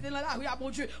 C'est dans la rue, mon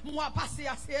Dieu. Moi, passé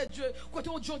à Seigneur Dieu. Quand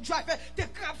on John Drive, t'es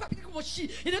capable de comme chi.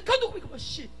 Et quand on comme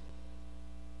chi.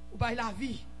 Ou bien la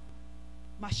vie.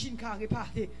 Machine qui a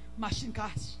réparé. Machine qui a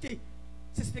acheté.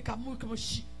 C'est ce qui a mourir comme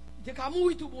chi. Il a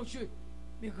mourir tout, mon Dieu.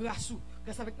 Mais grâce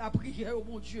avec la prière, oh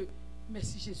mon Dieu.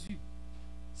 Merci Jésus.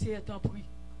 C'est un prix.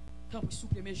 Tant pis,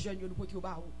 souple mes jeunes, nous pouvons au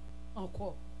barreau.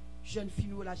 Encore, jeune fille,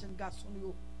 la jeune garçon,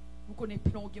 Nous connaissons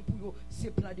plan pour eux,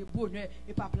 c'est plan de bonheur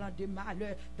et pas plan de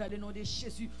malheur. Dans le nom de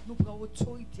Jésus, nous prenons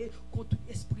autorité contre tout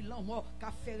esprit l'amour qui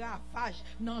a fait ravage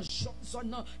dans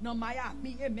zone, dans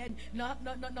Miami, amen,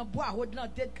 dans Bois-Road, dans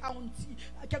Dead County,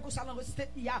 quelque chose dans le state,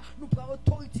 nous prenons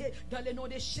autorité dans le nom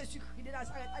de Jésus-Christ de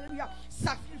Nazareth. Alléluia.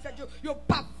 Ça fin fait, yo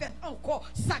pas fait encore,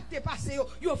 ça qui est passé,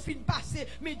 yo fin passé,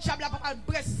 mais diable a pas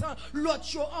bressant, l'autre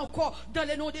yo encore dans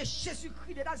le nom de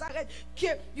Jésus-Christ de Nazareth, qui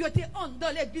yo été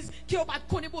dans l'église, qui yo pas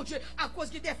connaît bon Dieu, à cause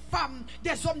des femmes,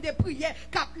 des hommes de prière,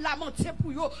 qui ont lamenté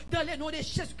pour eux, dans le nom de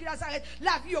Jésus-Christ de Nazareth.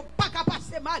 La vie n'a pas qu'à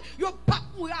passer mal, ils n'ont pas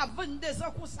mourir à 22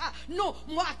 ans comme ça. Non,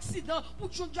 mon accident, pour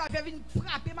que Dieu avait venu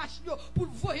frapper machine, pour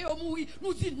le voir mourir.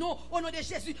 Nous disons non, au nom de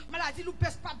Jésus. Maladie nous ne peut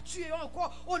pas tuer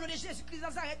encore, au nom de Jésus-Christ de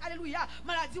Nazareth. Alléluia.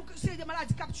 Maladie, c'est des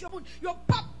maladies qui tuent le monde, ils n'ont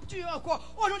pas tué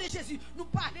encore, au nom de Jésus. Nous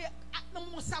parlons dans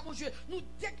mon ça, mon Dieu, nous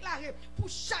déclarer pour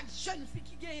chaque jeune fille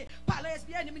qui gagne par la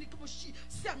S.B.N.A,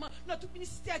 seulement dans tout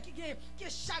ministère qui gagne, que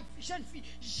chaque jeune fille,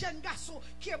 jeune garçon,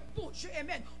 qui est bon Dieu,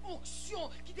 amen, onction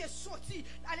qui est sorti,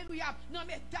 alléluia, dans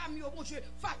mes dames, mon Dieu,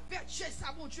 faveur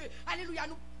ça, mon Dieu, alléluia,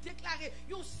 nous déclarer,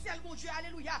 yon seul, mon Dieu,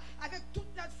 alléluia, avec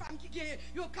toute notre femme qui gagne,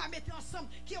 yon qu'à mettre ensemble,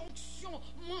 qui est onction,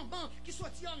 maman, qui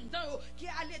sortit en dedans, qui est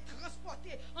allé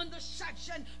transporter en de chaque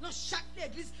jeune, dans chaque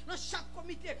église, dans chaque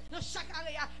comité, dans chaque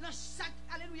area, dans chaque,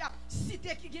 alléluia,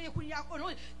 cité qui gagne, qu'on y a,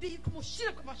 dit, comment chine,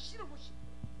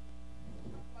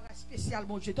 spécial,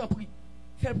 mon Dieu, t'en prie.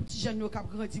 Fais le petit jeune nous qui a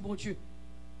grandi, mon Dieu.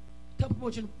 Tant pis, mon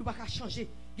Dieu, nous ne pouvons pas changer.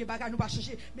 Les bagages nous pas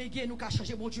changer, mais les nous pas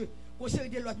changer, mon Dieu. Une série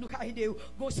de l'autre nous pas aider,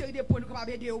 une série de points nous pas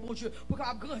aider, mon Dieu, pour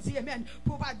qu'on grandir, amen.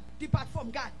 Pour pas départ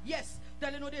from God, yes,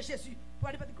 dans le nom de Jésus. Pour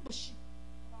aller partir comme chi.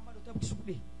 S'il vous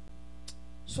plaît.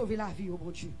 Sauver la vie,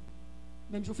 mon Dieu.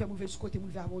 Même si je fais mauvais de ce côté,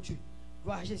 mon Dieu.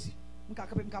 Gloire à Jésus. Je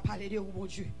peux parler de vous, mon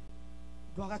Dieu.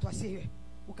 Gloire à toi, Seigneur.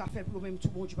 Ou qu'a fait pour même tout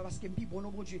bon Dieu parce que me bon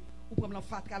mon Dieu ou prendre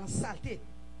l'enfant la saleté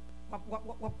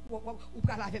ou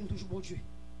qu'a laver toujours bon Dieu.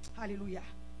 Alléluia.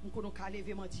 Nous connaissons qu'à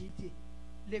lever mendiité,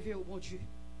 lever au bon Dieu.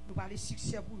 Nous parlons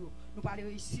succès pour eux, nous parlons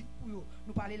réussite pour eux,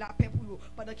 nous parlons la paix pour eux.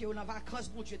 Pendant que vous en vacances,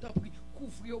 bon Dieu, t'en prie,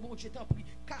 couvrez bon Dieu, t'en prie,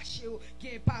 cachez-vous,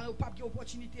 gagnez pas de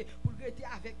opportunité pour rester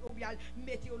avec eux,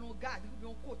 mettez-vous dans garde,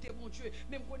 ou côté, bon Dieu,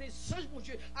 même qu'on est singe, bon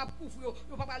Dieu, à couvrir,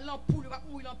 vous ne pas l'ampoule, vous ne pas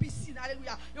mourir dans la piscine,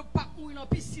 alléluia, vous ne pas mourir dans la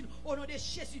piscine, au nom de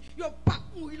Jésus, vous ne pas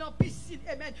mourir dans la piscine,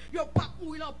 amen, vous ne pas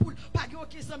mourir dans la poule, pas de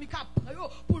aucun ami qui a pris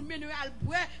pour mener à le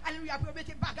boire, alléluia, pour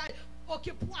mettre bagaille,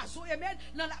 aucun poison, amen,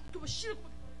 dans la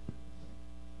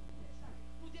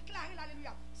déclarer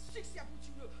l'alléluia, succès pour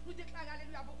Dieu. Nous déclarer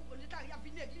alléluia, beaucoup nous déclarer à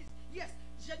venir l'église. Yes,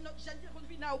 jeune qui nous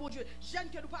vient au bon Dieu, jeune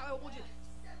que nous parlons au bon Dieu.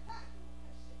 C'est ça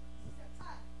c'est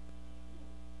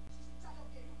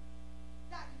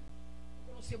ça.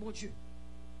 C'est bon Dieu.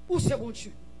 Où c'est bon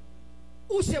Dieu?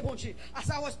 Où c'est bon Dieu? As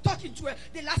I was talking to her,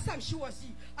 the last time she was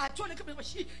here, I told her,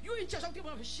 you in charge of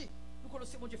the she. Nous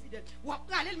connaissons bon Dieu fidèle. Ou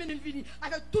aller le venir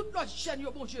avec toute notre chaîne,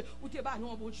 bon Dieu. Ou t'es bas,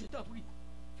 non, bon Dieu, t'en prie.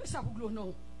 Fais ça pour gloire,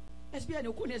 non. S.B.N.A,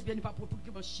 on connaît S.B.N.A pas pour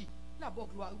que mon chi. La bonne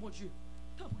gloire, mon Dieu.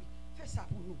 T'en prie, fais ça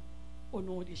pour nous. Au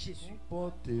nom de Jésus.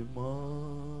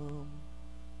 Comportement,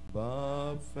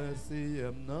 bah, fais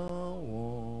S.B.N.A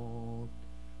honte.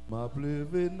 M'a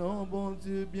pleuvé, non, bon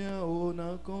Dieu, bien haut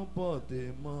dans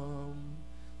comportement.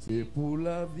 C'est pour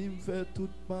la vie, me fait tout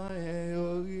païen,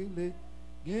 horrible.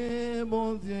 Bien,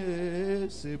 bon Dieu,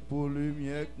 c'est pour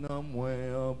lumière que dans moi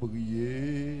en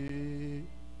briller.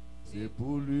 C'est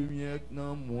pour lumière que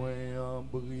dans moi en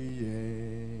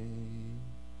briller.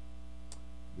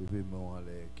 Levez-moi en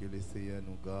l'air, que le Seigneur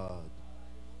nous garde,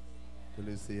 que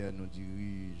le Seigneur nous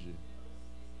dirige,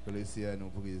 que le Seigneur nous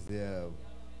préserve,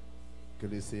 que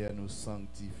le Seigneur nous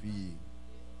sanctifie.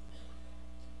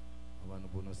 On va nous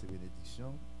prononcer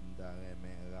bénédiction. Nous avons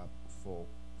un rap fort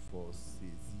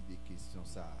saisi des questions.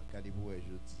 Ça, regardez-vous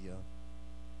aujourd'hui.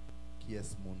 Qui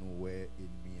est-ce mon oué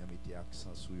ennemi a mis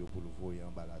accent sur eux pour le voir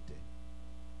en bas la terre?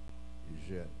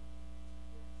 Jeune.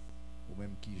 Ou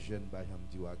même qui jeune, bah, je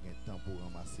me dis, a un temps pour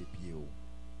ramasser pieds.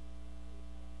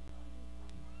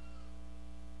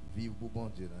 Vive pour bon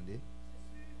Dieu, attendez.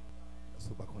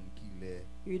 So, par contre, qui est.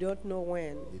 You don't know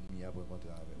when L'ennemi a rencontré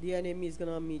avec. the enemy is going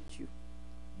to meet you.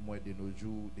 Moi, de nos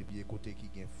jours, depuis côté qui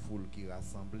y a une foule qui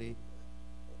rassemblée.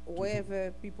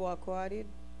 Wherever people are crowded,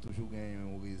 Toujours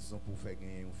une raison pour faire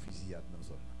gagner une fusillade dans la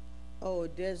zone. oh,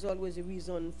 there's always a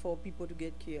reason for people to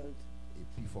get killed. Et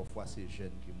puis, parfois, c'est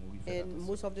jeunes qui mourent. And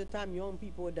most of the time, young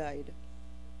people died.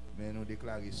 Mais nous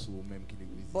déclarons sur même qui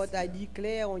l'église. But I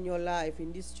declare on your life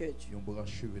in this church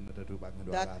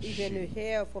that even a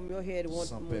hair from your head won't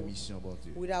sans move permission, bon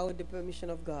Dieu. without the permission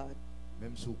of God.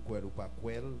 Même si vous croyez ou pas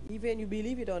croyez, Even you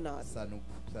believe it or not, ça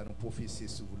nous prophétie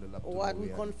sur vous la what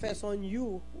we confess on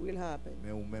you will happen.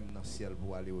 Mais ou même dans le ciel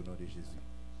pour aller au nom de Jésus.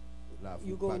 la vie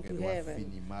you're pas going to doit heaven.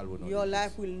 finir mal au nom Your de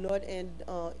life Jésus. will not end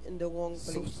in the wrong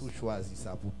Sauf place. si vous choisissez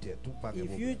ça pour tête, tout pas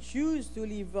If you choose to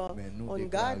live mais nous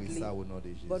déclarons ungodly, ça au nom de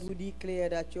Jésus. but we declare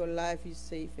that your life is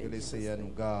safe Que in le Jesus' Seigneur nous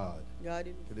name. garde,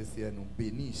 God, que le Seigneur nous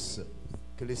bénisse,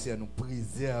 que le Seigneur nous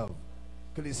préserve,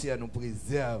 que le Seigneur nous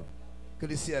préserve, que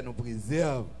le Seigneur nous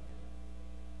préserve.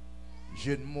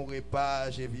 Je ne mourrai pas,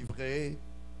 je vivrai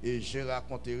et je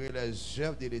raconterai les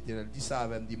œuvres de l'Éternel. Dis ça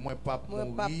avec moi, dis moi pas moi,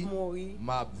 pas mourir, mourir,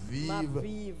 m'a vivre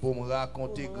pour me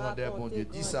raconter grandeur bon Dieu.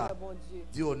 Dis ça.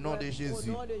 Dis au nom de Jésus.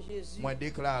 Moi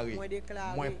déclaré,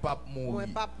 moi pas mourir,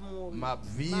 m'a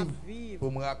vivre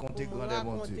pour me raconter grandeur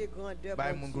bon Dieu.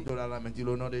 Bah mon couteau là mais dis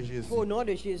au nom de Jésus. Au nom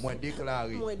de Jésus. Moi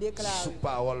déclaré, Moi déclaré, sous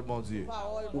parole mon Dieu.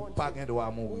 parole, Ou bon pas Dieu. qu'un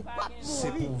doit mourir. Ou pas C'est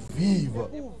mourir. pour vivre,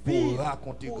 Pour pour vivre,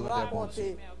 raconter pour grandeur bon Dieu.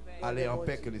 raconter Allez en grandeur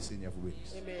paix, bon que le Seigneur vous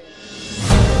bénisse. Amen.